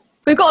rest.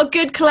 We've got a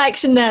good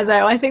collection there,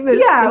 though. I think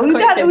that's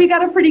we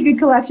got a pretty good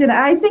collection.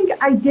 I think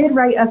I did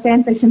write a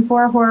fan fiction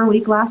for Horror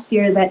Week last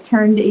year that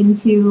turned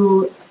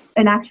into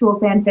an actual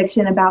fan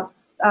fiction about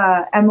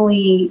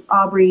Emily,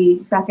 Aubrey,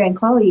 Becca, and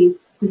Chloe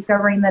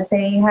discovering that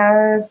they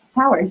have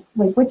powers,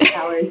 like witch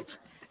powers,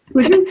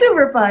 which is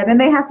super fun, and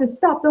they have to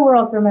stop the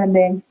world from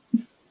ending.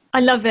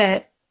 I love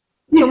it.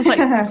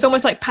 It's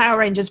almost like Power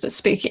Rangers, but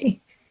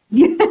spooky.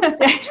 Yeah.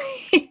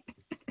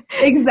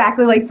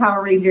 Exactly like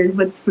Power Rangers,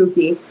 but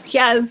spooky.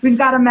 Yes. We've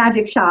got a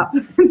magic shop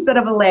instead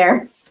of a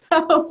lair.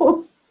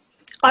 So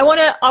I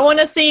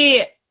wanna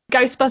see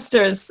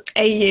Ghostbusters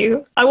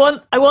AU. I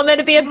want there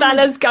to be a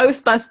Bella's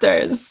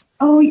Ghostbusters.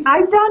 Oh,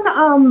 I've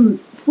done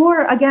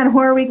for again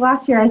Horror Week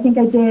last year. I think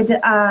I did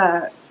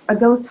a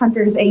Ghost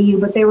Hunters AU,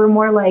 but they were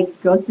more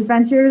like Ghost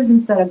Adventures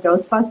instead of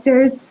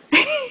Ghostbusters.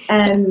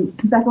 And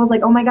Becca was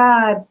like, "Oh my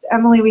God,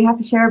 Emily, we have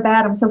to share a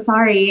bed. I'm so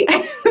sorry."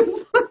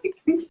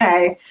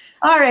 Okay.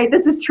 All right,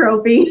 this is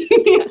trophy.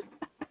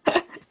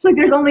 It's like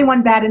there's only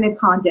one bed and it's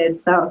haunted,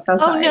 so sorry.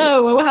 Oh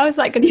no, well, how is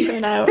that going to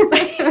turn out?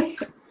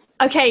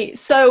 Okay,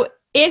 so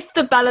if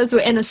the Bellas were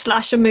in a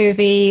slasher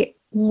movie,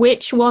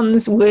 which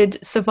ones would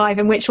survive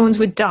and which ones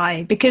would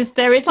die? Because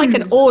there is like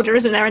an order,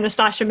 isn't there, in a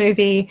slasher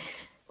movie?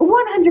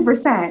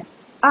 100%.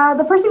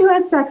 The person who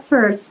has sex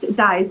first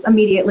dies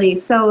immediately.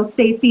 So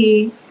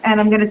Stacy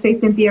and I'm going to say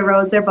Cynthia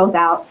Rose, they're both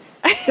out.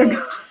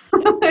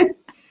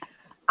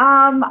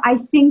 I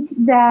think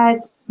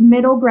that good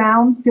middle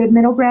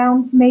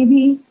grounds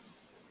maybe,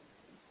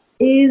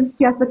 is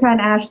Jessica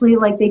and Ashley.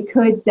 Like they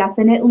could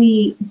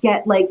definitely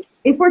get like,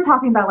 if we're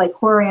talking about like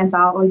horror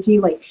anthology,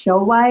 like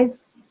show wise,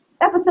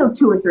 episode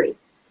 2 or 3,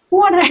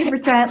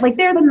 100%. Like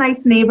they're the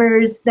nice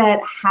neighbors that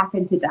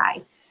happen to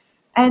die.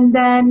 And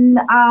then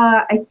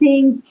I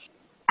think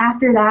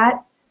after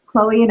that,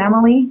 Chloe and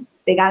Emily,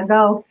 they gotta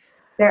go.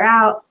 They're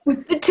out.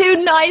 The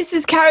two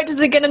nicest characters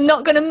are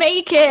not gonna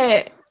make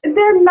it.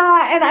 They're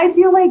not, and I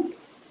feel like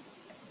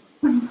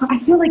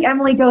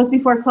Emily goes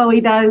before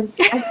Chloe does,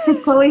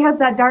 because Chloe has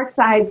that dark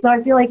side, so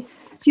I feel like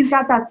she's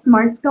got that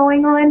smarts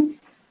going on.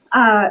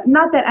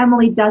 Not that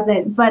Emily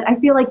doesn't, but I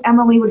feel like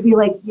Emily would be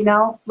like,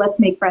 let's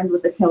make friends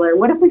with the killer.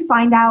 What if we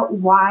find out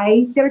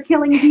why they're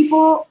killing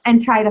people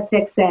and try to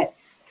fix it?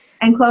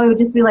 And Chloe would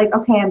just be like,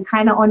 okay, I'm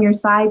kind of on your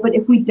side, but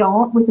if we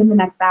don't, within the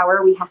next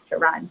hour, we have to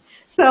run.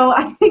 So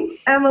I think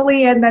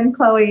Emily and then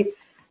Chloe.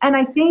 And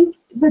I think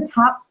the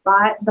top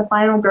spot, the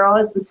final girl,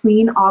 is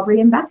between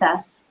Aubrey and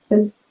Becca,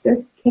 because they're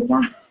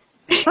kick-ass.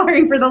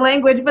 Sorry for the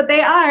language, but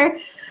they are.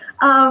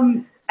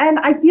 And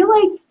I feel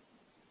like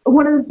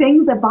one of the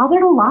things that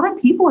bothered a lot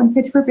of people in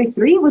Pitch Perfect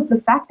 3 was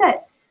the fact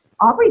that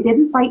Aubrey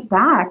didn't fight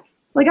back.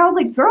 Like, I was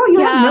like, girl, you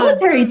have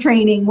military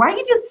training. Why are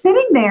you just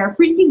sitting there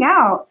freaking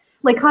out?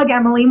 Like, hug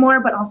Emily more,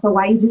 but also,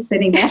 why are you just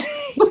sitting there?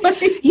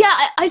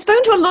 Yeah, I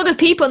spoke to a lot of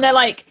people, and they're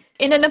like,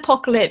 in an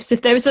apocalypse,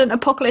 if there was an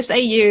apocalypse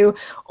AU,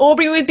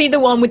 Aubrey would be the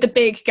one with the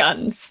big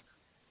guns.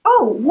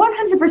 Oh,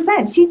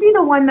 100%. She'd be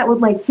the one that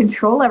would, like,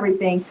 control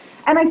everything.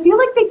 And I feel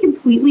like they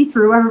completely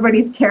threw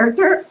everybody's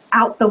character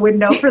out the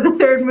window for the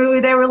third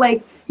movie. They were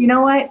like, you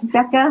know what,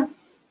 Becca,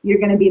 you're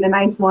going to be the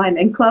nice one.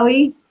 And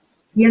Chloe,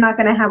 you're not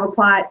going to have a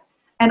plot.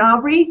 And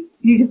Aubrey,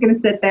 you're just going to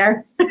sit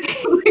there.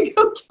 Like,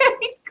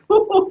 okay,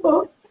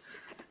 cool.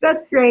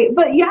 That's great.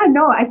 But, yeah,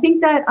 no, I think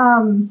that,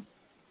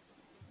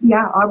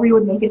 Aubrey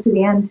would make it to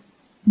the end.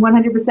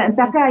 100%.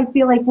 Becca, I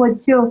feel like,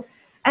 would too.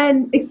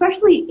 And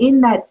especially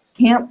in that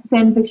camp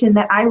fan fiction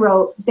that I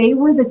wrote, they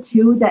were the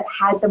two that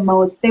had the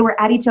most, they were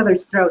at each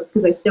other's throats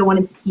because I still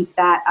wanted to keep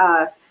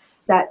that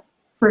that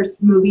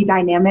first movie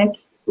dynamic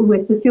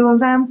with the two of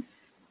them.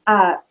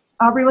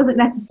 Aubrey wasn't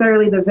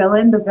necessarily the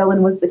villain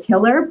was the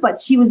killer, but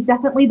she was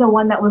definitely the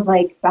one that was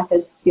like,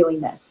 Becca's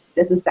doing this.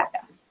 This is Becca.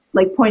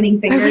 Like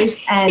pointing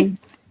fingers. And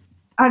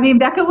I mean,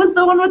 Becca was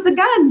the one with the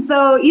gun.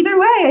 So either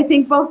way, I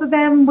think both of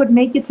them would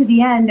make it to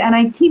the end. And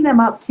I teamed them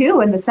up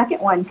too in the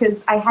second one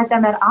because I had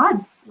them at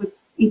odds with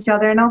each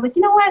other. And I was like,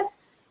 you know what?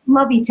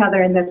 Love each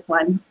other in this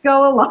one.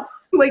 Go along.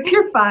 Like,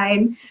 you're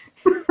fine.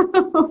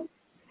 So.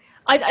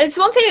 It's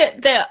one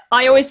thing that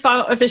I always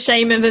found of a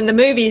shame in the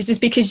movies is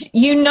because,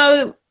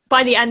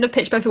 by the end of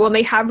Pitch Perfect 1,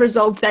 they have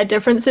resolved their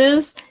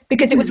differences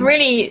because it was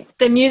really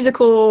the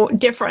musical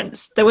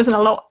difference. There wasn't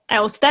a lot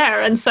else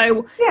there. And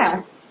so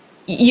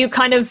you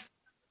kind of,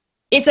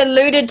 it's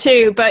alluded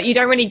to, but you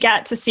don't really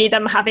get to see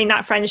them having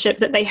that friendship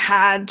that they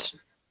had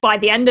by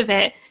the end of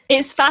it.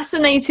 It's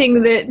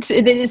fascinating that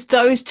it is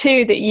those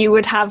two that you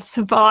would have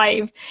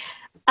survive.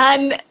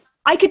 And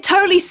I could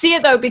totally see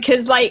it though,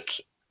 because like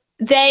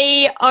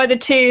they are the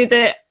two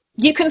that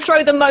you can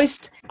throw the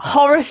most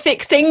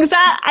horrific things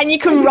at and you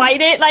can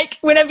write it. Like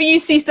whenever you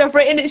see stuff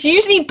written, it's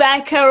usually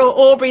Becca or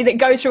Aubrey that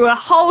go through a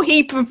whole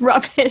heap of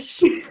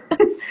rubbish.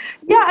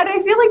 Yeah, and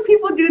I feel like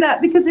people do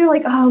that because they're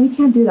like, oh, we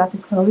can't do that to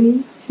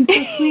Chloe. She's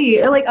so sweet.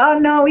 They're like, oh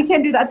no, we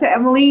can't do that to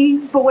Emily.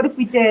 But what if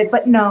we did?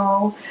 But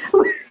no.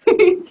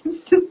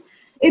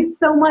 It's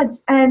so much.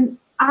 And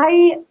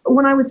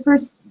when I was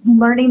first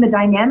learning the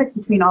dynamic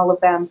between all of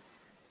them,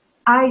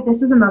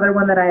 this is another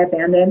one that I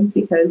abandoned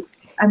because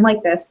I'm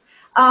like this.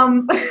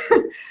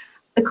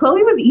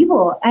 Chloe was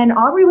evil and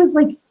Aubrey was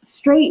like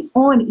straight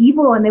on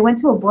evil, and they went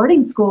to a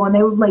boarding school and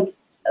they would like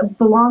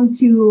belong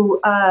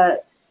to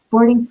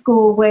boarding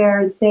school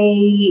where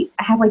they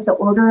had like the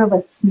order of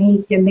a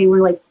snake, and they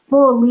were like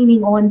full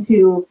leaning on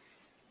to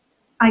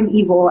I'm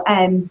evil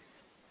and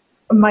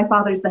my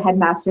father's the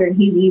headmaster and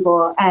he's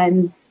evil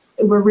and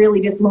we're really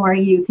just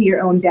luring you to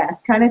your own death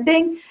kind of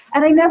thing.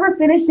 And I never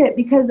finished it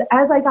because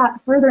as I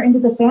got further into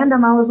the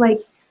fandom, I was like,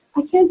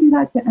 I can't do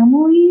that to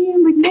Emily.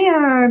 I'm like,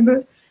 man,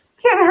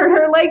 can't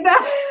hurt her like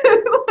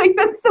that. Like,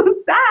 that's so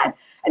sad.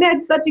 And it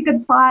had such a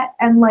good plot.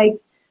 And like,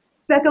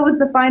 Becca was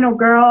the final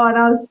girl. And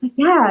I was just like,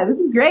 yeah, this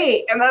is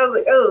great. And I was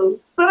like, oh,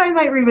 but I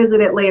might revisit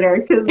it later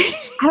because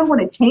I don't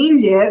want to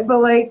change it.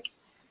 But like,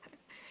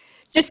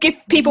 just give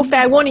people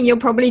fair warning. You're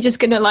probably just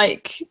going to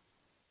like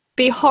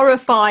be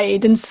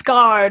horrified and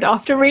scarred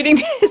after reading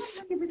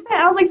this.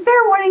 I was like,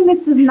 fair warning,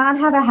 this does not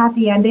have a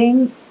happy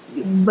ending.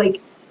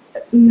 Like,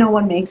 no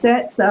one makes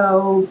it,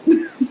 so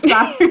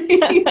sorry.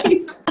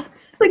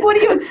 Like, what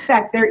do you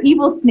expect? They're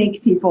evil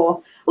snake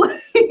people.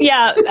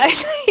 Yeah,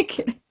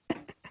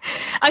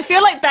 I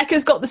feel like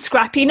Becca's got the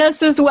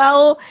scrappiness as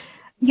well,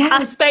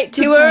 aspect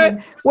to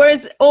her,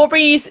 whereas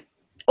Aubrey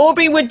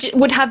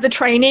would have the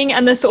training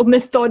and the sort of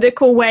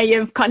methodical way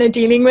of kind of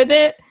dealing with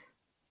it.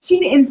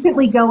 She'd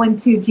instantly go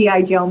into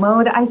G.I. Joe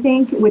mode, I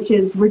think, which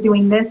is we're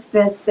doing this,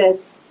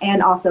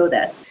 and also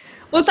this.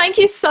 Well, thank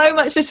you so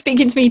much for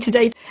speaking to me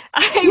today.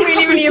 I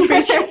really, really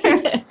appreciate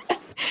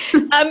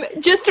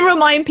it. Just to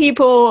remind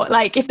people,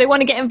 like, if they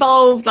want to get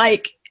involved,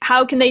 like,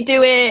 how can they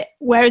do it?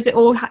 Where is it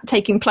all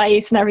taking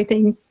place and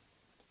everything?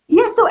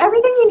 Yeah, so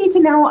everything you need to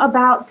know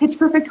about Pitch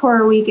Perfect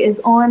Horror Week is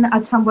on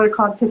a Tumblr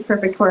called Pitch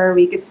Perfect Horror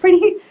Week. It's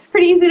pretty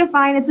easy to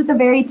find. It's at the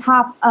very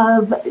top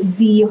of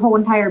the whole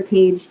entire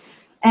page.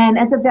 And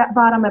at the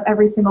bottom of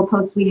every single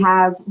post we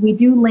have, we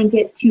do link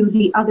it to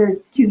the other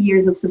 2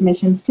 years of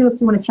submissions, too, if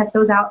you want to check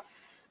those out.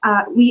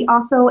 We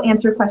also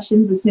answer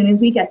questions as soon as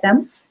we get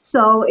them.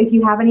 So if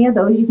you have any of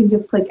those, you can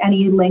just click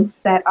any links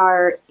that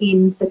are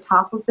in the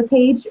top of the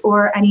page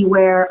or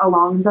anywhere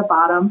along the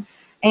bottom,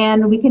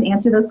 and we can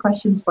answer those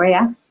questions for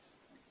you.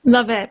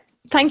 Love it.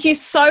 Thank you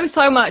so,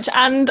 so much.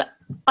 And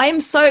I'm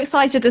so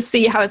excited to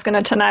see how it's going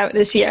to turn out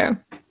this year.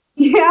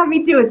 Yeah,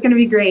 me too. It's going to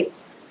be great.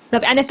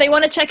 And if they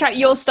want to check out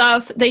your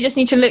stuff, they just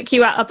need to look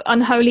you up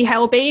Unholy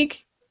Helbig.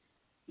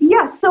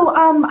 Yeah, so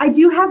I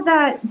do have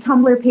that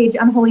Tumblr page,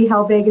 Unholy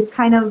Helbig. It's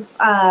kind of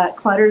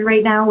cluttered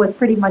right now with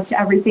pretty much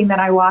everything that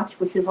I watch,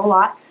 which is a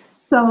lot.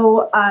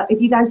 So if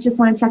you guys just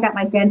want to check out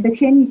my fan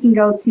fiction, you can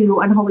go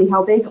to Unholy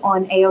Helbig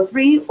on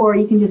AO3, or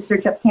you can just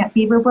search up Camp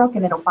Beaverbrook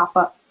and it'll pop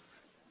up.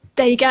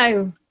 There you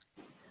go.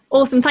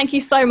 Awesome. Thank you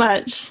so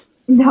much.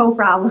 No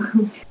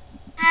problem.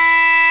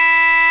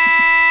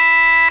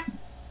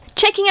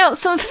 Checking out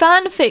some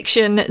fan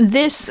fiction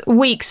this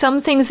week, some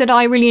things that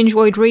I really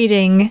enjoyed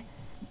reading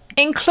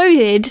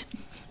included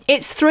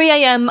It's 3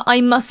 a.m.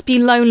 I Must Be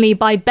Lonely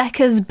by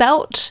Becca's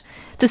Belt.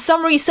 The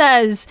summary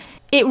says,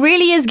 it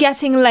really is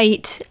getting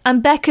late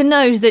and Becca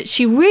knows that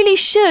she really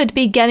should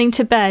be getting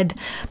to bed,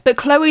 but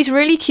Chloe's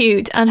really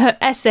cute and her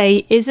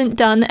essay isn't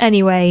done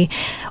anyway.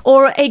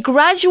 Or a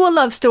gradual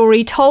love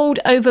story told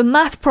over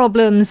math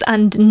problems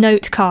and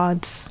note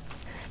cards.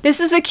 This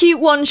is a cute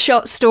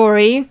one-shot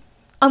story.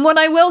 And what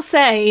I will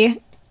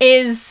say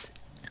is,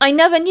 I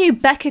never knew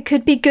Becca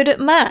could be good at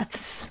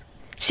maths.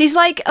 She's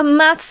like a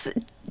maths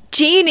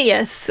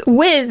genius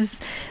whiz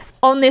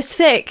on this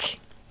fic.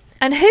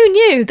 And who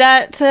knew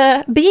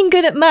that being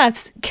good at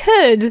maths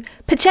could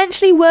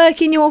potentially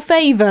work in your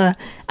favour,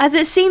 as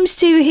it seems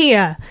to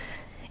here.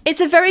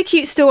 It's a very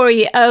cute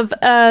story of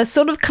a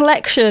sort of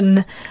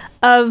collection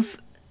of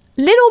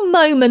little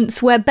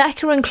moments where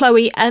Becca and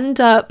Chloe end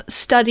up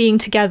studying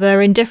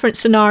together in different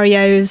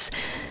scenarios.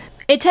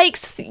 It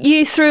takes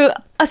you through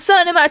a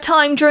certain amount of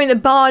time during the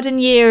Barden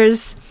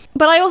years,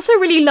 but I also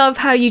really love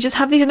how you just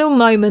have these little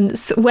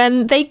moments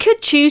when they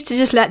could choose to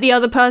just let the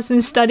other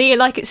person study.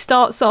 Like it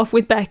starts off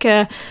with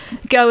Becca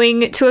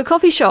going to a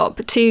coffee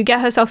shop to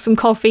get herself some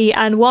coffee,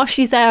 and while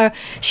she's there,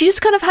 she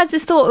just kind of has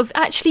this thought of,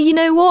 actually, you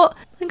know what?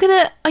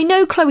 I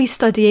know Chloe's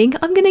studying,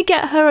 I'm gonna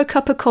get her a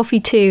cup of coffee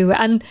too.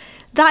 And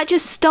that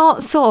just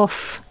starts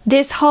off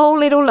this whole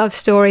little love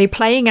story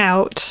playing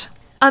out.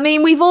 I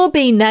mean, we've all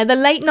been there, the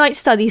late night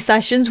study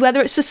sessions,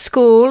 whether it's for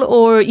school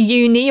or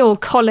uni or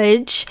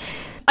college.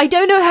 I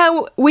don't know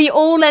how we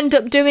all end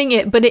up doing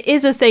it, but it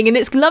is a thing. And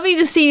it's lovely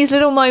to see these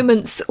little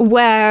moments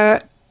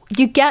where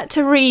you get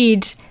to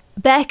read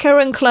Becca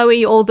and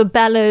Chloe, or the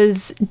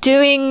Bellas,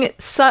 doing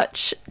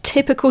such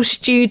typical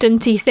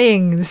studenty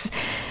things.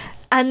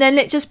 And then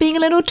it just being a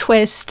little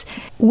twist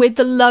with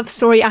the love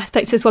story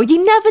aspects as well.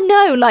 You never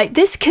know, like,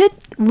 this could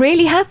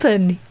really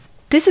happen.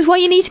 This is why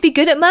you need to be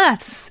good at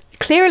maths,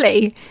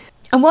 clearly.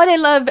 And what I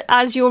love,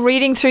 as you're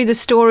reading through the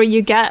story,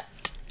 you get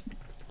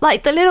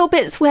like the little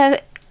bits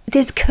where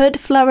this could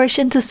flourish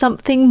into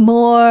something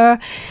more.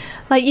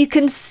 Like, you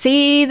can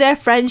see their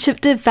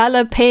friendship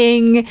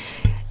developing.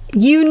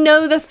 You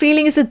know the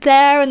feelings are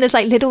there, and there's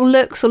like little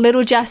looks or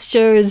little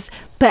gestures,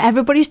 but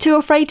everybody's too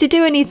afraid to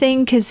do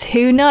anything because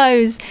who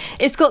knows?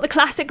 It's got the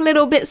classic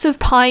little bits of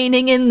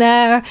pining in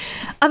there.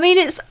 I mean,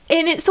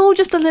 it's all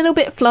just a little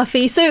bit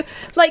fluffy. So,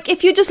 like,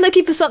 if you're just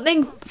looking for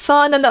something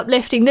fun and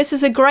uplifting, this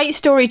is a great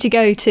story to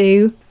go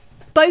to.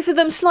 Both of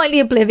them slightly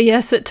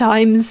oblivious at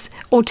times,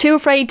 or too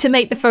afraid to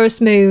make the first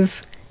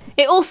move.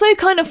 It also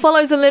kind of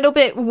follows a little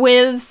bit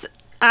with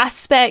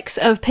aspects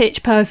of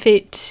Pitch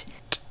Perfect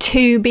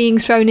 2 being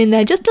thrown in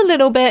there, just a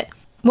little bit.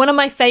 One of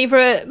my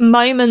favourite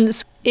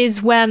moments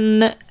is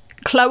when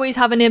Chloe's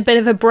having a bit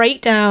of a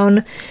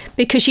breakdown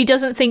because she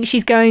doesn't think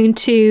she's going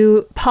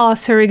to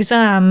pass her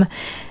exam,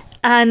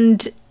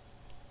 and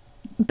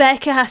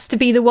Becca has to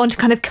be the one to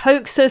kind of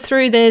coax her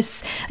through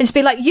this and just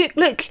be like,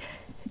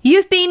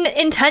 you've been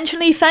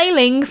intentionally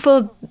failing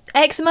for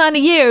X amount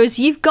of years.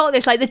 You've got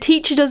this. Like, the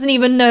teacher doesn't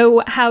even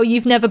know how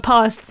you've never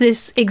passed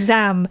this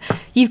exam.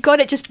 You've got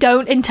it. Just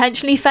don't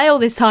intentionally fail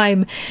this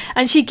time.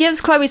 And she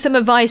gives Chloe some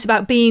advice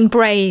about being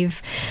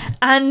brave.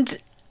 And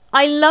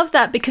I love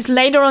that because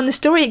later on in the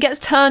story, it gets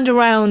turned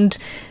around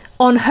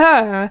on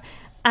her,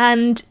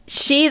 and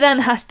she then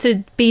has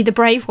to be the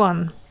brave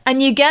one.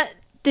 And you get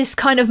this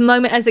kind of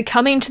moment as they're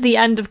coming to the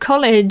end of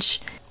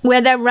college where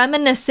they're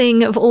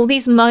reminiscing of all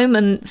these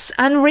moments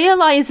and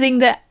realizing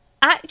that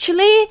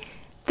actually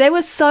there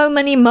were so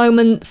many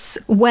moments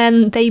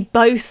when they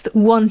both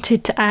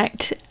wanted to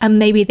act and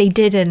maybe they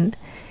didn't.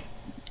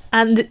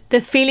 And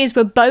the feelings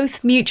were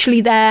both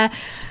mutually there.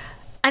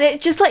 And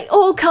it just like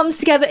all comes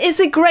together. It's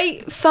a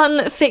great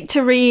fun fic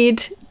to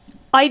read.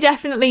 I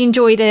definitely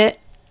enjoyed it.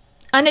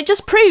 And it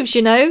just proves,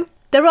 you know,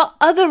 there are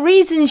other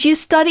reasons you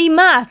study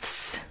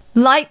maths.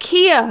 Like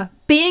here,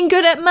 being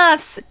good at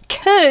maths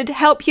could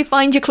help you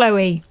find your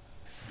Chloe.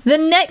 The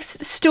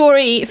next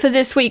story for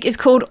this week is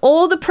called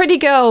All the Pretty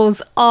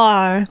Girls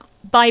Are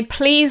by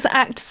Please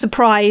Act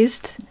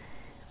Surprised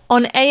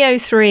on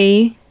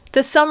AO3.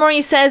 The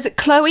summary says,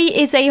 Chloe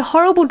is a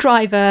horrible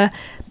driver.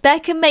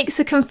 Becca makes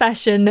a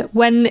confession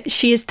when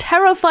she is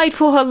terrified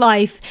for her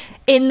life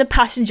in the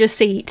passenger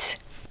seat.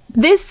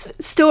 This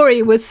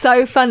story was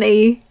so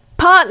funny.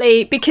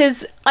 Partly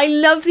because I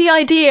love the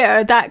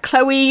idea that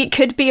Chloe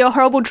could be a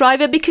horrible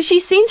driver because she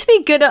seems to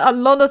be good at a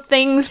lot of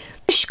things.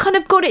 She kind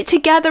of got it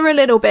together a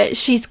little bit.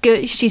 She's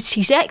good.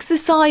 She's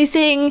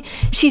exercising.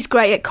 She's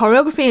great at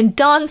choreography and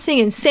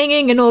dancing and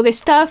singing and all this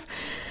stuff.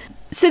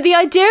 So the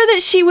idea that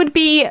she would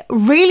be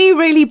really,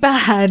 really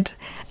bad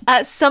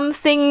at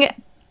something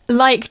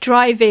like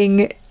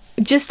driving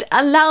just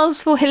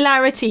allows for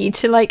hilarity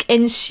to like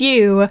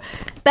ensue.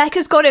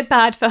 Becca's got it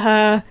bad for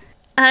her.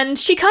 And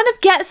she kind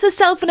of gets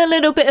herself in a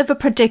little bit of a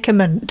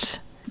predicament.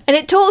 And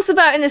it talks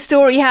about in the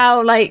story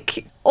how,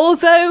 like,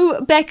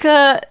 although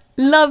Becca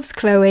loves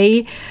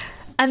Chloe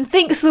and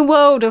thinks the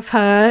world of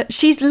her,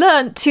 she's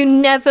learnt to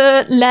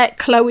never let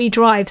Chloe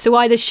drive. So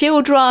either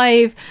she'll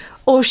drive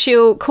or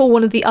she'll call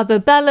one of the other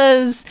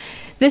Bellas.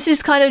 This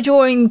is kind of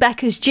during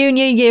Becca's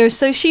junior year,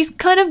 so she's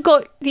kind of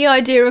got the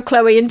idea of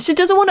Chloe, and she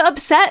doesn't want to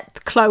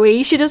upset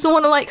Chloe. She doesn't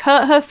want to, like,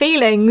 hurt her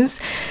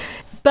feelings.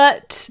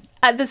 But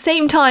at the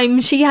same time,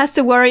 she has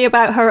to worry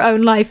about her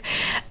own life.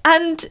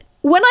 And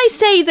when I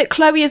say that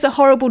Chloe is a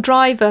horrible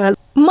driver,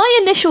 my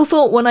initial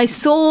thought when I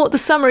saw the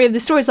summary of the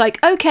story is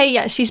like, okay,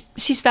 yeah, she's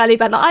fairly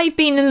bad. Like, I've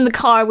been in the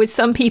car with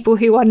some people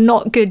who are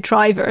not good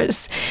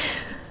drivers.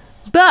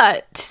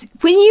 But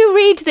when you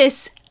read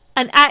this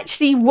and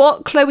actually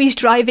what Chloe's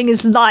driving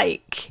is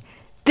like,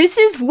 this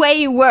is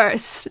way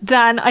worse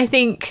than I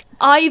think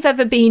I've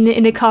ever been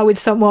in a car with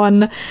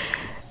someone.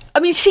 I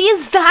mean, she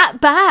is that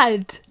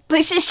bad.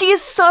 Like, she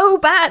is so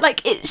bad.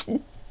 Like, it's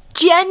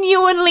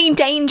genuinely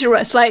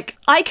dangerous. Like,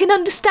 I can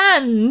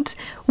understand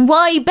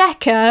why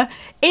Becca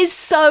is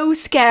so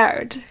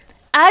scared.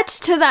 Add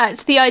to that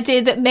the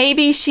idea that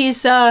maybe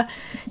she's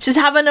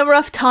having a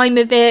rough time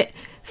of it.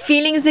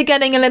 Feelings are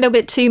getting a little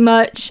bit too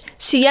much.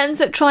 She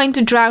ends up trying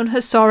to drown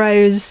her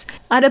sorrows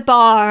at a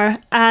bar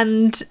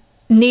and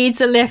needs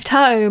a lift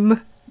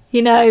home.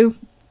 You know,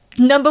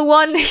 number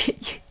one,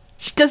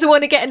 she doesn't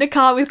want to get in a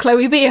car with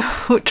Chloe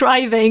Beale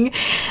driving.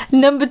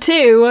 Number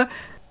two,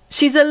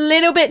 she's a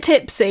little bit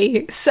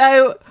tipsy.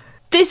 So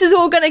this is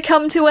all going to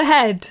come to a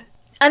head.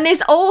 And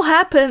this all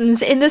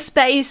happens in the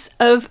space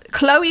of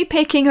Chloe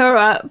picking her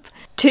up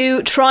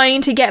to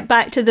trying to get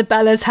back to the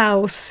Bella's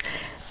house.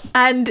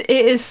 And it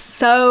is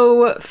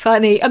so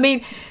funny. I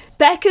mean,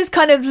 Becca's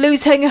kind of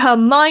losing her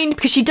mind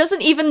because she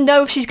doesn't even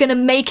know if she's going to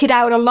make it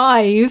out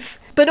alive.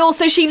 But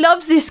also she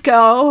loves this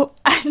girl,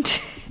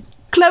 and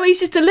Chloe's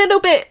just a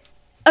little bit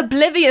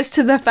oblivious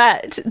to the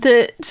fact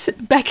that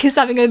Becca's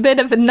having a bit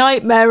of a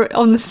nightmare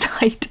on the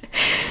side,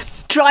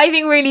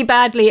 driving really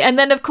badly. And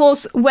then, of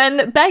course,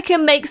 when Becca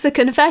makes the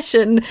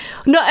confession,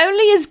 not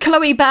only is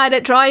Chloe bad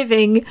at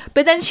driving,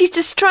 but then she's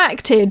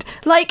distracted.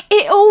 Like,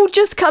 it all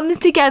just comes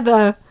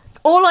together.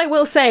 All I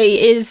will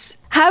say is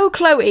how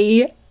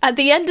Chloe, at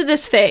the end of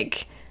this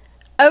fic,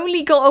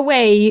 only got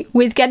away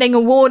with getting a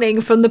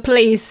warning from the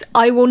police,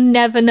 I will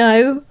never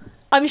know.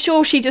 I'm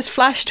sure she just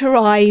flashed her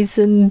eyes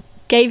and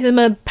gave them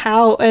a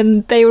pout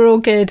and they were all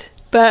good.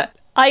 But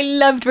I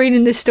loved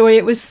reading this story.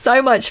 It was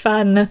so much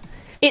fun.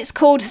 It's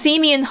called See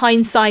Me in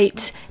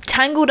Hindsight,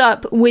 Tangled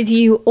Up With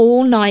You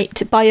All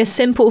Night by A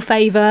Simple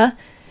Favour.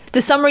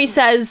 The summary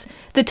says,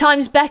 the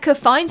times Becca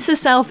finds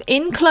herself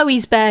in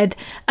Chloe's bed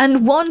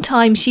and one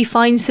time she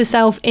finds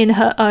herself in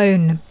her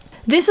own.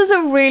 This is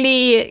a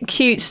really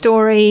cute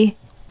story.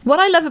 What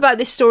I love about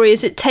this story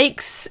is it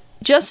takes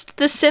just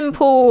the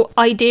simple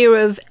idea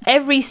of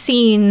every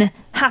scene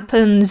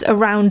happens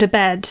around a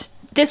bed.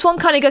 This one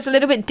kind of goes a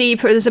little bit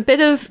deeper. There's a bit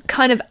of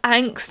kind of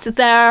angst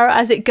there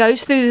as it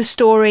goes through the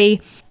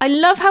story. I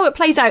love how it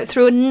plays out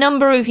through a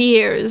number of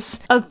years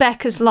of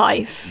Becca's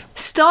life,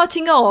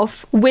 starting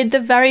off with the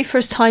very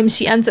first time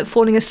she ends up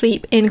falling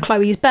asleep in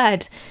Chloe's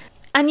bed.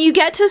 And you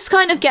get to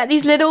kind of get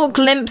these little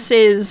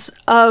glimpses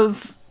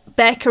of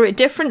Becca at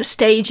different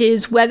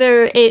stages,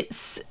 whether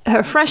it's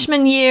her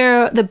freshman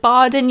year, the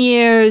Barden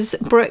years,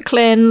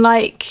 Brooklyn,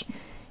 like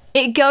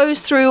it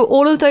goes through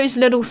all of those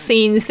little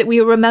scenes that we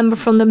remember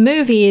from the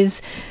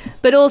movies,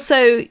 but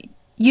also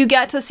you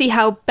get to see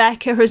how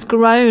Becca has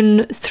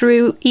grown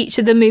through each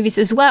of the movies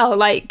as well,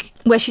 like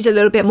where she's a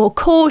little bit more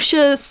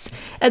cautious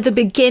at the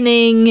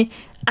beginning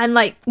and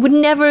like would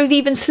never have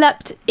even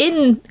slept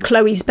in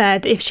Chloe's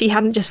bed if she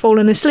hadn't just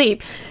fallen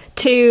asleep,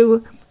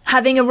 to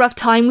having a rough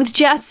time with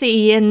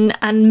Jesse and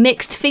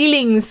mixed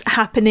feelings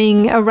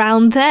happening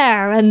around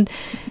there, and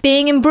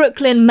being in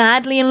Brooklyn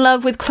madly in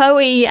love with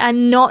Chloe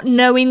and not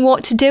knowing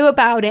what to do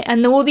about it,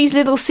 and all these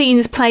little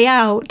scenes play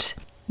out.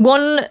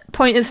 One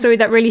point of the story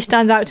that really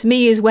stands out to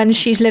me is when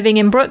she's living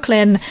in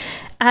Brooklyn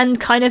and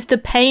kind of the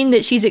pain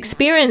that she's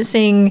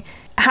experiencing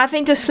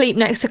having to sleep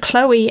next to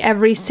Chloe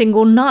every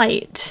single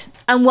night.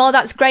 And while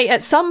that's great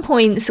at some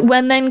points,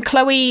 when then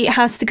Chloe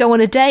has to go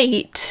on a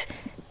date,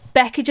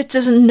 Becca just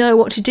doesn't know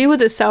what to do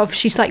with herself.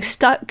 She's like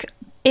stuck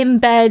in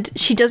bed.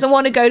 She doesn't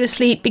want to go to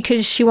sleep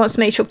because she wants to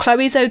make sure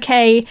Chloe's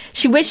okay.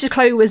 She wishes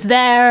Chloe was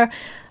there.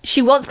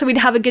 She wants Chloe to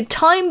have a good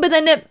time, but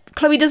then if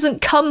Chloe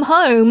doesn't come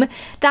home,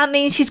 that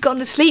means she's gone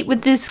to sleep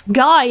with this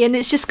guy, and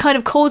it's just kind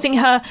of causing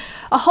her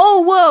a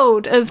whole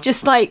world of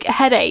just like a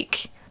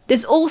headache.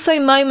 There's also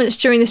moments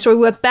during the story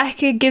where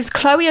Becca gives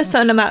Chloe a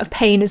certain amount of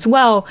pain as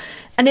well.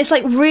 And it's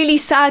like really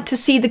sad to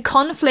see the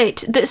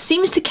conflict that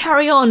seems to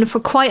carry on for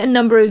quite a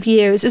number of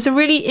years. It's a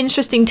really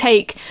interesting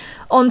take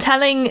on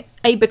telling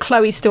a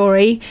Chloe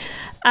story.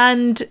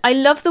 And I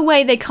love the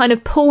way they kind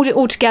of pulled it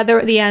all together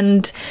at the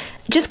end.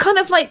 Just kind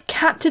of like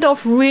capped it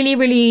off really,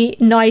 really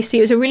nicely.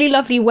 It was a really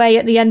lovely way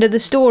at the end of the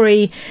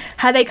story,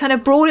 how they kind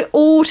of brought it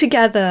all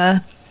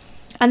together.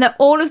 And that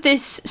all of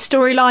this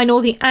storyline, all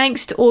the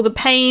angst, all the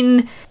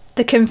pain,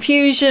 the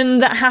confusion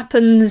that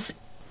happens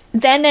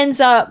then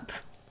ends up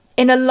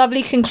in a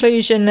lovely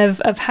conclusion of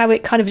how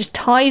it kind of just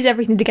ties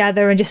everything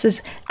together and just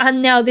says,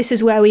 and now this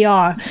is where we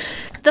are.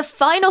 The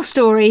final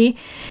story,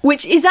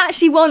 which is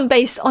actually one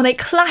based on a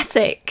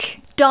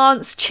classic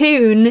dance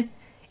tune,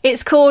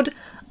 it's called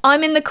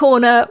I'm in the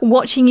Corner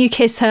Watching You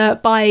Kiss Her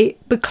by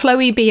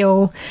Chloe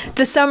Beale.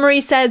 The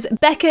summary says,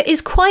 Becca is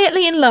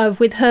quietly in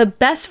love with her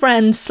best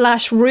friend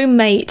 /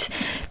 roommate.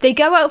 They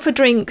go out for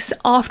drinks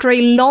after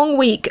a long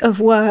week of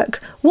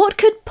work. What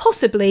could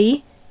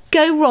possibly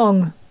go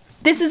wrong?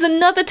 This is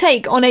another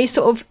take on a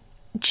sort of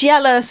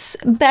jealous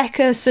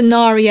Becca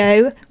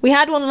scenario. We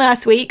had one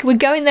last week. We're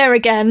going there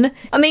again.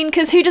 I mean,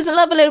 because who doesn't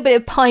love a little bit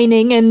of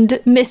pining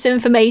and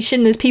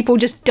misinformation as people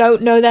just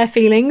don't know their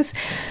feelings?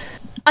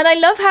 And I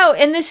love how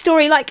in this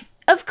story, like,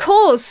 of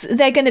course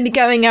they're going to be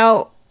going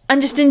out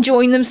and just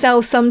enjoying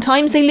themselves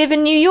sometimes. They live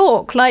in New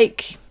York,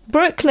 like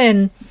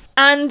Brooklyn.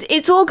 And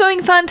it's all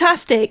going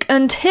fantastic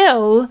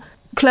until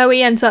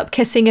Chloe ends up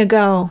kissing a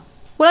girl.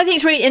 What I think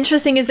is really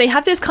interesting is they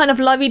have this kind of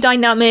lovey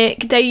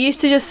dynamic. They're used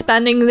to just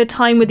spending the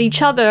time with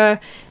each other.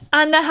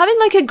 And they're having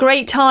like a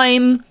great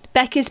time.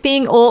 Becca's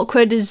being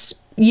awkward as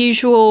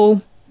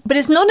usual. But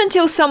it's not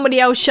until somebody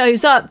else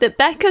shows up that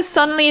Becca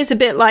suddenly is a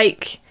bit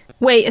like,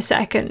 wait a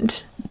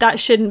second, that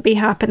shouldn't be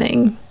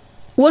happening.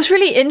 What's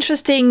really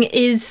interesting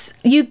is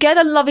you get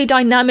a lovely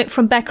dynamic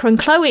from Becca and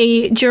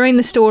Chloe during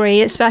the story,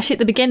 especially at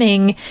the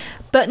beginning,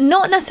 but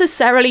not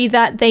necessarily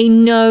that they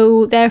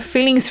know their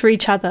feelings for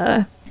each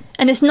other.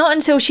 And it's not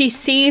until she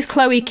sees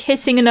Chloe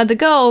kissing another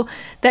girl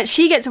that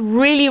she gets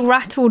really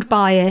rattled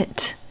by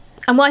it.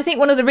 And I think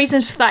one of the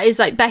reasons for that is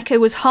like Becca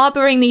was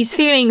harbouring these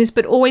feelings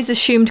but always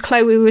assumed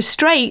Chloe was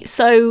straight,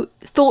 so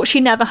thought she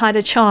never had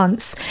a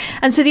chance.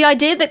 And so the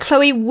idea that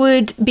Chloe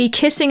would be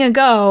kissing a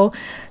girl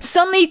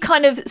suddenly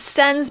kind of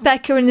sends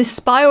Becca in this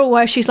spiral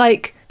where she's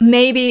like,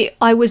 maybe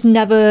I was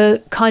never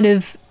kind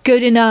of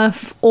good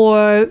enough,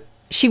 or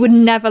she would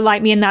never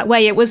like me in that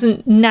way. It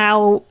wasn't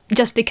now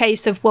just a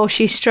case of, well,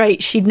 she's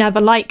straight, she'd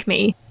never like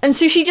me. And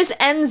so she just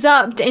ends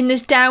up in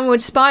this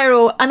downward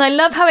spiral. And I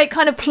love how it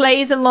kind of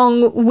plays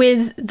along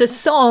with the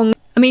song.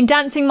 I mean,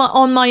 Dancing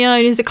on My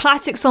Own is a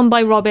classic song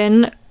by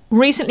Robin,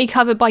 recently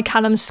covered by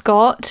Callum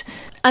Scott.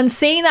 And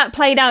seeing that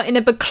played out in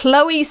a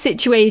Chloe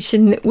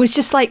situation was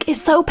just like,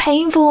 it's so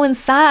painful and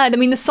sad. I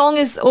mean, the song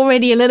is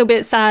already a little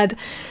bit sad.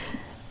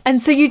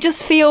 And so you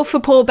just feel for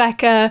poor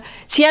Becca.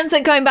 She ends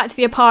up going back to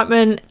the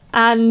apartment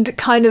and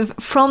kind of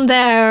from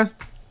there.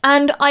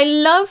 And I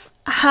love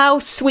how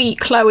sweet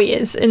Chloe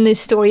is in this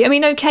story. I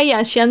mean, okay,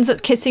 yeah, she ends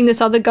up kissing this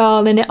other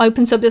girl and it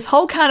opens up this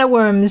whole can of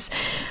worms.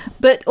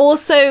 But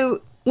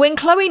also, when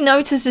Chloe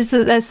notices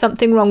that there's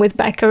something wrong with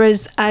Becca,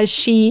 as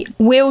she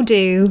will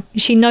do,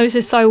 she knows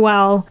her so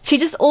well, she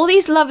does all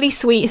these lovely,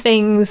 sweet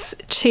things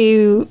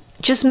to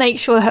just make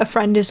sure her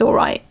friend is all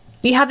right.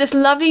 You have this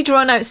lovely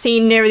drawn-out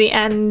scene near the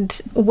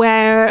end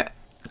where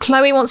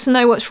Chloe wants to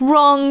know what's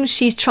wrong.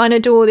 She's trying to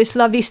do all this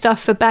lovely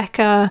stuff for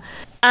Becca.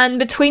 And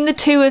between the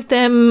two of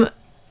them,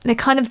 they're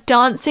kind of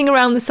dancing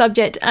around the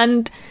subject.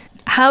 And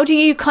how do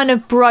you kind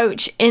of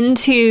broach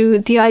into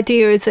the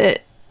idea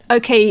that,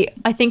 okay,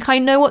 I think I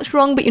know what's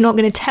wrong, but you're not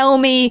going to tell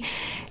me.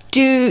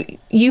 Do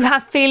you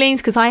have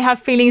feelings? Because I have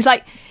feelings.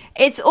 Like,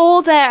 it's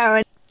all there.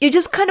 And you're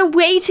just kind of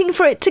waiting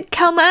for it to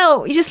come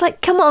out. You're just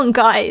like, come on,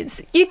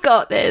 guys, you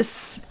got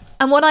this.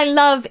 And what I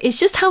love is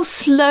just how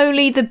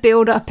slowly the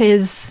build-up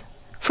is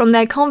from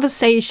their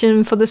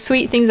conversation for the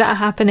sweet things that are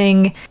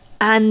happening,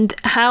 and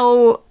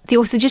how the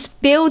author just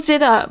builds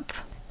it up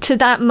to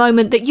that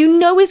moment that you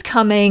know is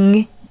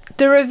coming,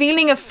 the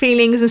revealing of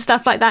feelings and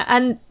stuff like that,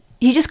 and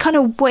you're just kind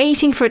of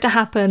waiting for it to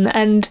happen.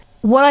 And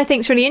what I think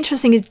is really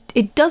interesting is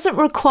it doesn't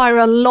require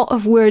a lot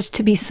of words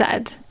to be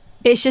said.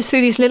 It's just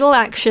through these little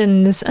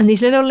actions and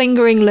these little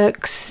lingering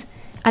looks,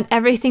 and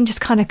everything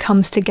just kind of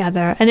comes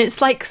together, and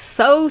it's like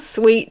so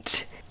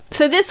sweet.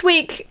 So this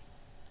week,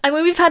 I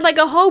mean, we've had like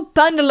a whole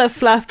bundle of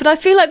fluff, but I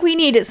feel like we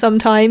need it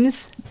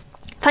sometimes.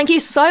 Thank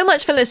you so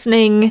much for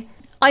listening.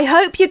 I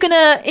hope you're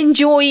gonna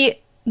enjoy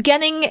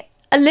getting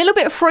a little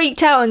bit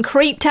freaked out and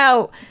creeped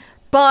out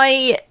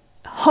by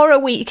Horror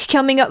Week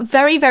coming up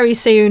very, very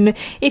soon.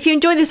 If you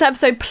enjoyed this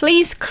episode,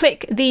 please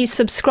click the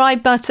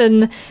subscribe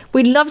button.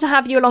 We'd love to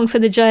have you along for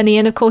the journey.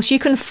 And of course, you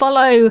can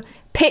follow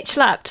Pitch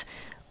Slapped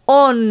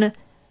on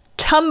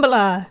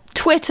Tumblr,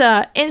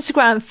 Twitter,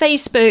 Instagram,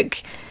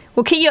 Facebook.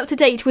 We'll keep you up to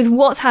date with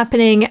what's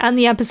happening and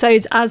the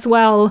episodes as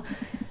well.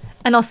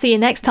 And I'll see you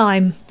next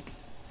time.